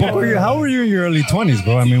 20s. How were you in your early 20s,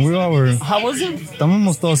 bro? I mean, we all were. How was it?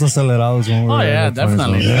 Estábamos todos acelerados when we were in our 20s,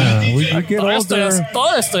 definitely. Yeah, we get older.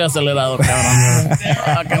 Todo estoy acelerado, cabrón.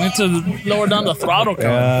 I need to lower down the throttle,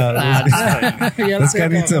 cabrón. This guy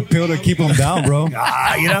needs a pill to keep him down. down, bro.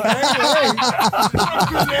 You know.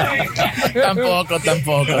 Tampoco.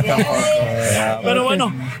 Pero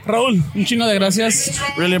bueno, Raúl, un chingo de gracias.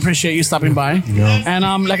 Really appreciate you stopping by. Yeah.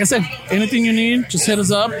 And like I said, anything you need, just hit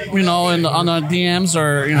us up, you know, on our DMs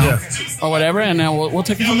or, you know, or whatever, and then we'll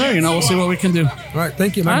take it from there. You know, we'll see what we can do. All right,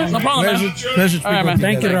 thank you, man. All right, no problem, man. Pleasure All right, man.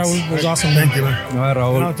 Thank you, Raul. It was awesome. Thank you, man. All right,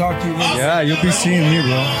 Raul. And I'll talk to you. Man. Yeah, you'll be seeing me,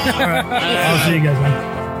 bro. All right, I'll see you guys,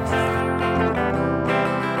 man.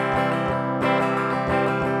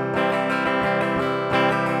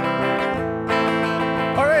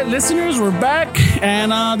 Listeners, we're back,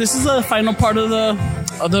 and this is the final part of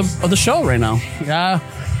the show right now. Yeah,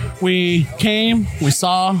 we came, we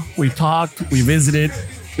saw, we talked, we visited,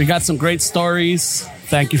 we got some great stories.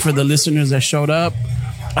 Thank you for the listeners that showed up.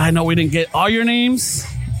 I know we didn't get all your names,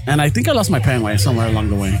 and I think I lost my pen way somewhere along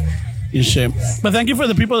the way and shit. But thank you for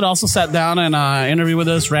the people that also sat down and interviewed with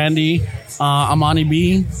us. Randy, Amani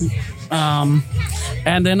B, and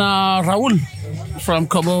then Raul from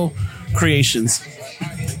Kobo Creations.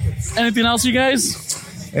 Anything else, you guys?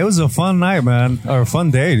 It was a fun night, man, or a fun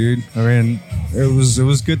day, dude. I mean, it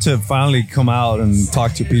was good to finally come out and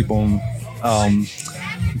talk to people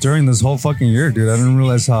during this whole fucking year, dude. I didn't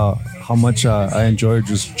realize how much I enjoyed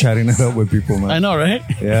just chatting it up with people, man. I know, right?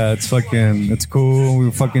 Yeah, it's cool. We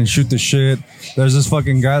fucking shoot the shit. There's this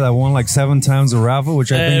fucking guy that won like 7 times a raffle,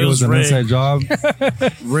 which I think it was an inside job.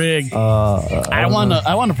 Rigged. I won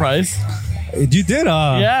a prize. You did,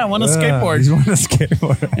 Yeah, I won a skateboard. You won a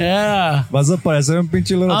skateboard. Yeah. Vas a parecer un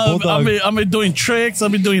pinche little bulldog. I'll be doing tricks. I'll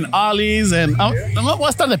be doing ollies. And voy a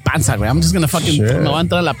estar de panza, güey. I'm just going to fucking... Shit. Me voy a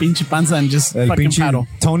entrar la pinche panza and just El fucking pinche paddle.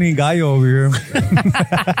 Tony Gallo over here.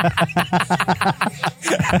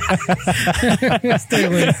 Stay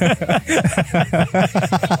away.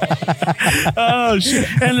 Oh, shit.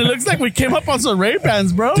 And it looks like we came up on some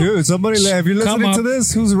Ray-Bans, bro. Dude, somebody, if you're listening to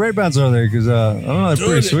this, whose Ray-Bans are they? Because, I don't know, they're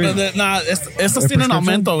pretty sweet. Nah, estos tienen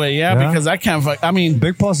aumento, güey. Yeah, because I can't... I mean...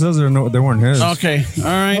 Big Paul says they weren't his. Okay, all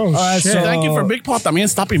right. Oh, All right, shit. so thank you for Big Paul también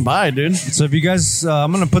stopping by, dude. So if you guys,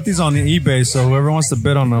 I'm going to put these on eBay, so whoever wants to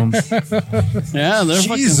bid on them. Yeah, they're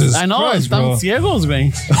Jesus fucking... I know, Christ, están bro. ciegos,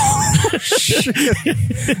 güey.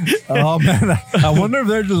 Oh, man. I wonder if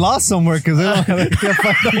they're lost somewhere because they can't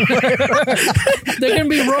find them. They're going to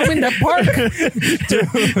be roaming that park.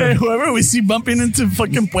 Hey, whoever we see bumping into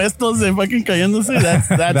fucking puestos and fucking cayéndose, that's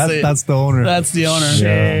it. That's the owner. That's the owner.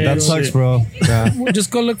 Yeah, that sucks, bro. Yeah.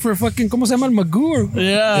 Just go look for fucking, ¿cómo se llama el Magoo?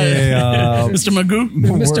 Yeah. Hey, Mr. Magoo.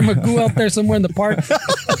 Mr. Magoo out there somewhere in the park.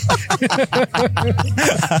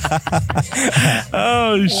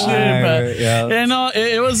 Oh shit, man. Yeah. You know,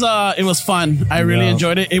 it was fun. I really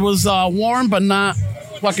enjoyed it. It was warm, but not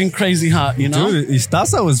fucking crazy hot, you know? Dude,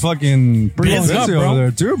 Istaza was fucking pretty Busy, busy bro. over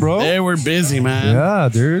there too, bro. They were busy, man. Yeah,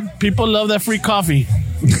 dude. People love that free coffee.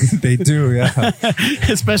 They do, yeah.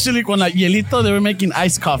 Especially con la hielito, they were making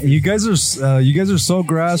iced coffee. You guys are so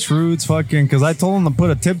grassroots, fucking. Because I told them to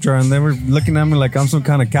put a tip jar, and they were looking at me like I'm some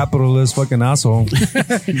kind of capitalist fucking asshole.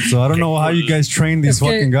 So I don't know how you guys train these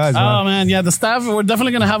fucking guys, man. Oh man, yeah, the staff. We're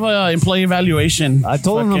definitely gonna have a employee evaluation. I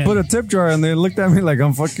told them to put a tip jar, and they looked at me like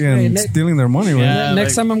I'm fucking stealing their money, man. Yeah.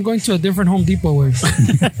 Next time I'm going to a different Home Depot way.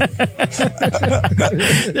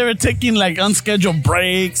 They were taking like unscheduled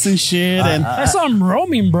breaks and shit, and I saw him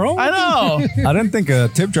roaming, bro. I know. I didn't think a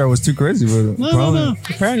tip jar was too crazy, but No.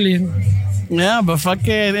 Apparently. Yeah, but fuck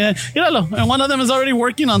it. And one of them is already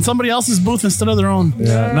working on somebody else's booth instead of their own.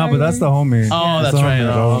 Yeah, no, but that's the homie. Oh, that's the right.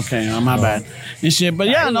 homie, Oh, okay, my bad. And shit, but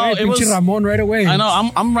yeah, no, it was. Pinche Ramon right away. I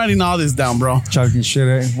know. I'm writing all this down, bro. Chugging shit,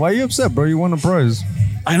 eh? Why are you upset, bro? You won a prize.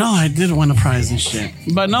 I know I did win a prize and shit,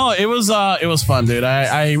 but no, it was fun, dude.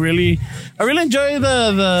 I really enjoyed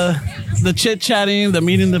the chit chatting, the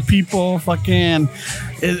meeting the people. Fucking,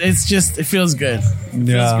 it feels good. It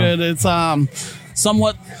feels good. It's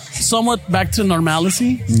somewhat back to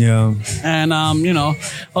normalcy. Yeah. And you know,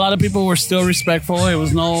 a lot of people were still respectful. It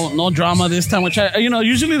was no drama this time, which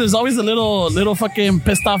usually there's always a little fucking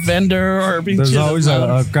pissed off vendor or there's always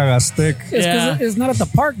a cagastick. It's because it's not at the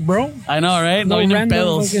park, bro. I know, right? No vienen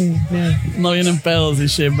pedos. No vienen pedos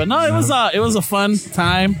and shit. But no, it was a fun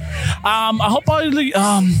time. I hope all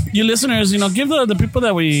you listeners, give the people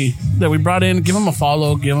that we brought in, give them a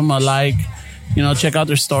follow, give them a like. Check out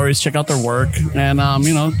their stories, check out their work, and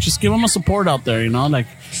just give them a support out there. Like,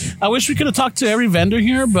 I wish we could have talked to every vendor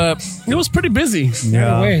here, but it was pretty busy.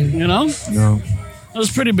 Yeah. No. It was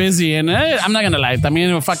pretty busy, and I'm not gonna lie.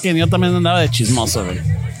 También yo también andaba de chismoso, güey.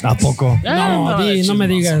 ¿A poco? No me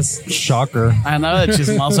digas. Shocker. Andaba de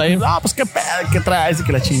chismoso ahí. Pues qué pedo, qué traes y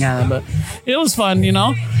que la chingada. But it was fun,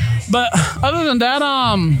 But other than that,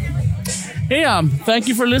 hey, thank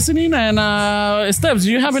you for listening. And Steps,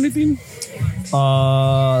 do you have anything?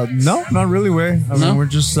 No, not really, way. I mean, we're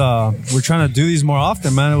just we're trying to do these more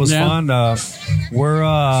often, man. It was fun.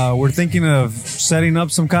 We're thinking of setting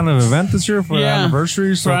up some kind of event this year for the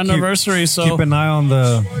anniversary. So keep an eye on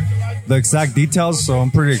the exact details. So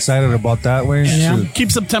I'm pretty excited about that way. Yeah.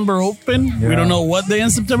 Keep September open. Yeah. We don't know what day in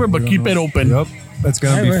September, but keep it open. Yep. It's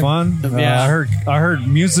gonna be fun. I heard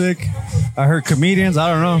music. I heard comedians.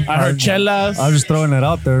 I don't know. I heard chelas. I'm just throwing it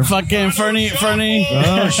out there. Fucking Fernie.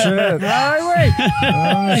 Oh shit!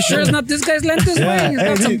 You sure it's not this guy's lentes?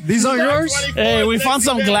 Yeah. Hey, these aren't yours. Hey, we found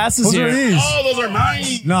some glasses here. Are these? Oh, those are mine.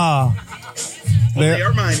 Nah. They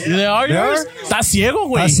are mine. Yeah. They are yours? Estás ciego,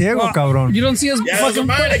 güey. Estás ciego, cabrón. You don't see us those are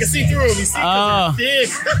mine. I can see through them. You see, they're thick.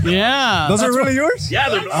 Yeah. Those are really yours? Yeah,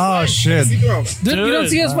 they're Oh, shit. Dude, you don't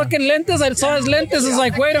see his fucking lentes? I saw his lentes. It's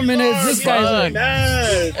like, wait a minute. This guy's like,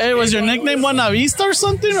 hey, was your nickname Buena Vista or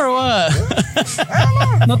something or what?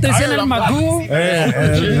 No te decían el Magoo?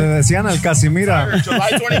 Le decían el Casimira.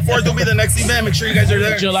 July 24th will be the next event. Make sure you guys are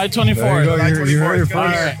there. July 24th. July 24th. You heard it first.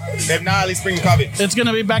 Right. If not, at least bring a copy. It's going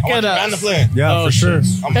to be back at... band to play. Yeah, for sure.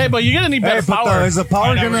 Hey, but you're going to need better power. Is the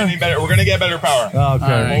power going to... We're going to get better power. Oh,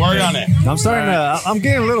 okay. We'll work on it. I'm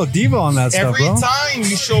getting a little diva on that stuff, bro. Every time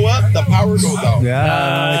you show up, the power goes out. Yeah,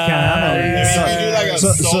 I can't handle it. Maybe you do like a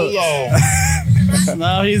solo.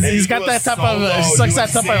 No, he's got that type of sucks that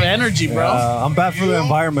type of energy, bro. I'm bad for the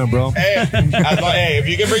environment, bro. Hey, if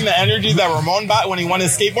you can bring the energy that Ramon bought when he won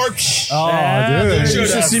his skateboard. Dude, you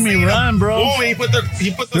should see me run, bro. Boom, he put the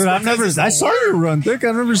dude, I saw you run, Dick.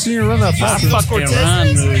 I've never seen you run that fast. Fucking run,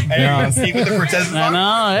 dude. Hey, see with the Cortez. I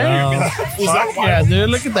know. Hey, fuck yeah, dude.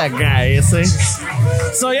 Look at that guy. You see.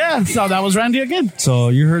 So that was Randy again. So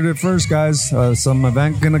you heard it first, guys. Some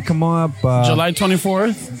event gonna come up July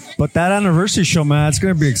 24th. But that anniversary show, man, it's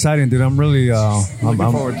gonna be exciting, dude. I'm really looking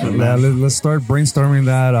forward to it. Let's start brainstorming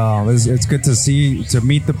that. It's good to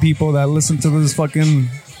meet the people that listen to this fucking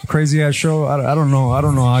crazy ass show. I don't know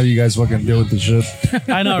how you guys fucking deal with this shit.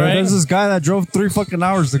 I know, right? There's this guy that drove 3 fucking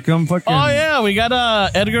hours to come fucking. Oh yeah, we got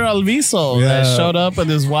Edgar Alviso that showed up with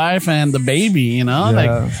his wife and the baby. You know,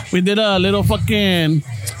 like we did a little fucking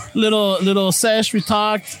little sesh. We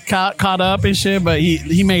talked, caught up and shit, but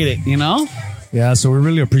he made it. You know. Yeah, so we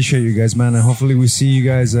really appreciate you guys, man, and hopefully we see you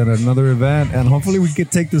guys at another event, and hopefully we could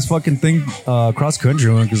take this fucking thing cross country,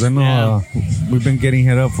 man, because I know we've been getting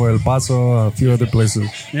hit up for El Paso, a few other places.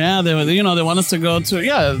 Yeah, they want us to go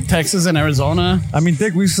to Texas and Arizona. I mean,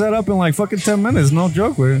 Dick, we set up in like fucking 10 minutes, no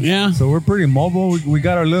joke, man. Yeah. So we're pretty mobile. We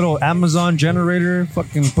got our little Amazon generator,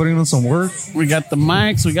 fucking putting on some work. We got the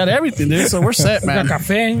mics, we got everything, dude. So we're set, man. We got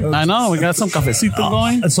café. I know, we got some cafecito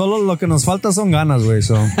going. Solo lo que nos falta son ganas, güey.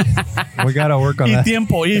 So we gotta work on that.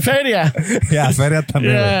 Tiempo y feria. Yeah, feria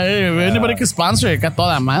también. Yeah, anybody can sponsor it. Got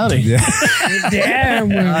toda madre. Yeah.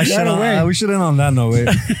 Damn, we should end on that note, way.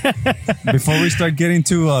 Before we start getting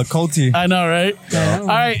too culty. I know, right? Yeah. All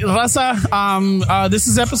right, Raza. This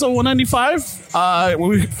is episode 195.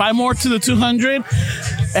 5 more to the 200.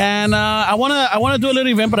 And I wanna do a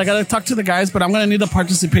little event, but I gotta talk to the guys. But I'm gonna need the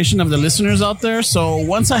participation of the listeners out there. So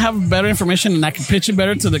once I have better information and I can pitch it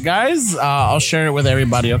better to the guys, I'll share it with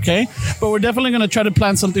everybody. Okay? But we're definitely gonna try to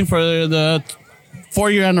plan something for the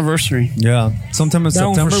 4-year anniversary. Yeah, sometime in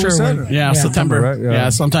September. Sure, yeah, September. Right? Yeah,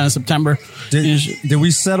 sometime in September. Did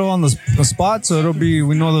we settle on the spot so it'll be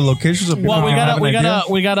we know the locations of people? Well, we gotta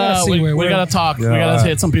talk. Yeah, we gotta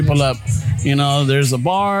hit some people up. You know, there's a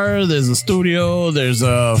bar, there's a studio, there's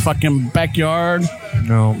a fucking backyard.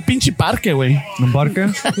 No. Pinche parque, güey. Un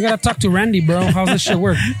parque? We gotta talk to Randy, bro. How's this shit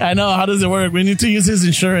work? I know. How does it work? We need to use his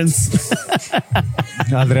insurance.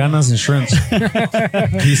 Adriana's insurance.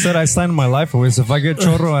 He said I signed my life away, so if I get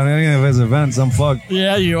chorro at any of his events, I'm fucked.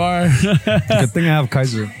 Yeah, you are. Good thing I have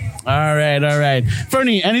Kaiser. All right.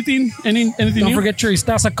 Fernie, anything Don't new? forget your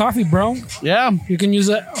Istasa coffee, bro. Yeah. You can use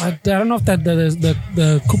it. I don't know if that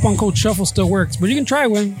the coupon code shuffle still works, but you can try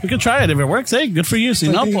one. We can try it if it works. Hey, good for you. So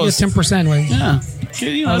you can get 10%, way. Yeah.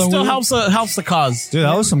 You know, it still helps the cause. Dude,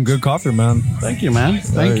 that was some good coffee, man. Thank you, man.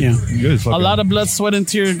 Thank you. Good a lot of blood, sweat, and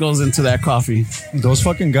tears goes into that coffee. Those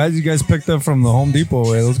fucking guys you guys picked up from the Home Depot,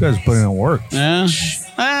 those guys are putting in work. Yeah.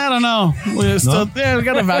 I don't know. We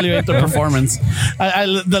gotta evaluate the performance.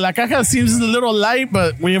 The La Caja seems a little light,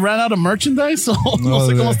 but we ran out of merchandise, so no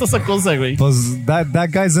sé cómo está esa cosa, güey. Pues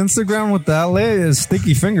that guy's Instagram with the LA is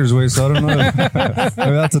sticky fingers, way. So I don't know.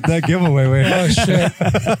 Maybe that's a dead giveaway, way. Oh shit!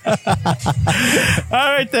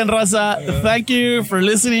 All right then, Raza. Thank you for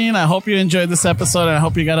listening. I hope you enjoyed this episode, and I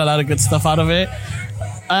hope you got a lot of good stuff out of it.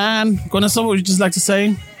 And con eso, would you just like to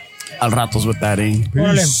say, al ratos with Daddy.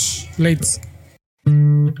 Peace. Late.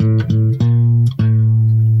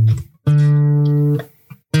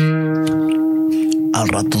 Al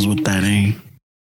ratos with Daddy.